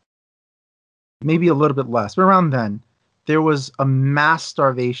 Maybe a little bit less, but around then, there was a mass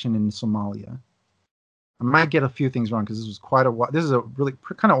starvation in Somalia. I might get a few things wrong because this was quite a while. This is a really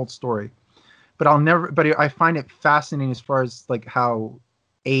kind of old story, but I find it fascinating as far as like how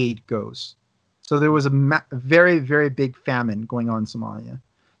aid goes. So there was a very, very big famine going on in Somalia.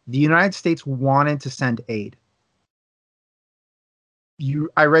 The United States wanted to send aid.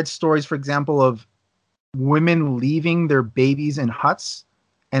 I read stories, for example, of women leaving their babies in huts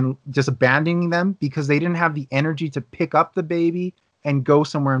and just abandoning them because they didn't have the energy to pick up the baby and go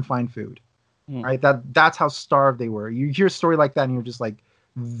somewhere and find food. Right? That's how starved they were. You hear a story like that and you're just like,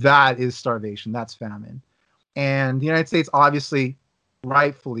 that is starvation. That's famine. And the United States obviously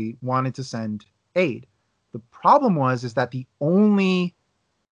rightfully wanted to send aid. The problem is that the only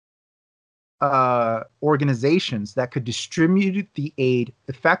organizations that could distribute the aid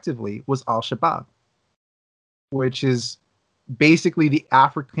effectively was Al-Shabaab, which is basically the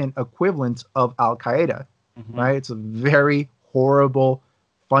African equivalent of Al-Qaeda, right? It's a very horrible,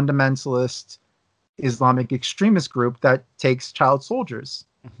 fundamentalist, Islamic extremist group that takes child soldiers.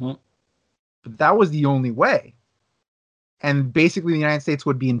 But that was the only way. And basically the United States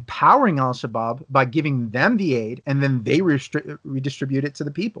would be empowering Al-Shabaab by giving them the aid, and then they redistribute it to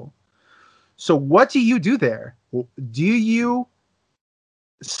the people. So what do you do there? Do you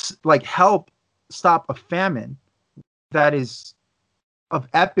like help stop a famine that is of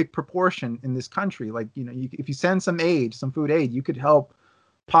epic proportion in this country? Like, if you send some aid, some food aid, you could help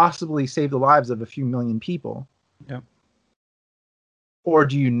possibly save the lives of a few million people. Yeah. Or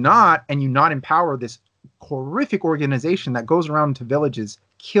do you not, and you not empower this horrific organization that goes around to villages,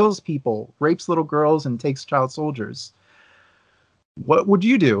 kills people, rapes little girls, and takes child soldiers? What would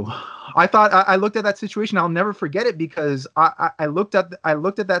you do? I looked at that situation. I'll never forget it because I looked at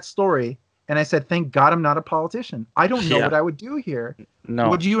that story and I said, "Thank God I'm not a politician. I don't know what I would do here." No.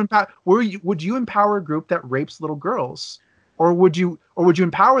 Would you empower a group that rapes little girls, or would you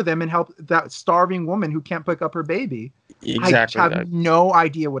empower them and help that starving woman who can't pick up her baby? Exactly. I have no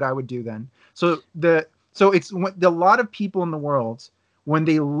idea what I would do then. So it's a lot of people in the world, when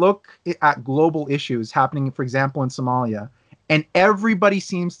they look at global issues happening, for example, in Somalia, and everybody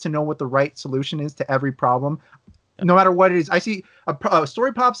seems to know what the right solution is to every problem. no matter what it is. I see a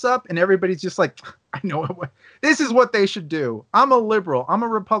story pops up and everybody's just like, I know this is what they should do. I'm a liberal. I'm a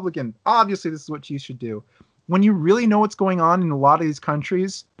Republican. Obviously, this is what you should do. When you really know what's going on in a lot of these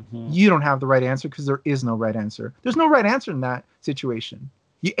countries, you don't have the right answer because there is no right answer. There's no right answer in that situation.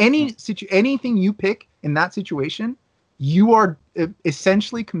 Anything you pick in that situation, you are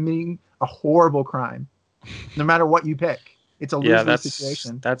essentially committing a horrible crime, no matter what you pick. It's a lose-lose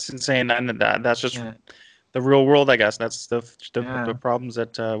situation. That's insane, and that's just the real world, I guess. That's the problems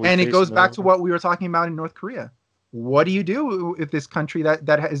that we and face it goes back to what we were talking about in North Korea. What do you do if this country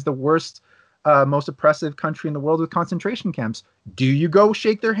that is the worst, most oppressive country in the world with concentration camps? Do you go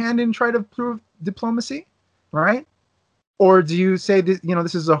shake their hand and try to prove diplomacy, right? Or do you say that,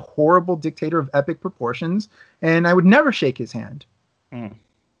 this is a horrible dictator of epic proportions, and I would never shake his hand?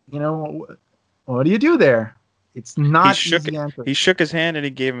 What do you do there? It's not easy answer. He shook his hand and he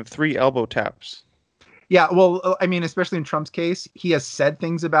gave him 3 elbow taps. Yeah, well, I mean, especially in Trump's case, he has said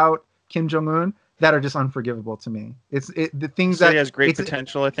things about Kim Jong-un that are just unforgivable to me. The things that he has great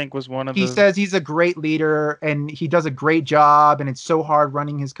potential, I think, was one of He says he's a great leader and he does a great job and it's so hard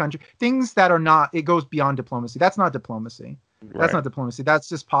running his country. Things that are not, it goes beyond diplomacy. That's not diplomacy. That's not diplomacy. That's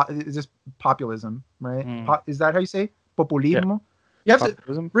just populism, right? Is that how you say? Populismo? Yeah. You have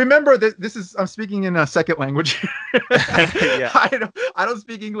to remember that I'm speaking in a second language. I don't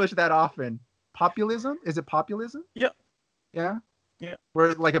speak English that often. Populism? Is it populism? Yeah. Yeah? Yeah.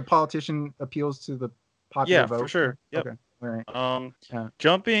 Where like a politician appeals to the popular vote? Yeah, for sure. Yep. Okay. All right.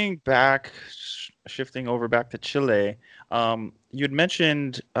 Jumping back, shifting over back to Chile, you'd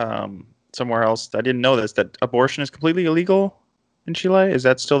mentioned somewhere else, I didn't know this, that abortion is completely illegal in Chile. Is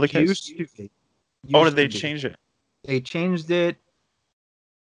that still the case? Did they change it? They changed it.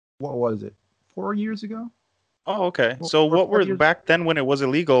 What was it? 4 years ago? Oh, okay. So what were back then when it was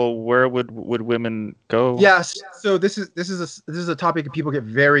illegal? Where would women go? Yes. So this is a topic that people get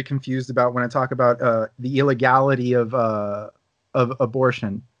very confused about when I talk about the illegality of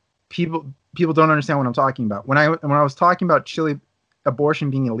abortion. People don't understand what I'm talking about. When I was talking about Chile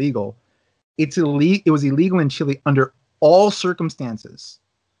abortion being illegal, it was illegal in Chile under all circumstances.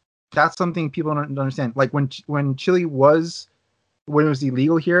 That's something people don't understand. Like when Chile was. When it was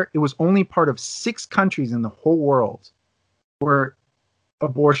illegal here, it was only part of 6 countries in the whole world where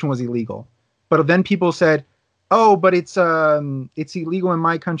abortion was illegal. But then people said, "Oh, but it's illegal in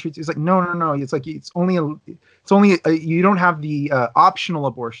my country." It's like no. It's like it's only you don't have the optional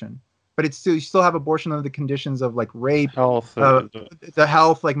abortion, but you still have abortion under the conditions of like rape, health, the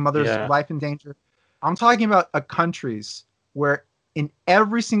health, like mother's life in danger. I'm talking about countries where in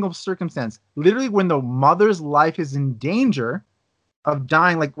every single circumstance, literally when the mother's life is in danger of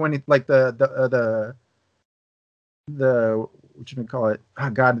dying, like when it like the what you call it?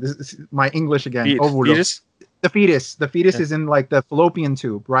 Oh God, this is my English again. Fetus? The fetus. The fetus is in like the fallopian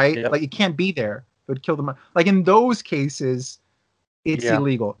tube, right? Yep. Like it can't be there. It would kill them. Like in those cases, it's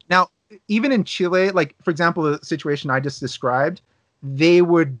illegal. Now, even in Chile, like for example, the situation I just described, they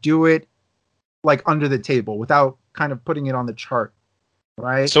would do it like under the table without kind of putting it on the chart,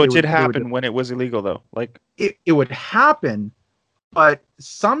 right? So it did happen when it was illegal, though. Like it would happen. But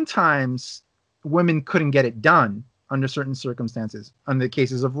sometimes women couldn't get it done under certain circumstances. Under the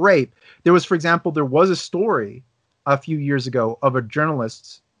cases of rape, there was a story a few years ago of a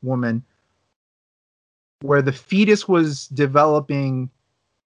journalist woman where the fetus was developing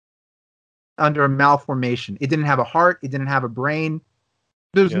under a malformation. It didn't have a heart. It didn't have a brain.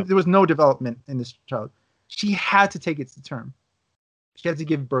 There was no development in this child. She had to take it to term. She had to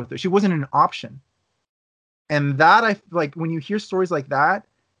give birth. She wasn't an option. And that I like when you hear stories like that,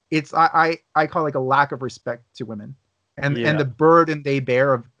 it's I call it like a lack of respect to women and the burden they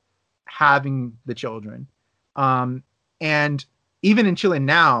bear of having the children. And even in Chile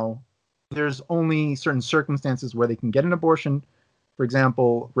now, there's only certain circumstances where they can get an abortion. For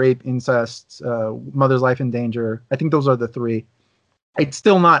example, rape, incest, mother's life in danger. I think those are the 3. It's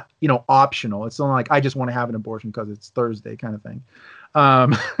still not, optional. It's still not like I just want to have an abortion because it's Thursday kind of thing.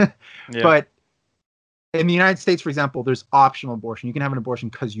 But in the United States, for example, there's optional abortion. You can have an abortion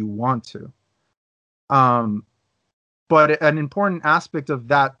because you want to. But an important aspect of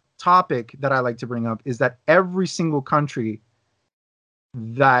that topic that I like to bring up is that every single country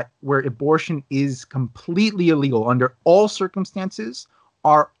where abortion is completely illegal under all circumstances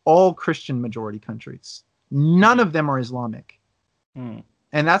are all Christian majority countries. None of them are Islamic. And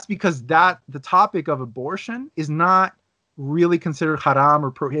that's because the topic of abortion is not really considered haram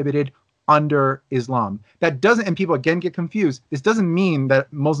or prohibited under Islam. That doesn't, and people again get confused. This doesn't mean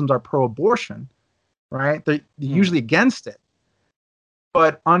that Muslims are pro-abortion, right? They're usually against it.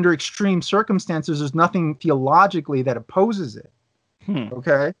 but under extreme circumstances, there's nothing theologically that opposes it.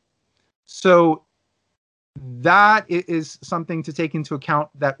 Okay, so that is something to take into account,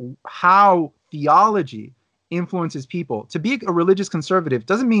 that how theology influences people. To be a religious conservative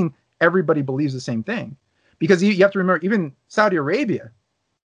doesn't mean everybody believes the same thing, because you have to remember, even Saudi Arabia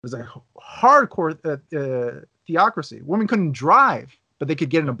was a hardcore theocracy. Women couldn't drive, but they could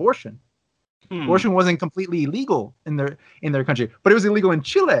get an abortion. Abortion wasn't completely illegal in their country, but it was illegal in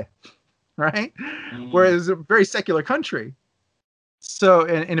Chile, right? Whereas a very secular country. So,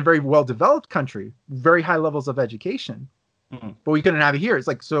 in a very well-developed country, very high levels of education, but we couldn't have it here. It's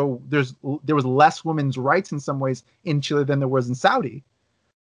like, so there was less women's rights in some ways in Chile than there was in Saudi.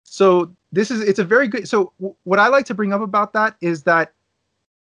 So it's a very good. So what I like to bring up about that is that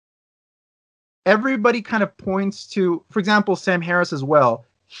everybody kind of points to, for example, Sam Harris as well.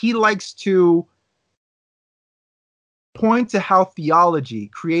 He likes to point to how theology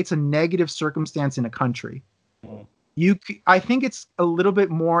creates a negative circumstance in a country. I think it's a little bit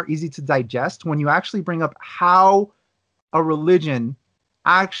more easy to digest when you actually bring up how a religion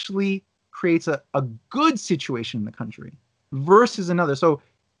actually creates a good situation in the country versus another. So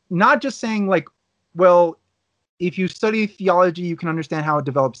not just saying like, well, if you study theology, you can understand how it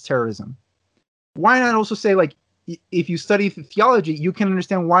develops terrorism. Why not also say, like, if you study theology, you can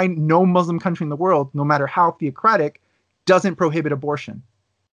understand why no Muslim country in the world, no matter how theocratic, doesn't prohibit abortion.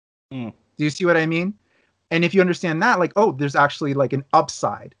 Do you see what I mean? And if you understand that, like, oh, there's actually like an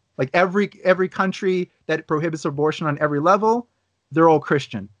upside. Like every country that prohibits abortion on every level, they're all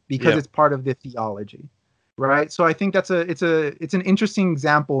Christian because it's part of the theology, right? So I think it's an interesting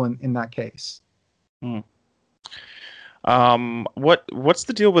example in that case. What's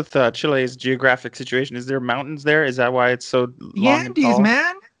the deal with Chile's geographic situation? Is there mountains there? Is that why it's so long and tall?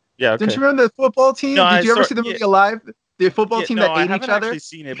 Man. Yeah. Okay. Don't you remember the football team? No, Did you ever see the movie Alive? The football team that ate each other? I haven't actually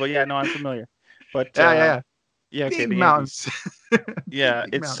seen it, but yeah, no, I'm familiar. But yeah. Yeah, okay, big mountains. Yeah,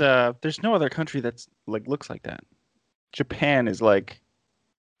 big it's mountains. There's no other country that's like looks like that. Japan is like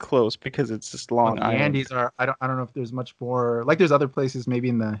close because it's just long. The Andes are. I don't know if there's much more. Like there's other places maybe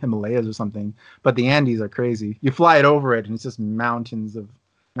in the Himalayas or something, but the Andes are crazy. You fly it over it, and it's just mountains and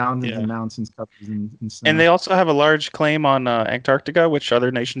mountains covered in snow. And they also have a large claim on Antarctica, which other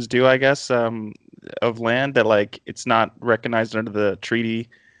nations do, I guess, of land that like it's not recognized under the treaty,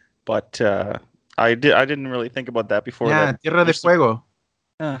 but. I didn't really think about that before. Yeah, Tierra de Fuego.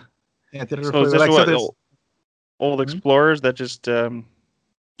 Yeah, Tierra de Fuego. Is this like old explorers that just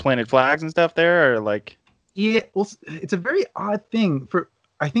planted flags and stuff there, or like? Yeah, well, it's a very odd thing.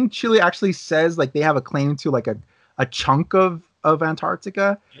 I think Chile actually says like they have a claim to like a chunk of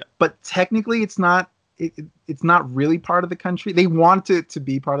Antarctica, but technically it's not. It's not really part of the country. They want it to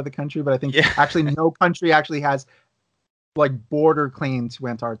be part of the country, but I think actually no country actually has like border claim to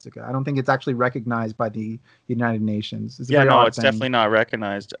Antarctica. I don't think it's actually recognized by the United Nations. It's definitely not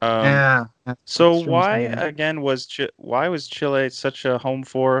recognized. So why was Chile such a home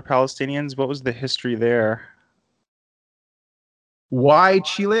for Palestinians? What was the history there? Why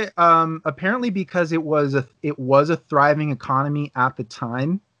Chile? Apparently because it was a thriving economy at the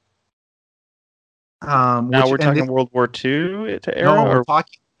time. Now we're talking World War II era?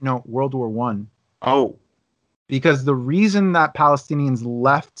 No, World War One. Oh. Because the reason that Palestinians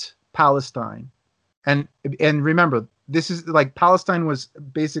left Palestine, and remember, this is like Palestine was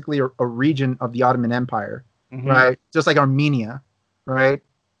basically a region of the Ottoman Empire, right? Just like Armenia, right?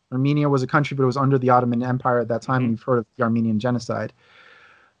 Armenia was a country, but it was under the Ottoman Empire at that time. You've heard of the Armenian genocide.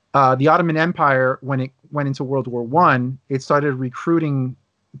 The Ottoman Empire, when it went into World War I, it started recruiting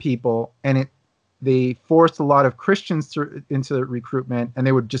people, and they forced a lot of Christians into recruitment, and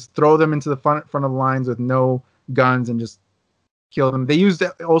they would just throw them into the front of the lines with no guns and just kill them. They used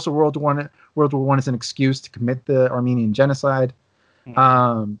also World War I as an excuse to commit the Armenian genocide,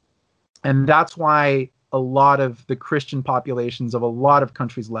 and that's why a lot of the Christian populations of a lot of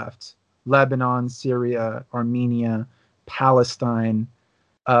countries left: Lebanon, Syria, Armenia, Palestine,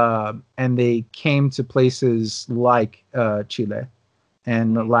 and they came to places like Chile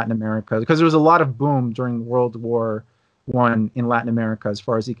and Latin America, because there was a lot of boom during World War I in Latin America as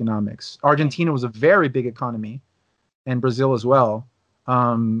far as economics. Argentina was a very big economy, and Brazil as well.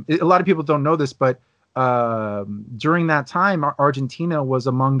 A lot of people don't know this, but during that time, Argentina was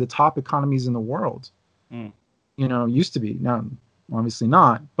among the top economies in the world. Used to be. Now, obviously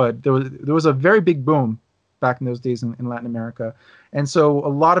not, but there was a very big boom back in those days in Latin America. And so a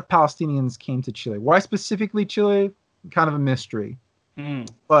lot of Palestinians came to Chile. Why specifically Chile? Kind of a mystery.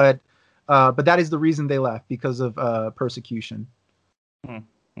 But that is the reason they left, because of persecution.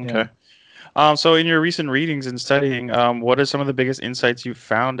 Okay. So in your recent readings and studying, what are some of the biggest insights you've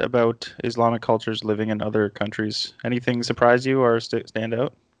found about Islamic cultures living in other countries? Anything surprise you or stand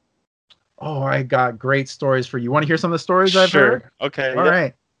out? Oh, I got great stories for you. Want to hear some of the stories I've heard? Sure. Okay. All Yep.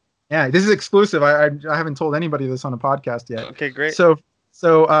 right. Yeah, this is exclusive. I haven't told anybody this on a podcast yet. Okay, great. So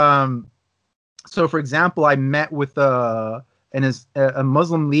for example, I met with a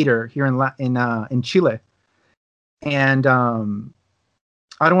Muslim leader here in Chile, and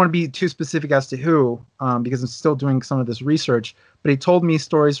I don't want to be too specific as to who, because I'm still doing some of this research. But he told me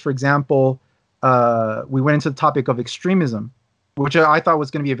stories. For example, we went into the topic of extremism, which I thought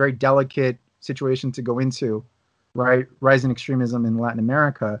was going to be a very delicate situation to go into, right? Rising extremism in Latin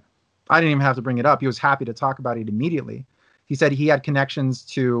America. I didn't even have to bring it up. He was happy to talk about it immediately. He said he had connections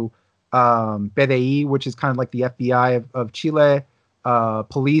to PDI, which is kind of like the FBI of Chile,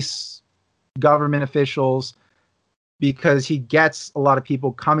 police, government officials, because he gets a lot of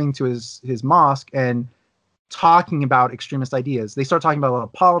people coming to his mosque and talking about extremist ideas. They start talking about a lot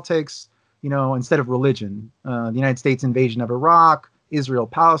of politics, instead of religion. The United States invasion of Iraq, Israel,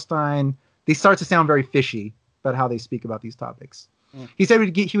 Palestine. They start to sound very fishy about how they speak about these topics. He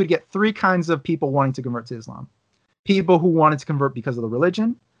said he would get three kinds of people wanting to convert to Islam. People who wanted to convert because of the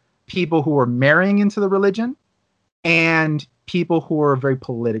religion, people who were marrying into the religion, and people who were very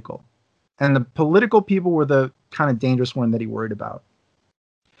political. And the political people were the kind of dangerous one that he worried about.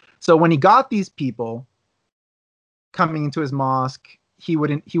 So when he got these people coming into his mosque, he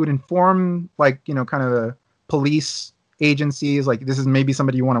would inform, like, kind of the police agencies, like, this is maybe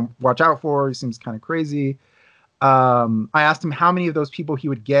somebody you want to watch out for. He seems kind of crazy. I asked him how many of those people he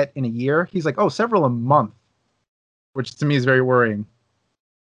would get in a year. He's like, several a month, which to me is very worrying.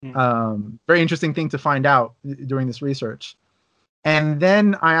 Very interesting thing to find out doing this research. And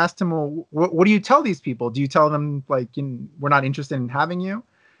then I asked him, well, what do you tell these people? Do you tell them, like, we're not interested in having you?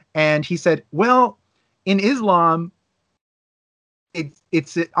 And he said, well, in Islam,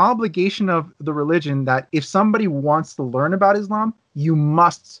 it's an obligation of the religion that if somebody wants to learn about Islam, you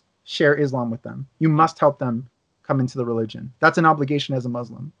must share Islam with them. You must help them come into the religion. That's an obligation as a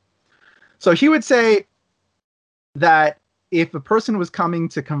Muslim. So he would say that if a person was coming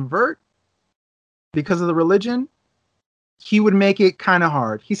to convert because of the religion, he would make it kind of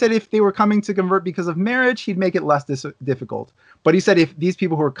hard. He said if they were coming to convert because of marriage, he'd make it less difficult. But he said if these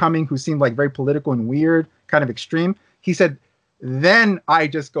people who are coming, who seemed like very political and weird, kind of extreme, he said, then I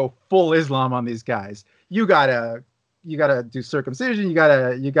just go full Islam on these guys. You gotta do circumcision. You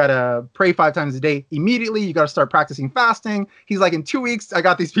gotta pray 5 times a day immediately. You gotta start practicing fasting. He's like, in 2 weeks, I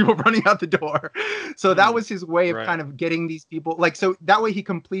got these people running out the door. So that was his way of kind of getting these people, like, so that way he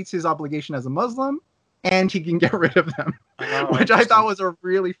completes his obligation as a Muslim, and he can get rid of them, which I thought was a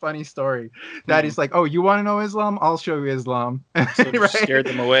really funny story. That he's like, you want to know Islam? I'll show you Islam. So right? Scared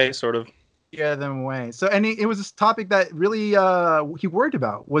them away, sort of. Yeah, them away. So, and it was this topic that really he worried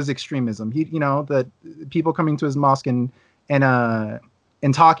about was extremism. He, that people coming to his mosque and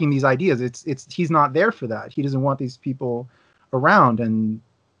talking these ideas. He's not there for that. He doesn't want these people around, and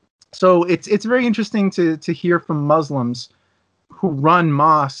so it's very interesting to hear from Muslims who run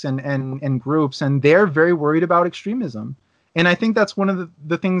mosques and groups, and they're very worried about extremism. And I think that's one of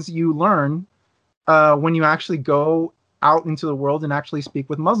the things you learn when you actually go out into the world and actually speak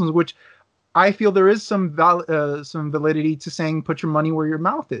with Muslims, which I feel there is some validity to saying put your money where your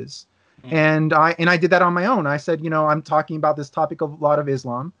mouth is. And I did that on my own. I said, I'm talking about this topic of a lot of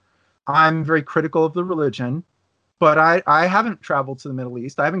Islam. I'm very critical of the religion, but I haven't traveled to the Middle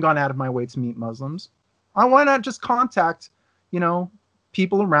East. I haven't gone out of my way to meet Muslims. Why not just contact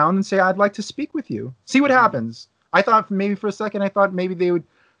people around and say, I'd like to speak with you. See what happens. I thought maybe for a second, maybe they were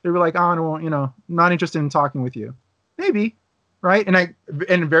like, no, not interested in talking with you. Maybe. Right.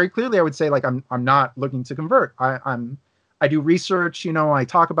 And very clearly I would say, like, I'm not looking to convert. I do research, I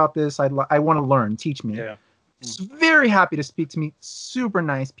talk about this. I want to learn, teach me. Yeah. Very happy to speak to me. Super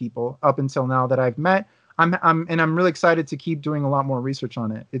nice people up until now that I've met. I'm really excited to keep doing a lot more research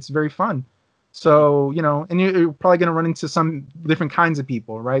on it. It's very fun. So, and you're probably going to run into some different kinds of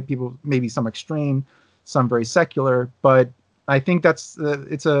people, right? People, maybe some extreme, some very secular, but I think that's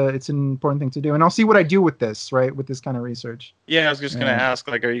it's an important thing to do. And I'll see what I do with this, right? With this kind of research. Yeah, I was just going to ask,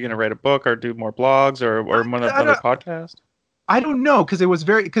 like, are you going to write a book or do more blogs or another podcast? I don't know,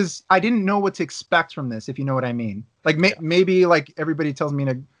 because I didn't know what to expect from this, if you know what I mean. Like, maybe like everybody tells me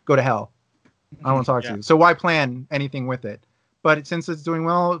to go to hell. I don't want to talk to you. So why plan anything with it? But since it's doing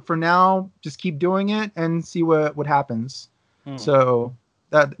well for now, just keep doing it and see what happens. So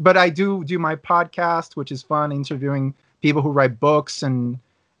but I do my podcast, which is fun, interviewing people who write books and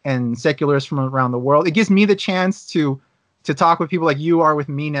secularists from around the world. It gives me the chance to to talk with people like you are with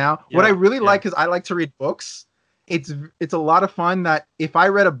me now. What I really like is I like to read books. It's a lot of fun that if I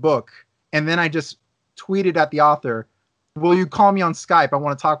read a book and then I just tweeted at the author, will you call me on Skype? I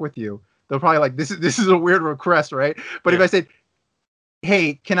want to talk with you. They'll probably like, this is a weird request, right? But if I said,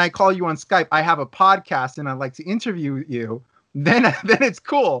 hey, can I call you on Skype? I have a podcast and I'd like to interview you. Then it's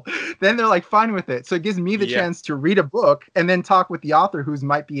cool. Then they're like fine with it. So it gives me the chance to read a book and then talk with the author who's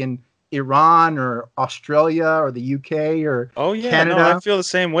might be in Iran or Australia or the UK or Canada. No, I feel the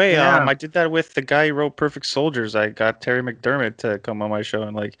same way. I did that with the guy who wrote Perfect Soldiers. I got Terry McDermott to come on my show,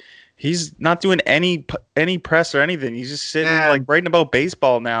 and like he's not doing any press or anything. He's just sitting like writing about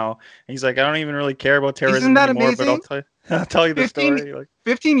baseball now. And he's like, I don't even really care about terrorism anymore. Amazing? But I'll tell you the story. Like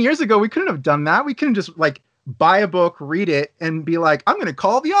 15 years ago, we couldn't have done that. We couldn't just like buy a book, read it, and be like, I'm going to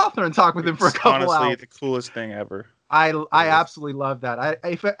call the author and talk with him for a couple hours. Honestly, the coolest thing ever. I absolutely love that.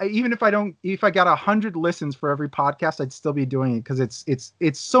 Even if I got 100 listens for every podcast, I'd still be doing it because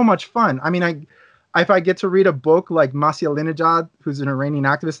it's so much fun. I mean, if I get to read a book like Masih Alinejad, who's an Iranian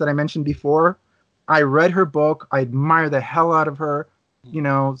activist that I mentioned before, I read her book. I admire the hell out of her,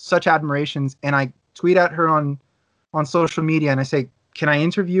 such admirations, and I tweet at her on social media and I say, can I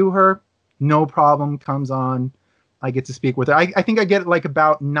interview her? No problem. Comes on. I get to speak with her. I think I get like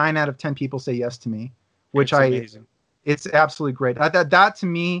about 9 out of 10 people say yes to me, which amazing. It's absolutely great. That to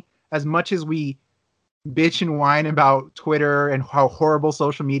me, as much as we bitch and whine about Twitter and how horrible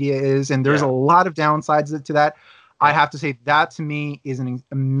social media is, and there's a lot of downsides to that, I have to say that to me is an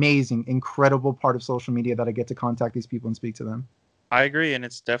amazing, incredible part of social media that I get to contact these people and speak to them. I agree, and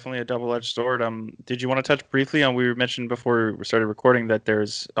it's definitely a double-edged sword. Did you want to touch briefly on, we mentioned before we started recording that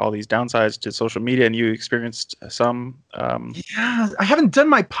there's all these downsides to social media, and you experienced some. Yeah, I haven't done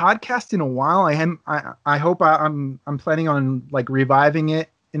my podcast in a while. I hope I'm planning on like reviving it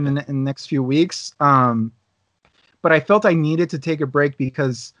in the next few weeks. But I felt I needed to take a break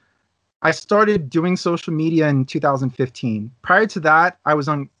because I started doing social media in 2015. Prior to that, I'm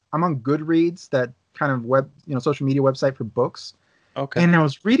on Goodreads, that kind of social media website for books. Okay. And I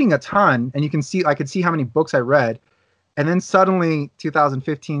was reading a ton, and I could see how many books I read. And then suddenly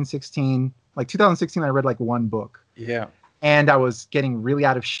 2015, 16, like 2016, I read like one book. Yeah. And I was getting really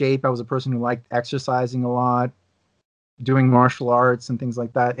out of shape. I was a person who liked exercising a lot, doing martial arts and things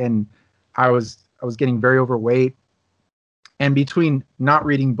like that. And I was getting very overweight. And between not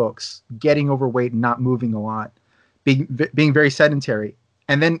reading books, getting overweight, and not moving a lot, being very sedentary.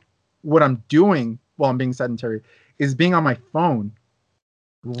 And then what I'm doing while I'm being sedentary is being on my phone,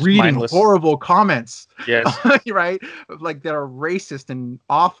 reading mindless, horrible comments, right? Like that are racist and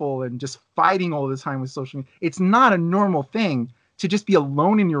awful, and just fighting all the time with social media. It's not a normal thing to just be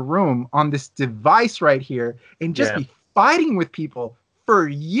alone in your room on this device right here and just be fighting with people for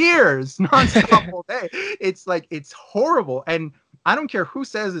years, nonstop all day. It's like, it's horrible. And I don't care who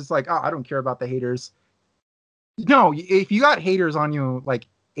says it's like, oh, I don't care about the haters. No, if you got haters on you like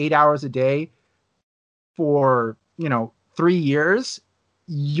 8 hours a day for 3 years,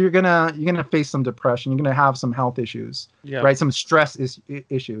 you're gonna face some depression. You're gonna have some health issues, right? Some stress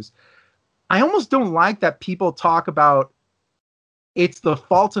issues. I almost don't like that people talk about it's the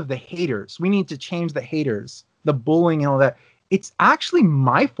fault of the haters. We need to change the haters, the bullying and all that. It's actually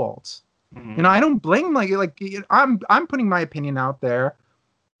my fault. Mm-hmm. I don't blame I'm putting my opinion out there.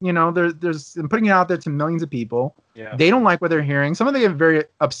 I'm putting it out there to millions of people. Yeah. They don't like what they're hearing. Some of them get very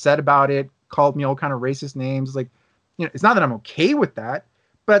upset about it, called me all kind of racist names. Like, it's not that I'm okay with that,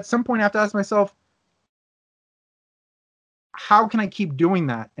 but at some point I have to ask myself, how can I keep doing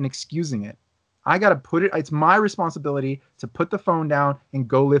that and excusing it? I got to it's my responsibility to put the phone down and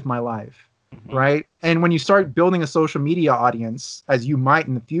go live my life. Mm-hmm. Right. And when you start building a social media audience, as you might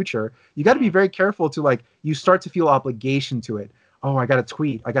in the future, you got to be very careful to you start to feel obligation to it. Oh, I got to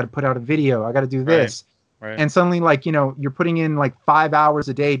tweet. I got to put out a video. I got to do this. Right. And suddenly you're putting in 5 hours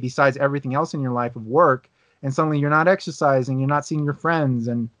a day besides everything else in your life of work. And suddenly you're not exercising. You're not seeing your friends.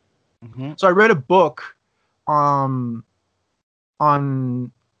 And so I read a book on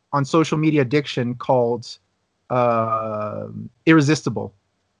social media addiction called Irresistible.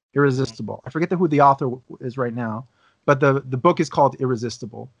 I forget who the author is right now, but the book is called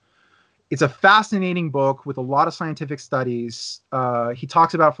Irresistible. It's a fascinating book with a lot of scientific studies. He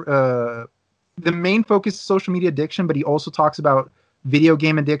talks about the main focus is social media addiction, but he also talks about video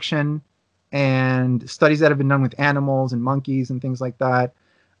game addiction and studies that have been done with animals and monkeys and things like that.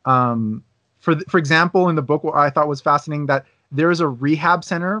 For example, in the book, what I thought was fascinating, that there is a rehab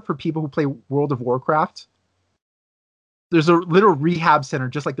center for people who play World of Warcraft. There's a little rehab center,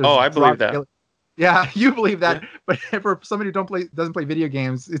 just like there's. Oh, I believe that. Yeah, you believe that, but for somebody who doesn't play video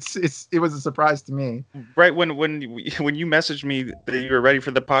games, it was a surprise to me. Right when you messaged me that you were ready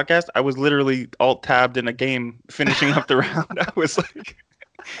for the podcast, I was literally alt tabbed in a game, finishing up the round. I was like,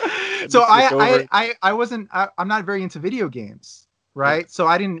 so I wasn't. I'm not very into video games, right? So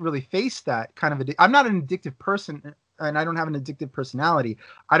I didn't really face that kind of. I'm not an addictive person, and I don't have an addictive personality.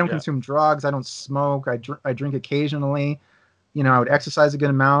 I don't consume drugs. I don't smoke. I drink occasionally. You know, I would exercise a good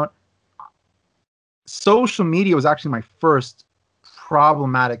amount. Social media was actually my first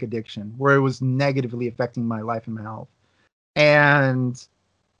problematic addiction, where it was negatively affecting my life and my health. And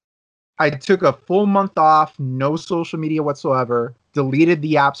I took a full month off, no social media whatsoever, deleted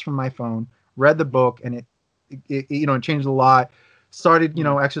the apps from my phone, read the book, and it changed a lot. Started,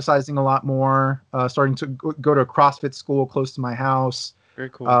 exercising a lot more, starting to go to a CrossFit school close to my house.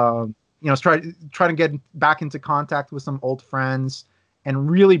 Very cool. Try to get back into contact with some old friends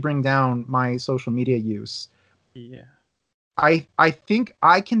and really bring down my social media use. Yeah. I think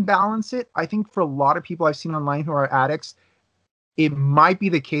I can balance it. I think for a lot of people I've seen online who are addicts, it might be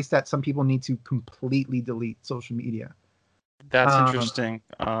the case that some people need to completely delete social media. That's interesting.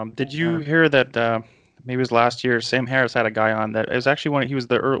 Did you hear that maybe it was last year, Sam Harris had a guy on that it was actually he was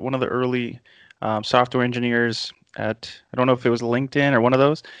one of the early software engineers at, I don't know if it was LinkedIn or one of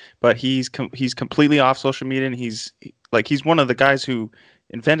those, but he's completely off social media, and he's one of the guys who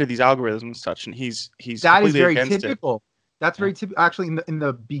invented these algorithms and such, and he's that is very against typical. It. That's very typical. Actually, in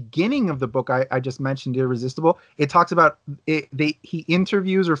the beginning of the book I just mentioned, Irresistible, it talks about it. He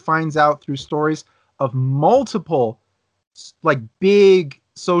interviews or finds out through stories of multiple like big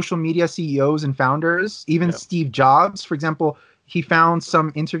social media CEOs and founders, even Steve Jobs, for example. He found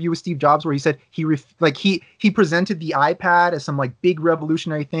some interview with Steve Jobs where he said he presented the iPad as some like big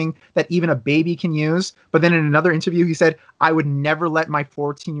revolutionary thing that even a baby can use. But then in another interview, he said, I would never let my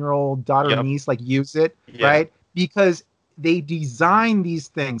 14-year-old daughter or niece use it, right? Because they design these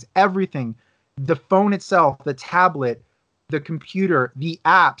things, everything, the phone itself, the tablet, the computer, the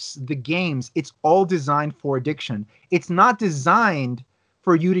apps, the games, it's all designed for addiction. It's not designed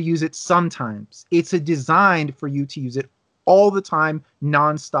for you to use it sometimes. It's designed for you to use it all the time,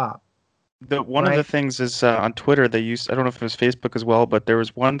 nonstop. One of the things is on Twitter they used, I don't know if it was Facebook as well, but there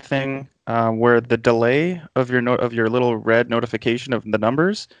was one thing where the delay of your little red notification of the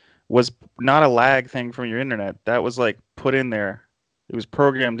numbers was not a lag thing from your internet. That was like put in there. It was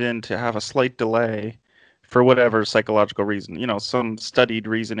programmed in to have a slight delay for whatever psychological reason. Some studied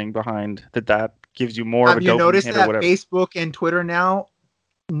reasoning behind that gives you more of a dopamine hit or whatever. Have you noticed that Facebook and Twitter now,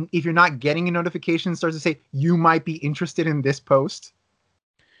 if you're not getting a notification, starts to say you might be interested in this post?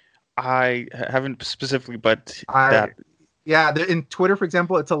 I haven't specifically, but in Twitter, for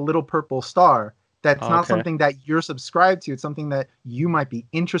example, it's a little purple star. That's not something that you're subscribed to. It's something that you might be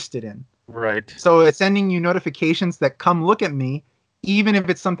interested in. Right. So it's sending you notifications that come look at me, even if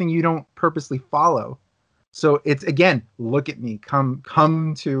it's something you don't purposely follow. So it's, again, look at me, come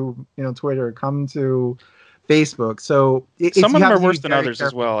to Twitter, come to Facebook. So some of them are worse than others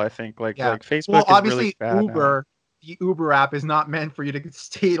as well. I think like Facebook. Well, obviously is really bad the Uber app is not meant for you to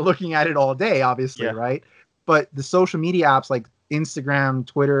stay looking at it all day, obviously, right? But the social media apps like Instagram,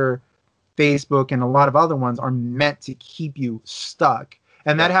 Twitter, Facebook, and a lot of other ones are meant to keep you stuck.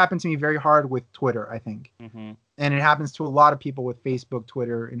 And that happened to me very hard with Twitter, I think. Mm-hmm. And it happens to a lot of people with Facebook,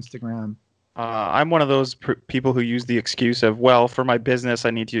 Twitter, Instagram. I'm one of those people who use the excuse of, well, for my business,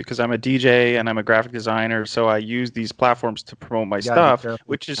 I need to, because I'm a DJ and I'm a graphic designer, so I use these platforms to promote my stuff,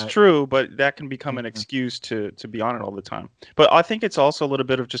 which is true, but that can become an excuse to be on it all the time. But I think it's also a little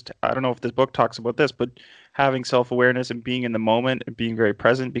bit of just, I don't know if this book talks about this, but having self-awareness and being in the moment and being very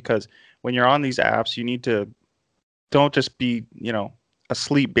present, because when you're on these apps, you need to, don't just be,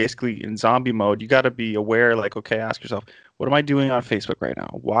 asleep basically in zombie mode. You got to be aware, like, okay, ask yourself, what am I doing on Facebook right now?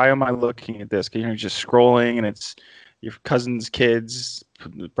 Why am I looking at this? Because you're just scrolling and it's your cousin's kid's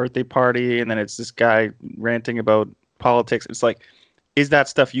birthday party, and then it's this guy ranting about politics. It's like, is that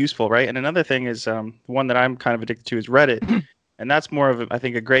stuff useful, right? And another thing is one that I'm kind of addicted to is Reddit, and that's more of I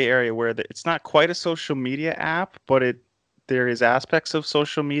think a gray area where it's not quite a social media app, but there is aspects of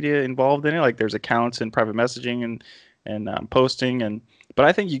social media involved in it. Like there's accounts and private messaging and posting, but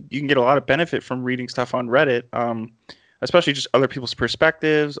I think you can get a lot of benefit from reading stuff on Reddit. Especially just other people's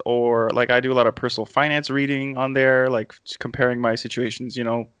perspectives, or like I do a lot of personal finance reading on there, like comparing my situations,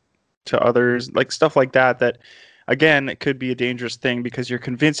 to others, like stuff like that. That again, it could be a dangerous thing because you're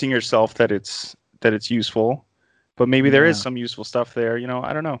convincing yourself that it's useful, but maybe there is some useful stuff there.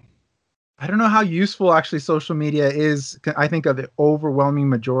 I don't know. I don't know how useful actually social media is. I think the overwhelming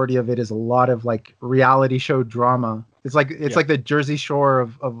majority of it is a lot of like reality show drama. It's like like the Jersey Shore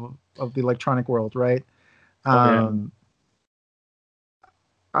of of the electronic world, right? Yeah.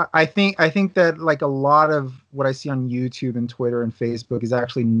 I think that like a lot of what I see on YouTube and Twitter and Facebook is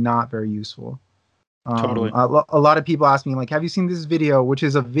actually not very useful. Totally. A lot of people ask me like, have you seen this video? Which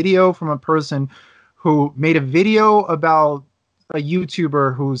is a video from a person who made a video about a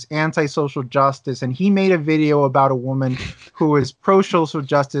YouTuber who's anti-social justice, and he made a video about a woman who is pro-social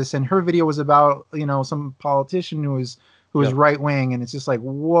justice, and her video was about, you know, some politician who is right wing, and it's just like,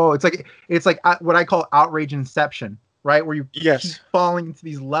 whoa, it's like what I call outrage inception, right? Where you keep falling into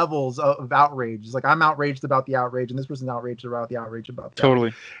these levels of outrage. It's like, I'm outraged about the outrage, and this person's outraged about the outrage about the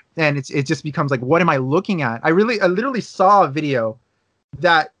outrage. And it just becomes like, what am I looking at? I literally saw a video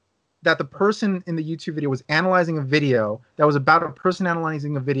that the person in the YouTube video was analyzing a video that was about a person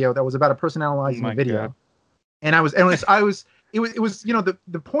analyzing a video that was about a person analyzing a video. God. And it was, you know,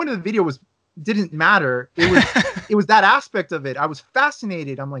 the point of the video didn't matter. It was that aspect of it. I was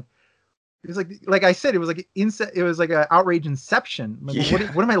fascinated. I'm like, it was like I said, it was like an outrage inception.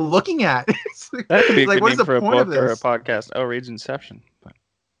 Like, what am I looking at? That could be a good name for a book or a podcast, Outrage Inception. But.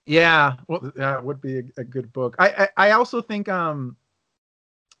 Yeah, well, it would be a good book. I also think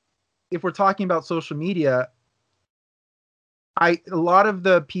if we're talking about social media, a lot of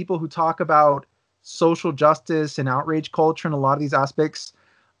the people who talk about social justice and outrage culture and a lot of these aspects,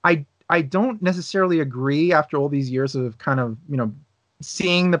 I don't necessarily agree after all these years of kind of, you know,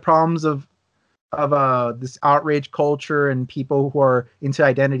 seeing the problems of this outrage culture and people who are into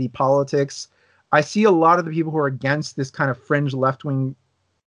identity politics. I see a lot of the people who are against this kind of fringe left-wing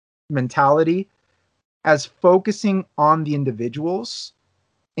mentality as focusing on the individuals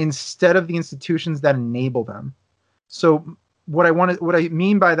instead of the institutions that enable them. So what I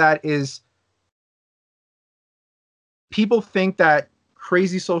mean by that is people think that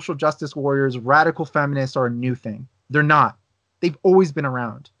crazy social justice warriors, radical feminists are a new thing. They're not. They've always been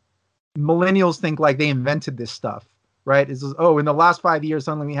around. Millennials think like they invented this stuff, right? It's just, oh, in the last 5 years,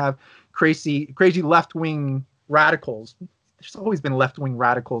 suddenly we have crazy left-wing radicals. There's always been left-wing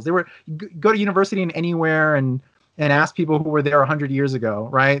radicals. They were, go to university and anywhere and ask people who were there 100 years ago,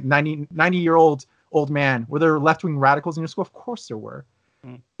 right? 90-year-old man, were there left-wing radicals in your school? Of course there were.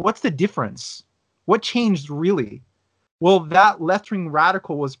 What's the difference? What changed really? Well, that left-wing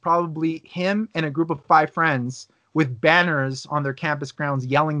radical was probably him and a group of 5 friends with banners on their campus grounds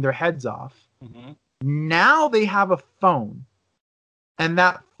yelling their heads off. Mm-hmm. Now they have a phone, and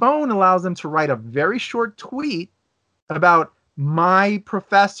that phone allows them to write a very short tweet about my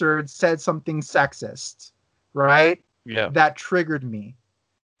professor said something sexist, right? Yeah. That triggered me.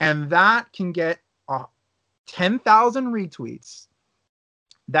 And that can get 10,000 retweets.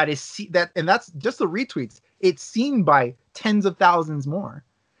 And that's just the retweets. It's seen by tens of thousands more.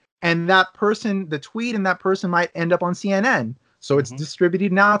 And that person, the tweet and that person might end up on CNN. So it's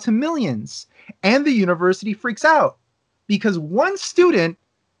distributed now to millions. And the university freaks out because one student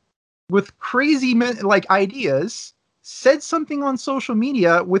with crazy ideas said something on social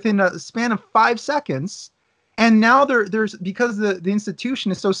media within a span of 5 seconds. And now there's because the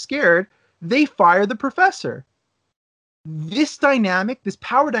institution is so scared, they fire the professor. This dynamic, this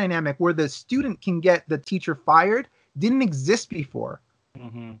power dynamic where the student can get the teacher fired, didn't exist before.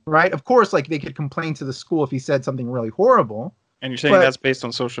 Right? Of course, like they could complain to the school if he said something really horrible. And you're saying that's based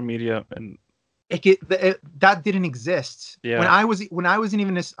on social media, and that didn't exist. Yeah. When I was in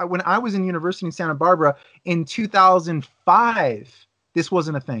university in Santa Barbara in 2005, this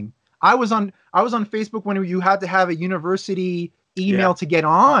wasn't a thing. I was on Facebook when you had to have a university email to get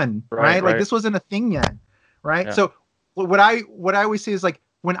on, right? Like this wasn't a thing yet, right? Yeah. So what I always say is like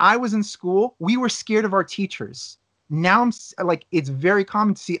when I was in school, we were scared of our teachers. Now I'm like, it's very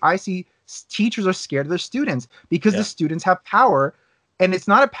common to see. I see teachers are scared of their students because the students have power, and it's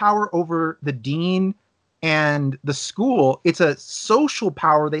not a power over the dean and the school. It's a social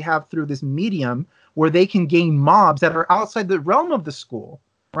power they have through this medium where they can gain mobs that are outside the realm of the school,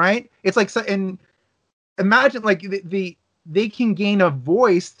 right? It's like, and imagine like they can gain a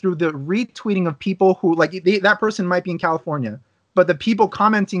voice through the retweeting of people who like that person might be in California, but the people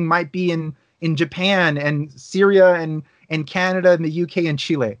commenting might be in Japan and Syria and Canada and the UK and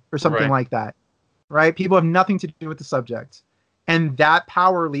Chile or something like that, right? People have nothing to do with the subject. And that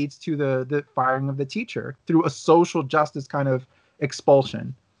power leads to the firing of the teacher through a social justice kind of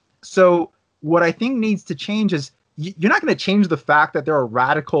expulsion. So what I think needs to change is you're not going to change the fact that there are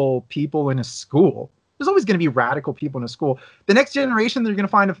radical people in a school. There's always going to be radical people in a school. The next generation, they're going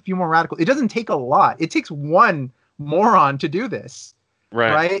to find a few more radical. It doesn't take a lot. It takes one moron to do this,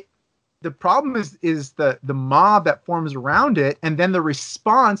 right? The problem is the mob that forms around it, and then the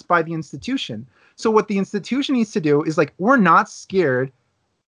response by the institution. So what the institution needs to do is like, we're not scared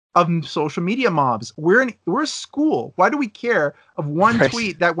of social media mobs. We're a school. Why do we care of one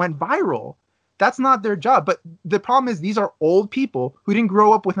tweet that went viral? That's not their job. But the problem is these are old people who didn't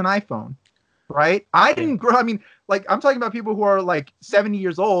grow up with an iPhone, right? I didn't grow. I mean, like I'm talking about people who are like 70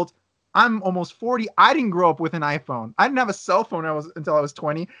 years old. I'm almost 40. I didn't grow up with an iPhone. I didn't have a cell phone until I was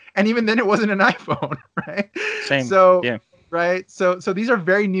 20, and even then it wasn't an iPhone, right? Same. So yeah. Right. So these are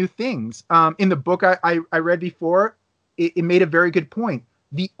very new things. In the book I read before, it made a very good point.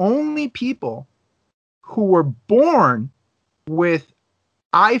 The only people who were born with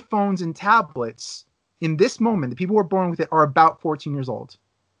iPhones and tablets in this moment, the people who are born with it are about 14 years old.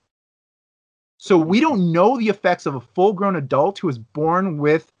 So we don't know the effects of a full-grown adult who is born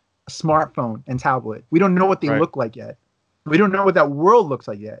with a smartphone and tablet. We don't know what they look like yet. We don't know what that world looks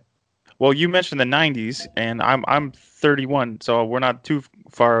like yet. Well, you mentioned the 90s, and I'm 31, so we're not too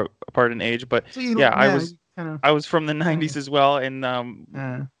far apart in age. But so I was from the 90s as well, and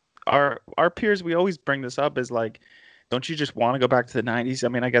our peers, we always bring this up, is like, don't you just want to go back to the 90s? I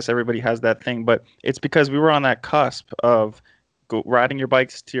mean, I guess everybody has that thing, but it's because we were on that cusp of riding your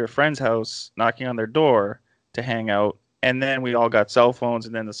bikes to your friend's house, knocking on their door to hang out, and then we all got cell phones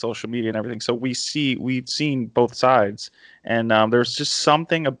and then the social media and everything. So we've seen both sides, and there's just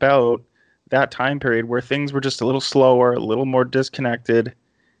something about that time period where things were just a little slower, a little more disconnected,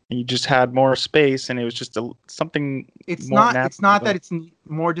 and you just had more space, and it was just something. It's not that it's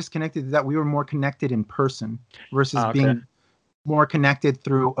more disconnected; it's that we were more connected in person versus being more connected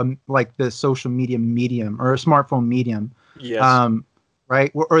through like the social media medium or a smartphone medium. Yes.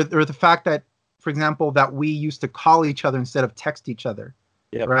 Right. Or the fact that, for example, that we used to call each other instead of text each other.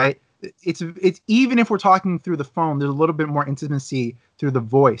 Yep. Right. It's even if we're talking through the phone, there's a little bit more intimacy through the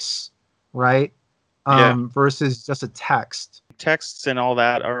voice. Right. Versus just a text. Texts and all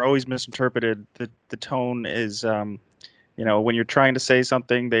that are always misinterpreted. The tone is, when you're trying to say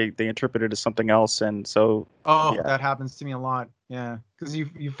something, they interpret it as something else. And so. That happens to me a lot. Yeah. Because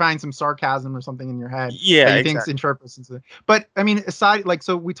you find some sarcasm or something in your head. Yeah. That you think interprets into. But I mean, aside, like,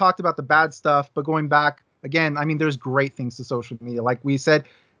 so we talked about the bad stuff, but going back again, I mean, there's great things to social media. Like we said,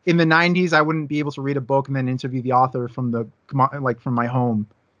 in the 90s, I wouldn't be able to read a book and then interview the author from my home.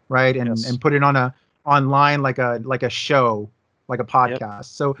 Right. And put it online like a show, like a podcast. Yep.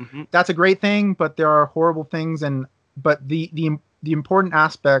 So that's a great thing, but there are horrible things. But the important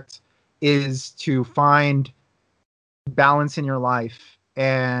aspect is to find balance in your life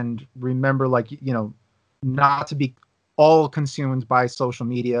and remember, not to be all consumed by social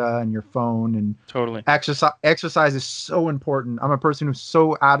media and your phone. And totally exercise is so important. I'm a person who's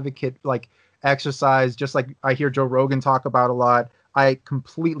so advocate like exercise, just like I hear Joe Rogan talk about a lot. I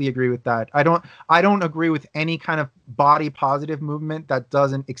completely agree with that. I don't agree with any kind of body positive movement that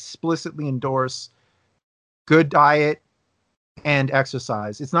doesn't explicitly endorse good diet and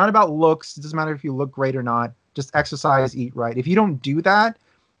exercise. It's not about looks. It doesn't matter if you look great or not. Just exercise, eat right. If you don't do that,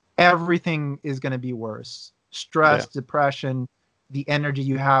 everything is going to be worse. Stress, depression, the energy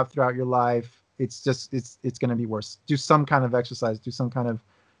you have throughout your life, it's going to be worse. Do some kind of exercise, do some kind of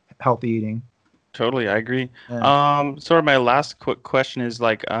healthy eating. Totally, I agree. Yeah. Sort of my last quick question is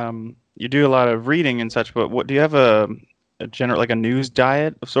you do a lot of reading and such, but what do you have a general, like a news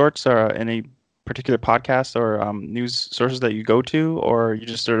diet of sorts, or any particular podcasts or news sources that you go to, or you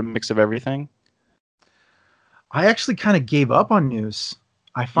just sort of mix of everything? I actually kind of gave up on news.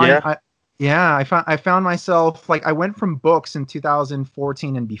 I found myself, like, I went from books in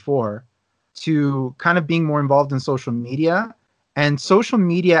 2014 and before to kind of being more involved in social media. And social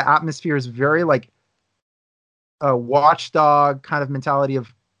media atmosphere is very like a watchdog kind of mentality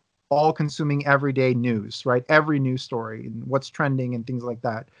of all consuming everyday news, right? Every news story and what's trending and things like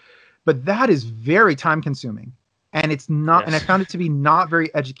that. But that is very time consuming. And it's not, and I found it to be not very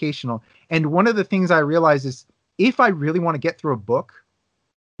educational. And one of the things I realized is if I really want to get through a book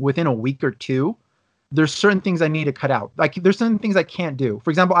within a week or two, there's certain things I need to cut out. Like there's certain things I can't do. For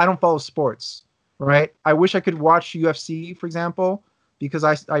example, I don't follow sports. Right. I wish I could watch UFC, for example, because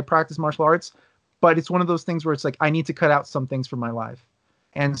I practice martial arts, but it's one of those things where it's like, I need to cut out some things from my life.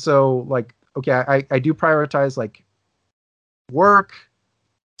 And so like, okay, I do prioritize like work,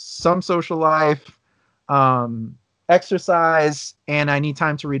 some social life, exercise, and I need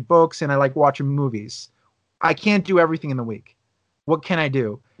time to read books, and I like watching movies. I can't do everything in the week. What can I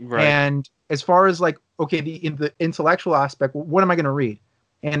do? Right. And as far as like, okay, in the intellectual aspect, what am I going to read?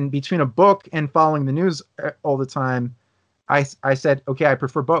 And between a book and following the news all the time, I said, okay, I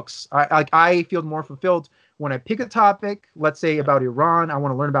prefer books. I feel more fulfilled when I pick a topic, let's say about Iran. I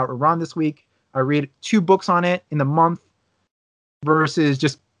want to learn about Iran this week. I read 2 books on it in the month versus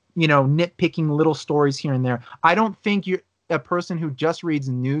just, nitpicking little stories here and there. I don't think a person who just reads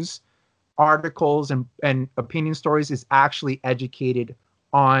news articles and opinion stories is actually educated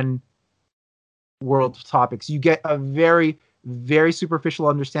on world topics. You get a very, very superficial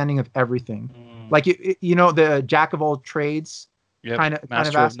understanding of everything. Like the jack of all trades kind of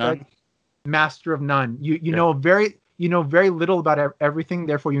aspect. Master of none. You know very little about everything.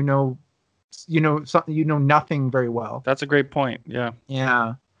 Therefore, you know nothing very well. That's a great point. Yeah.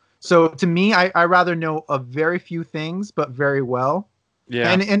 Yeah. So to me, I rather know a very few things, but very well.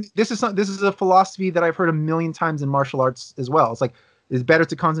 Yeah. And this is a philosophy that I've heard a million times in martial arts as well. It's like it's better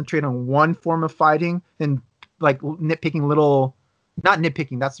to concentrate on one form of fighting than like nitpicking not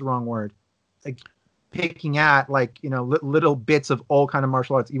nitpicking, that's the wrong word. Like picking at little bits of all kind of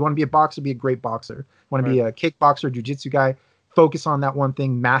martial arts. You want to be a boxer, be a great boxer. You want to be a kickboxer, jiu-jitsu guy, focus on that one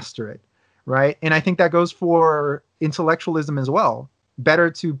thing, master it. Right? And I think that goes for intellectualism as well.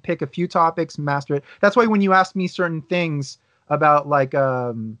 Better to pick a few topics, master it. That's why when you ask me certain things about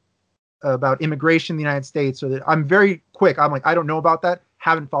about immigration in the United States, I'm very quick. I'm like, I don't know about that.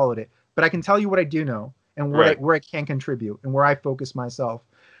 Haven't followed it, but I can tell you what I do know and where I can contribute and where I focus myself.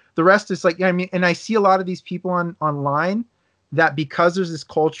 The rest is like, I mean, and I see a lot of these people online that because there's this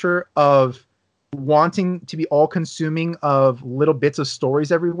culture of wanting to be all consuming of little bits of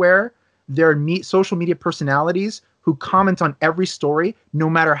stories everywhere, they're social media personalities who comment on every story, no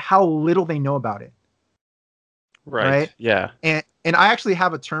matter how little they know about it. Right? Yeah. And I actually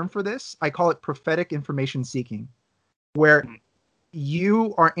have a term for this. I call it prophetic information seeking, where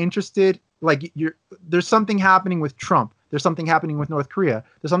you are interested, like there's something happening with Trump. There's something happening with North Korea.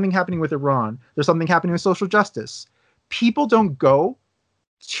 There's something happening with Iran. There's something happening with social justice. People don't go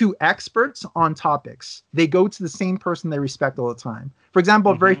to experts on topics. They go to the same person they respect all the time. For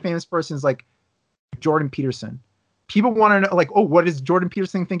example, a very famous person is like Jordan Peterson. People want to know, like, oh, what does Jordan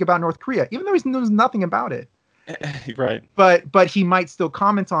Peterson think about North Korea? Even though he knows nothing about it. Right. But he might still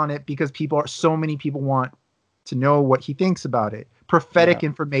comment on it because so many people want to know what he thinks about it. Prophetic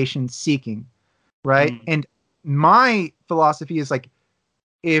information seeking, right? And my philosophy is like,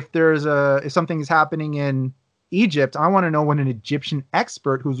 if something is happening in Egypt, I want to know what an Egyptian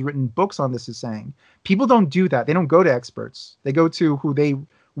expert who's written books on this is saying. People don't do that. They don't go to experts. They go to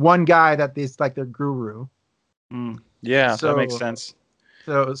one guy that is like their guru. Yeah, that makes sense.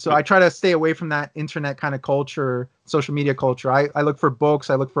 So I try to stay away from that internet kind of culture, social media culture. I look for books.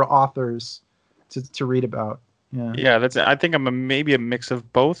 I look for authors to read about. Yeah. I think I'm maybe a mix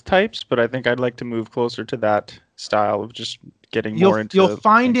of both types, but I think I'd like to move closer to that style of just getting more into. You'll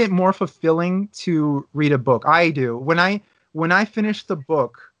find it more fulfilling to read a book. I do. When I finish the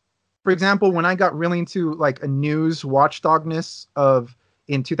book, for example, when I got really into like a news watchdogness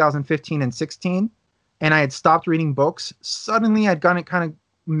in 2015 and 16, and I had stopped reading books, suddenly I'd kind of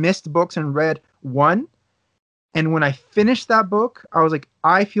missed books and read one. And when I finished that book, I was like,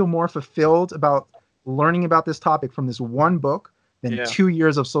 I feel more fulfilled about learning about this topic from this one book than 2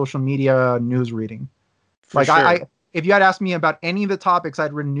 years of social media news reading. If you had asked me about any of the topics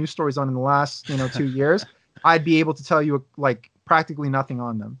I'd written news stories on in the last 2 years, I'd be able to tell you like practically nothing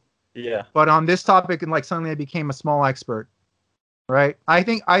on them. Yeah. But on this topic, and like suddenly I became a small expert. Right. I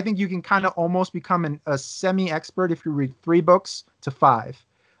think you can kind of almost become a semi-expert if you read 3 books to 5.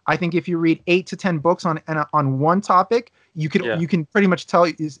 I think if you read 8 to 10 books on one topic, you can pretty much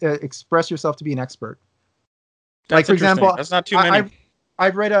express yourself to be an expert. That's like for example, that's not too many.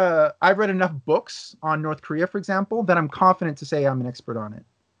 I've read enough books on North Korea, for example, that I'm confident to say I'm an expert on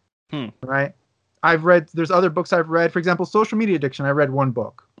it. Right. There's other books I've read. For example, Social Media Addiction. I read 1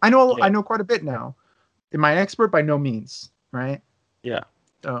 book. I know quite a bit now. Am I an expert? By no means. Right. Yeah.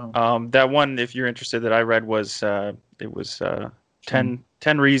 That one, if you're interested, that I read was 10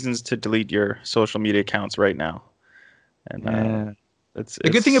 reasons to delete your social media accounts right now. And it's the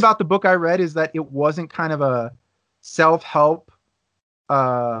good thing about the book I read is that it wasn't kind of a self-help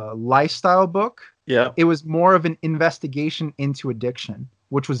lifestyle book. Yeah. It was more of an investigation into addiction,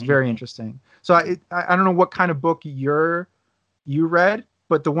 which was very interesting. So I don't know what kind of book you read,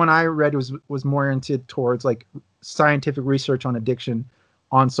 but the one I read was more oriented towards like scientific research on addiction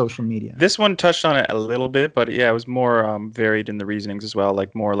on social media. This one touched on it a little bit, but it was more varied in the reasonings as well,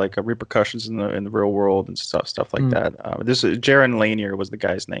 like more like repercussions in the real world and stuff like that. This is Jaron Lanier was the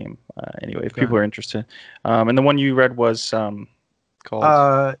guy's name. Anyway, if people are interested. And the one you read was called.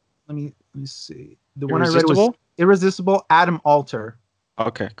 Let me see. The one I read was Irresistible. Adam Alter.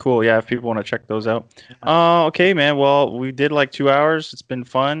 Okay, cool. Yeah, if people want to check those out. Okay, man. Well, we did like 2 hours. It's been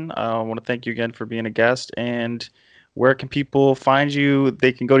fun. I want to thank you again for being a guest. And where can people find you?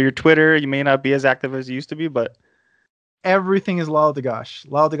 They can go to your Twitter. You may not be as active as you used to be, but Everything is Lal Dagash.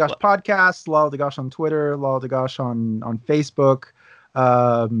 Lal Dagash podcast, Lal Dagash on Twitter, Lal Dagash on Facebook.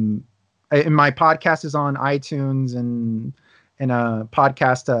 And my podcast is on iTunes and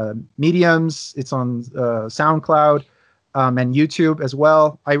podcast mediums. It's on SoundCloud and YouTube as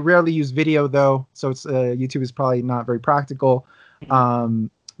well. I rarely use video though, so it's YouTube is probably not very practical.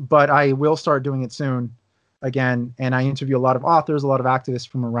 But I will start doing it soon again. And I interview a lot of authors, a lot of activists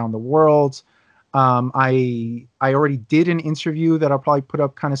from around the world. I already did an interview that I'll probably put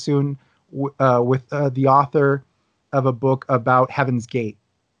up kind of soon with the author of a book about Heaven's Gate.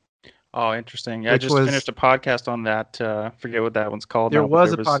 Oh, interesting. Yeah, I just finished a podcast on that. Forget what that one's called. There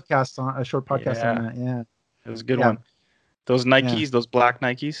was a short podcast on that. Yeah, it was a good one. Those Nikes, those black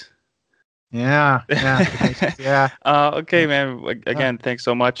Nikes. Yeah. Yeah. Okay, man. Again, thanks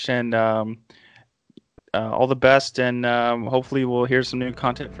so much, and all the best, and hopefully we'll hear some new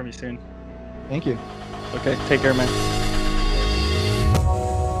content from you soon. Thank you. Okay, take care, man.